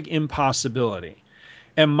scientific impossibility.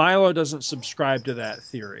 And Milo doesn't subscribe to that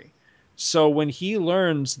theory. So when he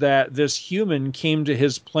learns that this human came to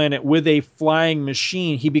his planet with a flying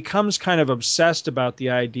machine, he becomes kind of obsessed about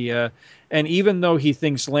the idea. And even though he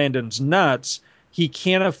thinks Landon's nuts, he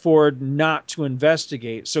can't afford not to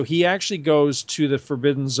investigate. So he actually goes to the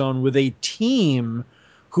Forbidden Zone with a team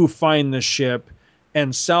who find the ship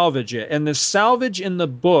and salvage it. And the salvage in the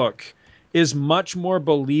book is much more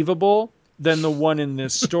believable than the one in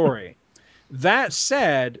this story. That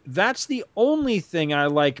said, that's the only thing I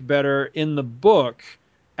like better in the book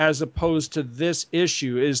as opposed to this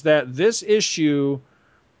issue, is that this issue,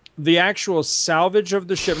 the actual salvage of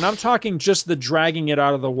the ship, and I'm talking just the dragging it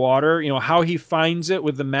out of the water, how he finds it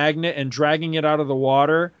with the magnet and dragging it out of the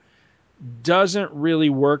water, doesn't really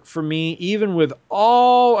work for me, even with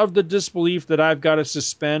all of the disbelief that I've got to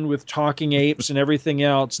suspend with talking apes and everything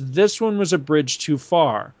else. This one was a bridge too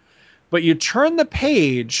far. But you turn the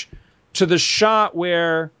page to the shot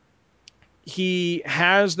where he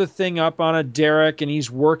has the thing up on a derrick and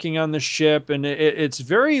he's working on the ship, and it's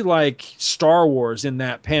very like Star Wars in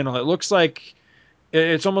that panel. It looks like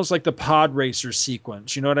it's almost like the pod racer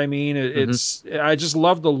sequence. You know what I mean? I just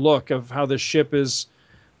love the look of how the ship is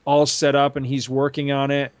all set up and he's working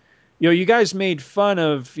on it. You guys made fun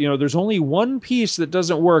of, there's only one piece that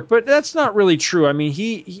doesn't work, but that's not really true. I mean,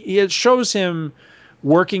 it shows him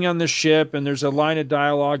working on the ship, and there's a line of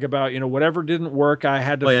dialogue about, whatever didn't work, I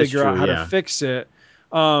had to figure out how to fix it.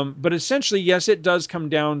 But essentially, yes, it does come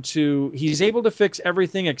down to he's able to fix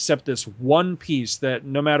everything except this one piece that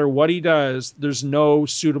no matter what he does, there's no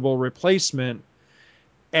suitable replacement.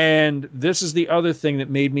 And this is the other thing that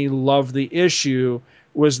made me love the issue,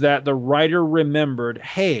 was that the writer remembered,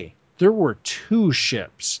 hey, there were two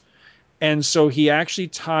ships. And so he actually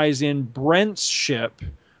ties in Brent's ship,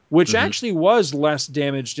 which actually was less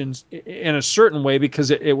damaged in a certain way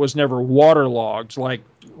because it was never waterlogged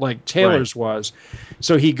like Taylor's was.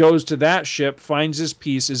 So he goes to that ship, finds his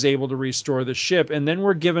piece, is able to restore the ship, and then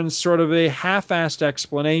we're given sort of a half-assed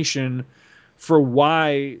explanation for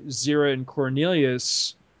why Zira and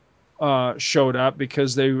Cornelius showed up,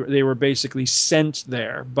 because they were basically sent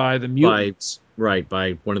there by the mutants.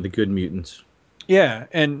 By one of the good mutants. Yeah,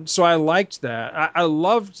 and so I liked that. I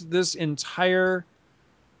loved this entire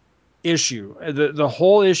issue. The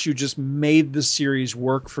whole issue just made the series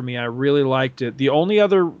work for me. I really liked it. The only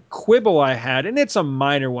other quibble I had, and it's a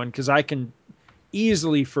minor one because I can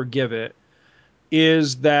easily forgive it,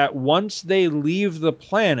 is that once they leave the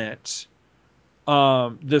planet,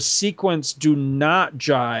 the sequence do not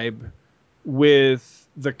jibe with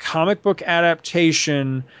the comic book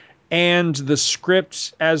adaptation and the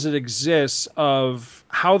script as it exists of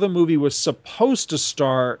how the movie was supposed to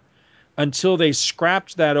start until they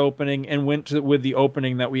scrapped that opening and with the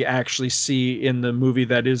opening that we actually see in the movie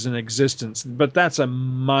that is in existence. But that's a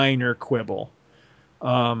minor quibble.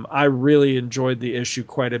 I really enjoyed the issue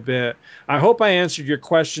quite a bit. I hope I answered your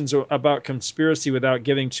questions about conspiracy without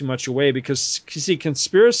giving too much away, because you see,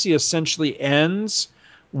 conspiracy essentially ends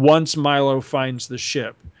once Milo finds the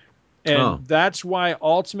ship. And that's why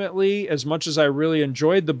ultimately, as much as I really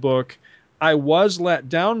enjoyed the book, I was let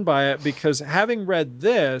down by it, because having read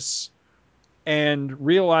this and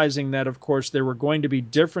realizing that, of course, there were going to be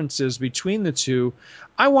differences between the two,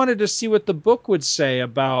 I wanted to see what the book would say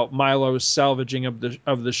about Milo's salvaging of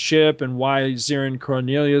the ship and why Zirin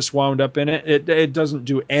Cornelius wound up in it. It doesn't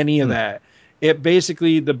do any of that. It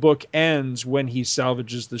basically, the book ends when he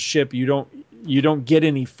salvages the ship. You don't get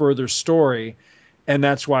any further story, and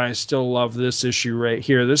that's why I still love this issue right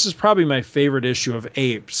here. This is probably my favorite issue of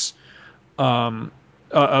Apes.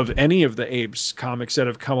 Of any of the Apes comics that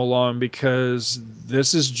have come along, because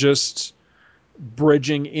this is just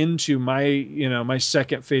bridging into my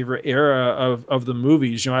second favorite era of the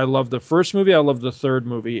movies. I love the first movie, I love the third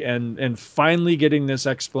movie, and finally getting this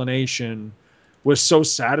explanation was so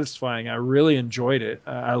satisfying. I really enjoyed it.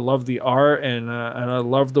 I love the art, and I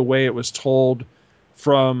love the way it was told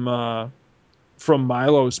from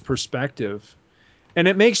Milo's perspective, and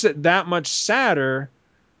it makes it that much sadder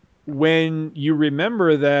when you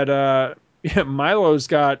remember that Milo's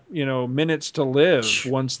got minutes to live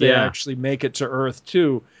once they actually make it to Earth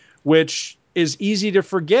too, which is easy to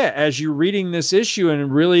forget as you're reading this issue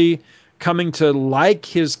and really coming to like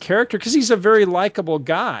his character, because he's a very likable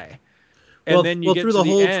guy. And then you get through to the the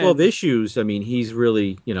whole end, 12 issues, I mean, he's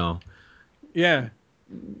really, yeah.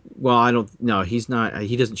 Well, I don't. No, he's not.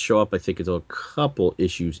 He doesn't show up, I think, until a couple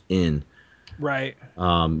issues in. Right.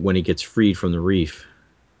 When he gets freed from the reef.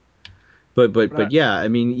 But yeah, I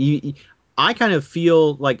mean, I kind of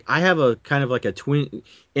feel like I have a kind of like a twin.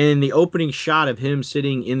 In the opening shot of him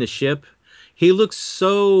sitting in the ship, he looks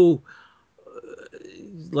so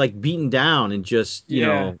like beaten down and just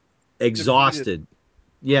exhausted. Defeated.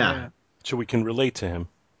 Yeah. So we can relate to him.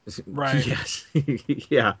 Right. Yes.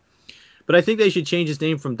 Yeah. But I think they should change his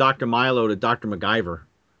name from Dr. Milo to Dr. MacGyver.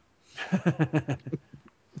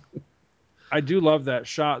 I do love that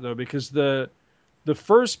shot though, because the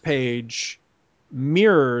first page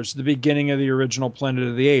mirrors the beginning of the original Planet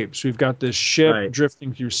of the Apes. We've got this ship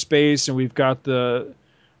drifting through space, and we've got the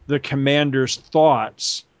commander's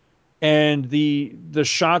thoughts, and the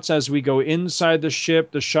shots as we go inside the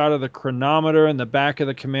ship, the shot of the chronometer and the back of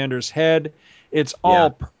the commander's head, it's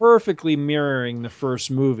all perfectly mirroring the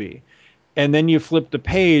first movie. And then you flip the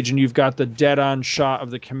page and you've got the dead on shot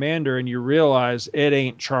of the commander, and you realize it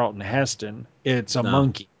ain't Charlton Heston, it's a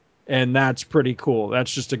monkey. And that's pretty cool.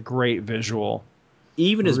 That's just a great visual.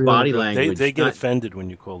 Even his body language. They get offended when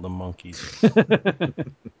you call them monkeys.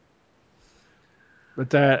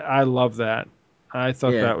 But I love that. I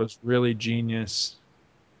thought that was really genius.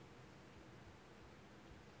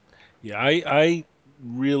 Yeah, I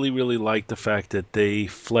really, really like the fact that they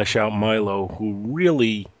flesh out Milo, who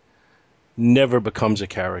really never becomes a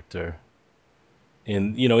character.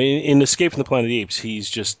 And, in Escape from the Planet of the Apes, he's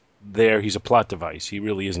just there. He's a plot device. He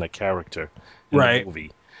really isn't a character in the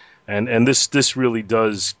movie. And this really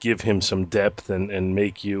does give him some depth and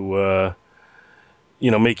make you,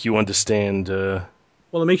 make you understand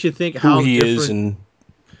well, it makes you think who he is. And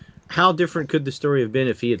how different could the story have been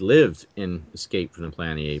if he had lived in Escape from the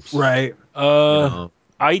Planet of the Apes? Right.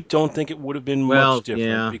 I don't think it would have been much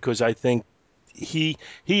different, because I think he,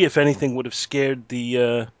 if anything, would have scared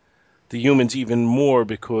the humans even more,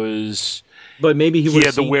 because but maybe he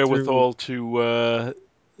had the wherewithal to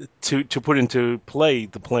put into play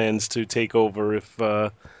the plans to take over if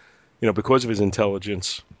because of his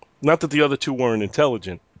intelligence. Not that the other two weren't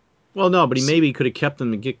intelligent. Well, no, but he maybe could have kept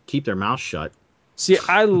them to keep their mouth shut. See,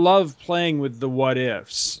 I love playing with the what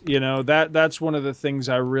ifs. That's one of the things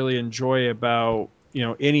I really enjoy about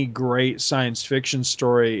any great science fiction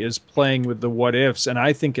story, is playing with the what ifs. And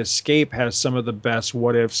I think Escape has some of the best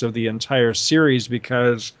what ifs of the entire series,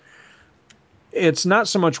 because it's not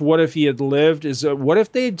so much what if he had lived, is what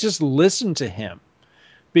if they had just listened to him,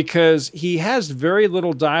 because he has very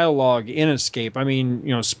little dialogue in Escape. I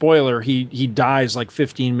mean, spoiler, he dies like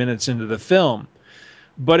 15 minutes into the film.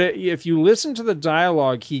 But if you listen to the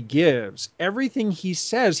dialogue he gives, everything he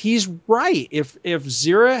says, he's right. If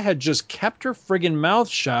Zira had just kept her friggin' mouth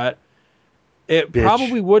shut, it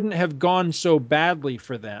probably wouldn't have gone so badly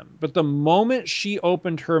for them. But the moment she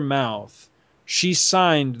opened her mouth, she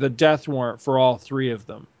signed the death warrant for all three of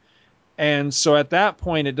them. And so at that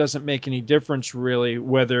point, it doesn't make any difference really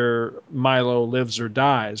whether Milo lives or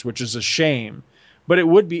dies, which is a shame. But it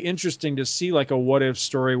would be interesting to see like a what if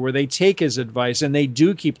story where they take his advice and they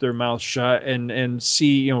do keep their mouth shut and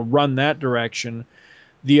see, you know, run that direction.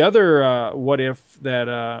 The other what if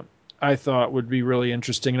that I thought would be really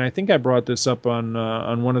interesting, and I think I brought this up on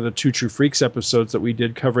one of the Two True Freaks episodes that we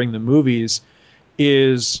did covering the movies,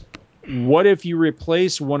 is what if you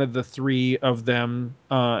replace one of the three of them,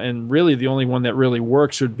 and really the only one that really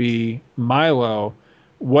works would be Milo.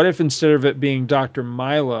 What if instead of it being Dr.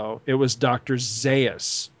 Milo, it was Dr.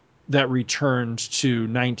 Zaius that returned to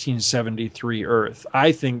 1973 Earth?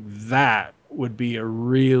 I think that would be a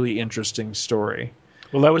really interesting story.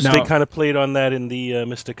 Well, that was they Now, kind of played on that in the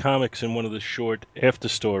Mr. Comics in one of the short after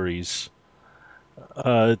stories.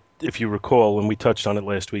 If you recall, and we touched on it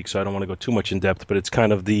last week, so I don't want to go too much in depth, but it's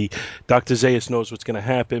kind of the Dr. Zaius knows what's going to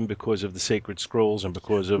happen because of the sacred scrolls and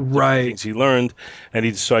because of different right, things he learned, and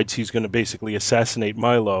he decides he's going to basically assassinate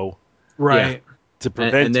Milo right. to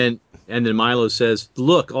prevent it. And then Milo says,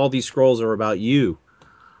 "Look, all these scrolls are about you."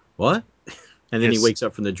 What? And then he Yes, wakes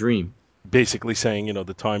up from the dream. basically saying,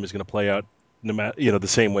 the time is going to play out no matter, the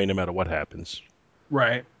same way no matter what happens.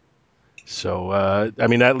 Right. So, I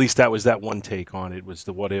mean, at least that was that one take on it, was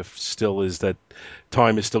the what if still is that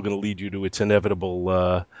time is still going to lead you to its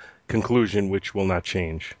inevitable conclusion, which will not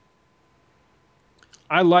change.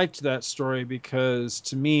 I liked that story because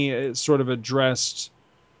to me it sort of addressed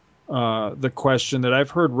the question that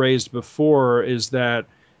I've heard raised before, is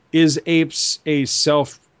apes a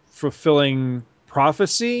self-fulfilling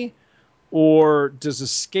prophecy, or does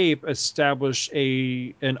escape establish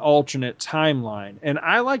an alternate timeline? And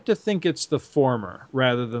I like to think it's the former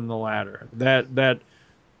rather than the latter. That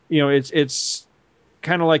it's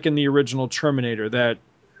kind of like in the original Terminator, that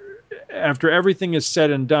after everything is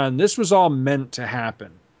said and done, this was all meant to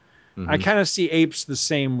happen. I Mm-hmm. kind of see apes the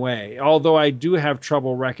same way, although I do have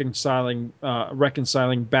trouble reconciling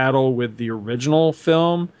Battle with the original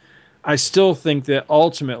film. I still think that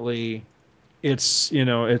ultimately it's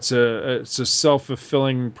a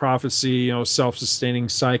self-fulfilling prophecy, self-sustaining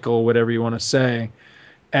cycle, whatever you want to say,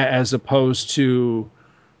 as opposed to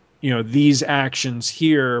these actions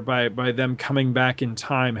here by them coming back in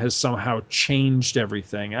time has somehow changed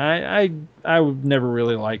everything. I never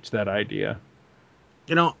really liked that idea.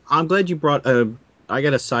 I'm glad you brought. I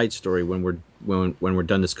got a side story when we're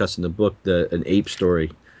done discussing the book, an ape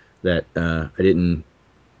story that I didn't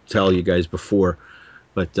tell you guys before,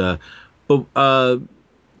 but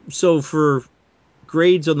so for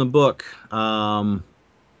grades on the book,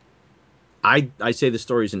 I say the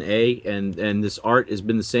story's an A, and this art has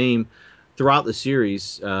been the same throughout the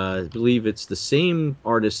series. I believe it's the same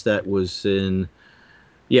artist that was in.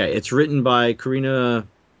 Yeah, it's written by Karina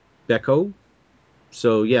Becco.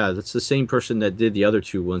 So yeah, that's the same person that did the other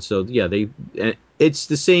two ones. So yeah, it's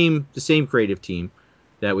the same creative team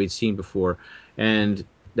that we'd seen before. And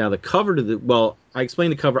now the cover I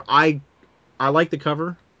explained the cover. I like the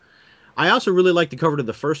cover. I also really like the cover to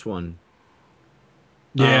the first one.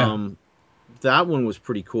 Yeah. Um, that one was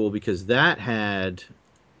pretty cool because that had,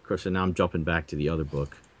 of course, and now I'm jumping back to the other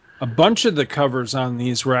book. A bunch of the covers on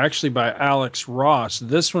these were actually by Alex Ross.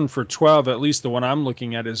 This one for 12, at least the one I'm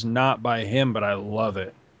looking at, is not by him, but I love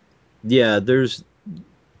it. Yeah, there's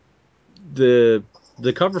the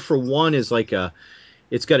cover for one is like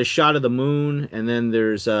it's got a shot of the moon, and then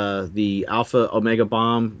there's the Alpha Omega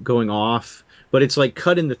bomb going off, but it's like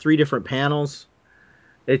cut into three different panels.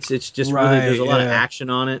 It's just really, there's Right, a lot of yeah.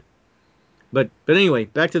 action on it. But anyway,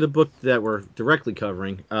 back to the book that we're directly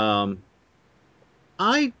covering.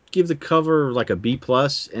 I give the cover like a B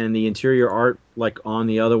plus, and the interior art like on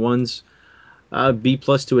the other ones, B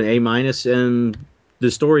plus to an A minus, and the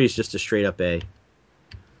story is just a straight up A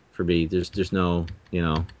for me. There's no,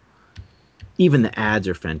 even the ads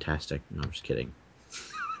are fantastic. No, I'm just kidding.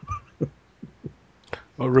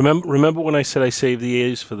 Well, remember when I said I saved the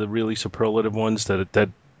A's for the really superlative ones, that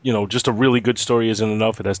just a really good story isn't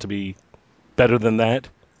enough. It has to be better than that.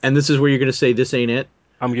 And this is where you're going to say this ain't it.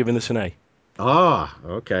 I'm giving this an A. Ah,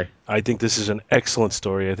 okay. I think this is an excellent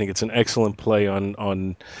story. I think it's an excellent play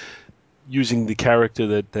on using the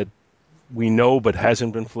character that we know but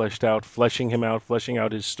hasn't been fleshed out, fleshing him out, fleshing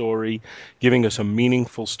out his story, giving us a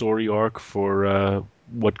meaningful story arc for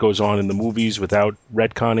what goes on in the movies without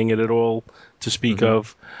retconning it at all to speak Mm-hmm.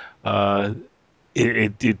 of. Uh,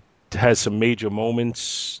 it has some major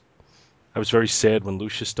moments. I was very sad when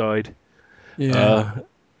Lucius died. Yeah.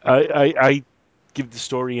 Uh, I give the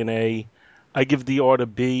story an A. I give the art a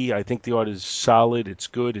B. I think the art is solid. It's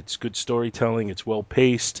good. It's good storytelling. It's well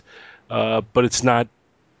paced, but it's not.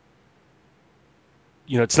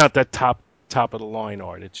 it's not that top of the line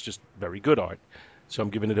art. It's just very good art. So I'm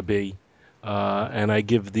giving it a B. And I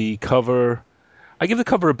give the cover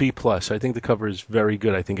a B plus. I think the cover is very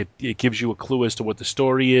good. I think it gives you a clue as to what the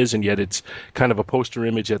story is, and yet it's kind of a poster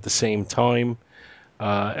image at the same time.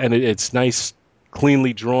 And it's nice,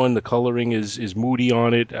 cleanly drawn. The coloring is moody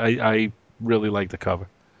on it. I really like the cover.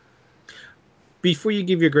 Before you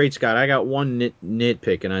give your grade, Scott, I got one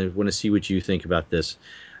nitpick, and I want to see what you think about this.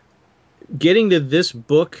 Getting to this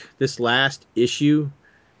book, this last issue,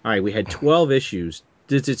 all right, we had 12 issues.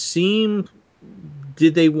 Did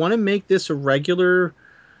they want to make this a regular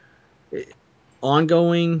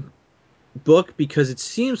ongoing book? Because it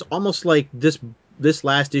seems almost like this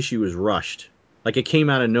last issue was rushed. Like it came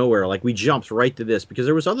out of nowhere. Like we jumped right to this because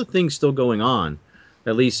there was other things still going on.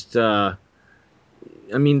 At least, I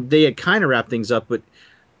mean, they had kind of wrapped things up, but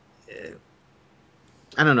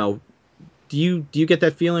I don't know. Do you get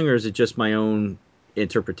that feeling, or is it just my own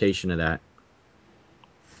interpretation of that?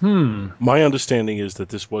 My understanding is that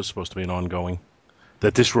this was supposed to be an ongoing.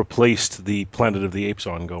 That this replaced the Planet of the Apes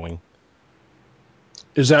ongoing.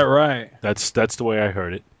 Is that right? That's the way I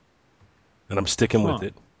heard it, and I'm sticking with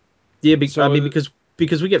it. Yeah, I mean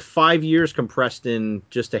because we get 5 years compressed in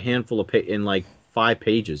just a handful of in like 5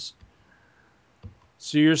 pages.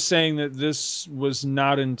 So you're saying that this was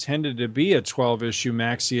not intended to be a 12-issue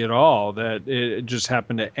maxi at all, that it just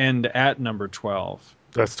happened to end at number 12.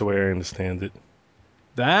 That's the way I understand it.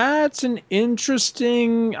 That's an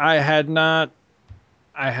interesting... I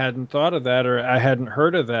hadn't thought of that, or I hadn't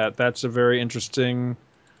heard of that. That's a very interesting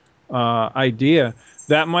idea.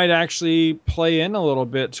 That might actually play in a little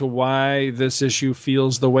bit to why this issue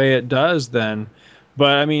feels the way it does then.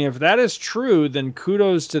 But I mean, if that is true, then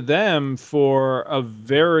kudos to them for a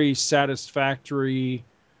very satisfactory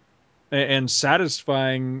and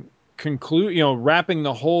satisfying wrapping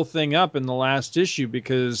the whole thing up in the last issue,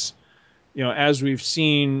 because as we've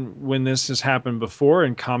seen when this has happened before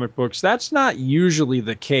in comic books, that's not usually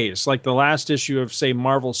the case. Like the last issue of, say,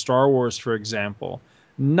 Marvel Star Wars, for example,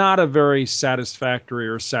 not a very satisfactory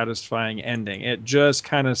or satisfying ending. It just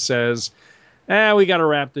kind of says, we got to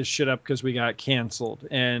wrap this shit up because we got canceled.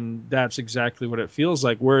 And that's exactly what it feels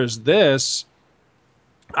like. Whereas this,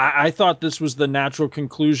 I thought this was the natural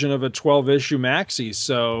conclusion of a 12-issue maxi,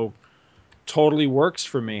 so totally works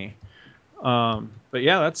for me. But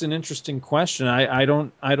yeah, that's an interesting question. I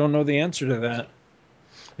don't know the answer to that.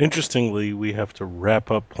 Interestingly, we have to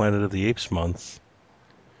wrap up Planet of the Apes month,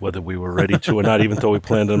 whether we were ready to or not, even though we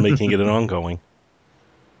planned on making it an ongoing.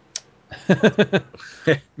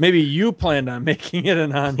 Maybe you planned on making it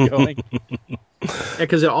an ongoing. Yeah,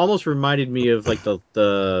 because it almost reminded me of like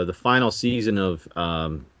the final season of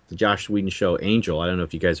the Joss Whedon show Angel. I don't know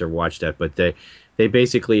if you guys ever watched that, but they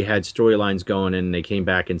basically had storylines going, and they came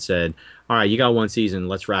back and said, all right, you got one season,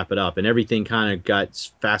 let's wrap it up. And everything kind of got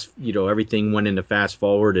fast, everything went into fast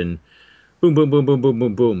forward, and boom, boom, boom, boom, boom,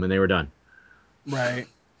 boom, boom, and they were done. Right.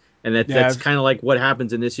 And that's kind of like what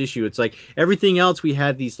happens in this issue. It's like everything else, we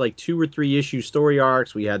had these like 2 or 3 issue story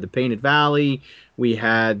arcs. We had the Painted Valley. We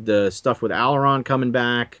had the stuff with Alaron coming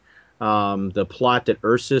back. The plot that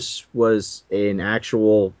Ursus was an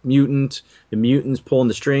actual mutant. The mutants pulling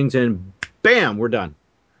the strings, and bam, we're done.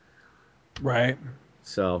 Right.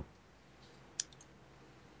 So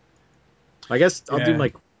I guess I'll do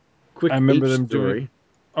my quick ape story.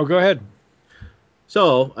 Oh, go ahead.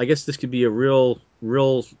 So I guess this could be a real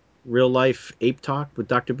life ape talk with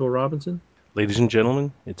Dr. Bill Robinson. Ladies and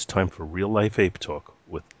gentlemen, it's time for real life ape talk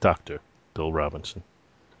with Dr. Bill Robinson.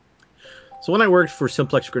 So when I worked for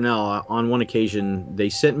Simplex Grinnell, on one occasion, they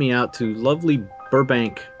sent me out to lovely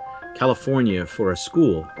Burbank, California for a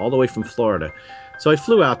school, all the way from Florida. So I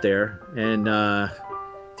flew out there, and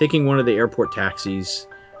taking one of the airport taxis,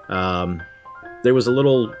 there was a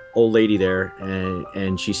little old lady there,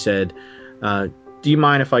 and she said, do you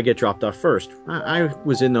mind if I get dropped off first? I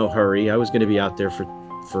was in no hurry. I was going to be out there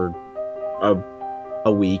for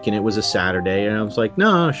a week, and it was a Saturday, and I was like,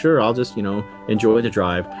 no, sure, I'll just, enjoy the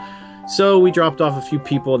drive. So we dropped off a few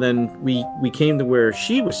people, and then we came to where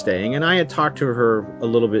she was staying, and I had talked to her a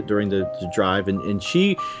little bit during the drive, and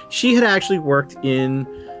she had actually worked in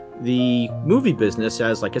the movie business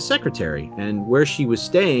as like a secretary, and where she was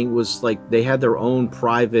staying was like they had their own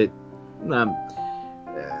private,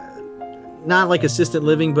 not like assisted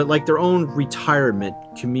living, but like their own retirement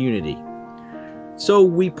community. So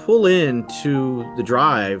we pull into the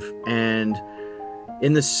drive, and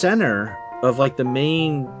in the center of like the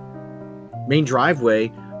main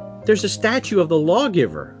driveway, there's a statue of the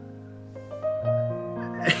lawgiver.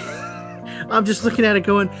 I'm just looking at it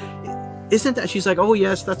going, isn't that? She's like, oh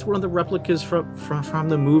yes, that's one of the replicas from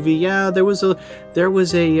the movie. Yeah, there was a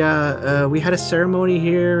we had a ceremony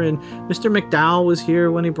here, and Mr. McDowell was here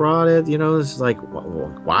when he brought it. It's like,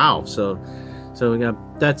 wow. So yeah,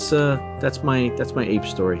 that's my ape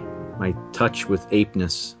story, my touch with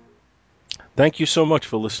apeness. Thank you so much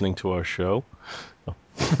for listening to our show.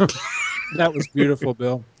 That was beautiful,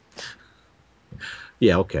 Bill.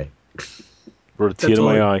 Yeah, okay. Brought a tear to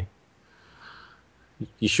my eye.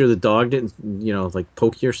 You sure the dog didn't, like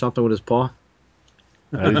poke you or something with his paw?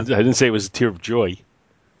 I didn't say it was a tear of joy.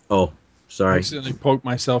 Oh, sorry. I accidentally poked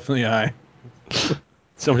myself in the eye.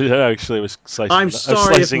 Somebody actually was I'm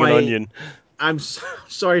sorry slicing an onion. I'm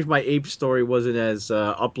sorry if my ape story wasn't as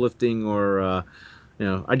uplifting or,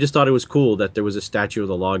 I just thought it was cool that there was a statue of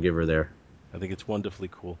the lawgiver there. I think it's wonderfully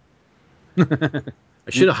cool. I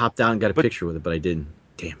should have hopped down and got a picture with it, but I didn't.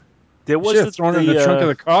 Damn. There was thrown it in the trunk of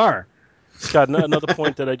the car. Scott, another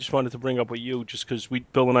point that I just wanted to bring up with you, just because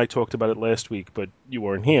Bill and I talked about it last week, but you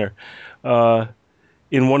weren't here.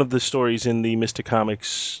 In one of the stories in the Mr.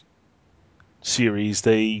 Comics series,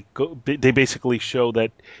 they basically show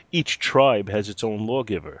that each tribe has its own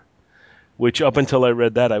lawgiver, which up until I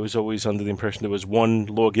read that, I was always under the impression there was one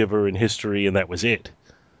lawgiver in history and that was it.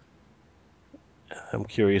 I'm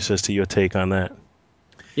curious as to your take on that.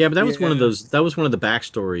 Yeah, but that was one of those. That was one of the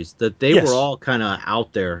backstories that they were all kind of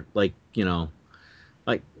out there, like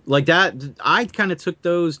like that. I kind of took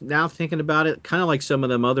those. Now thinking about it, kind of like some of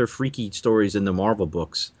them other freaky stories in the Marvel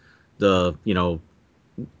books. The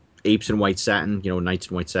apes in white satin, knights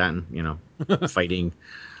in white satin, fighting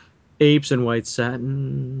apes in white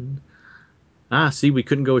satin. See, we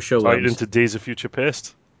couldn't go a show. Right into Days of Future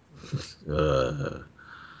Past.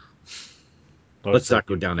 Let's not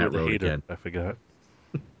go down that road again. I forgot.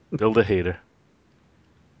 Build a hater.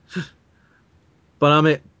 But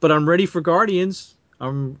I'm ready for Guardians.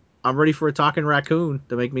 I'm ready for a talking raccoon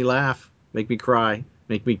to make me laugh, make me cry,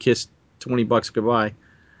 make me kiss $20 goodbye.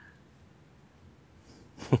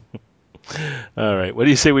 All right. What do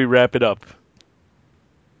you say we wrap it up?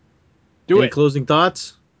 Any closing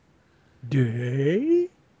thoughts? I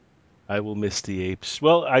will miss the apes.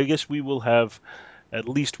 Well, I guess we will have at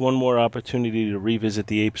least one more opportunity to revisit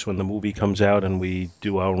the apes when the movie comes out and we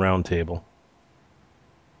do our roundtable.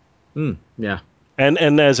 Yeah.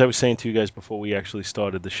 And as I was saying to you guys before we actually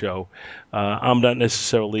started the show, I'm not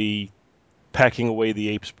necessarily packing away the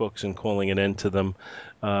apes books and calling an end to them.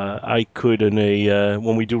 I could,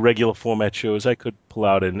 when we do regular format shows, I could pull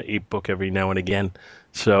out an ape book every now and again.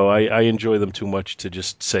 So I enjoy them too much to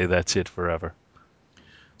just say that's it forever.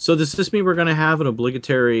 So does this mean we're going to have an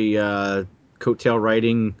obligatory coattail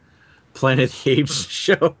riding Planet of the Apes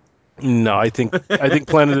show? No, I think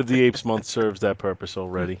Planet of the Apes month serves that purpose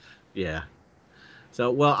already. Yeah. So,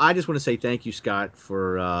 well, I just want to say thank you, Scott,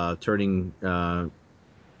 for turning.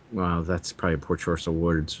 Wow, that's probably a poor choice of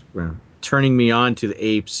words. Turning me on to the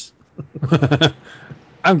apes.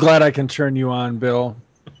 I'm glad I can turn you on, Bill.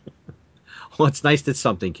 Well, it's nice that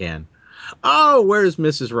something can. Oh, where's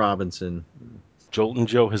Mrs. Robinson? Jolton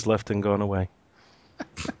Joe has left and gone away.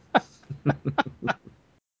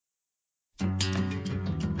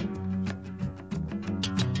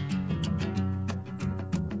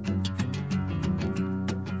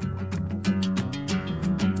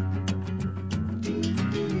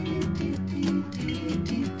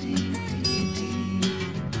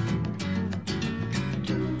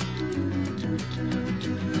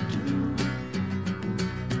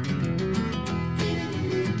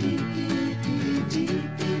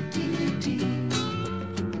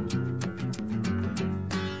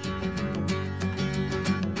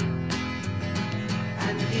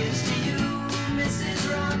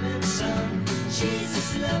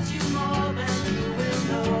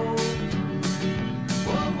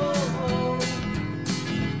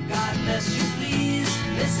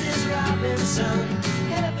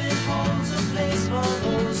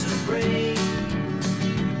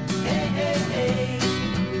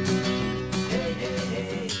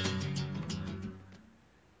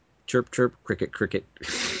 Chirp, chirp, cricket, cricket.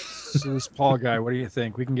 So this Paul guy, what do you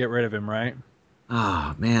think? We can get rid of him, right?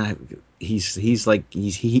 Oh man, he's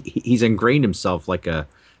ingrained himself like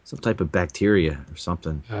some type of bacteria or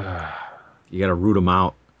something. You got to root him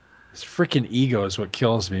out. His freaking ego is what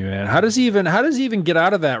kills me, man. How does he even get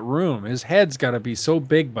out of that room? His head's got to be so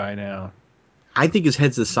big by now. I think his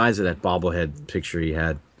head's the size of that bobblehead picture he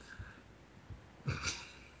had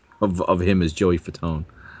of him as Joey Fatone.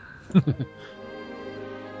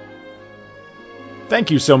 Thank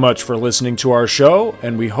you so much for listening to our show,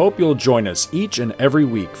 and we hope you'll join us each and every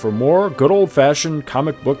week for more good old-fashioned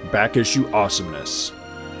comic book back issue awesomeness.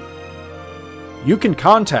 You can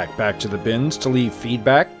contact Back to the Bins to leave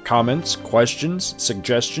feedback, comments, questions,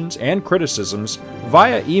 suggestions, and criticisms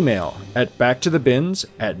via email at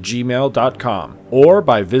backtothebins@gmail.com or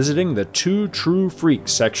by visiting the Two True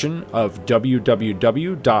Freaks section of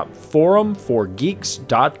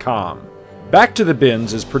www.forumforgeeks.com. Back to the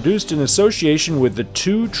Bins is produced in association with the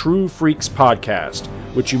Two True Freaks podcast,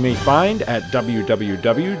 which you may find at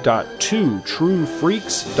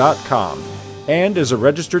www.twotruefreaks.com. and is a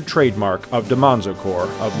registered trademark of DiManzo Corps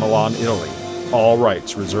of Milan, Italy. All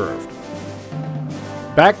rights reserved.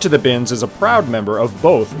 Back to the Bins is a proud member of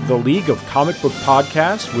both the League of Comic Book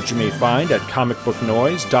Podcasts, which you may find at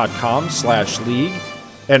comicbooknoise.com/league,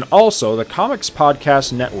 and also the Comics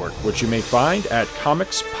Podcast Network, which you may find at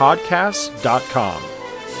comicspodcasts.com.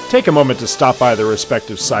 Take a moment to stop by their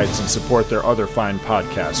respective sites and support their other fine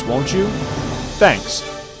podcasts, won't you? Thanks,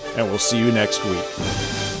 and we'll see you next week.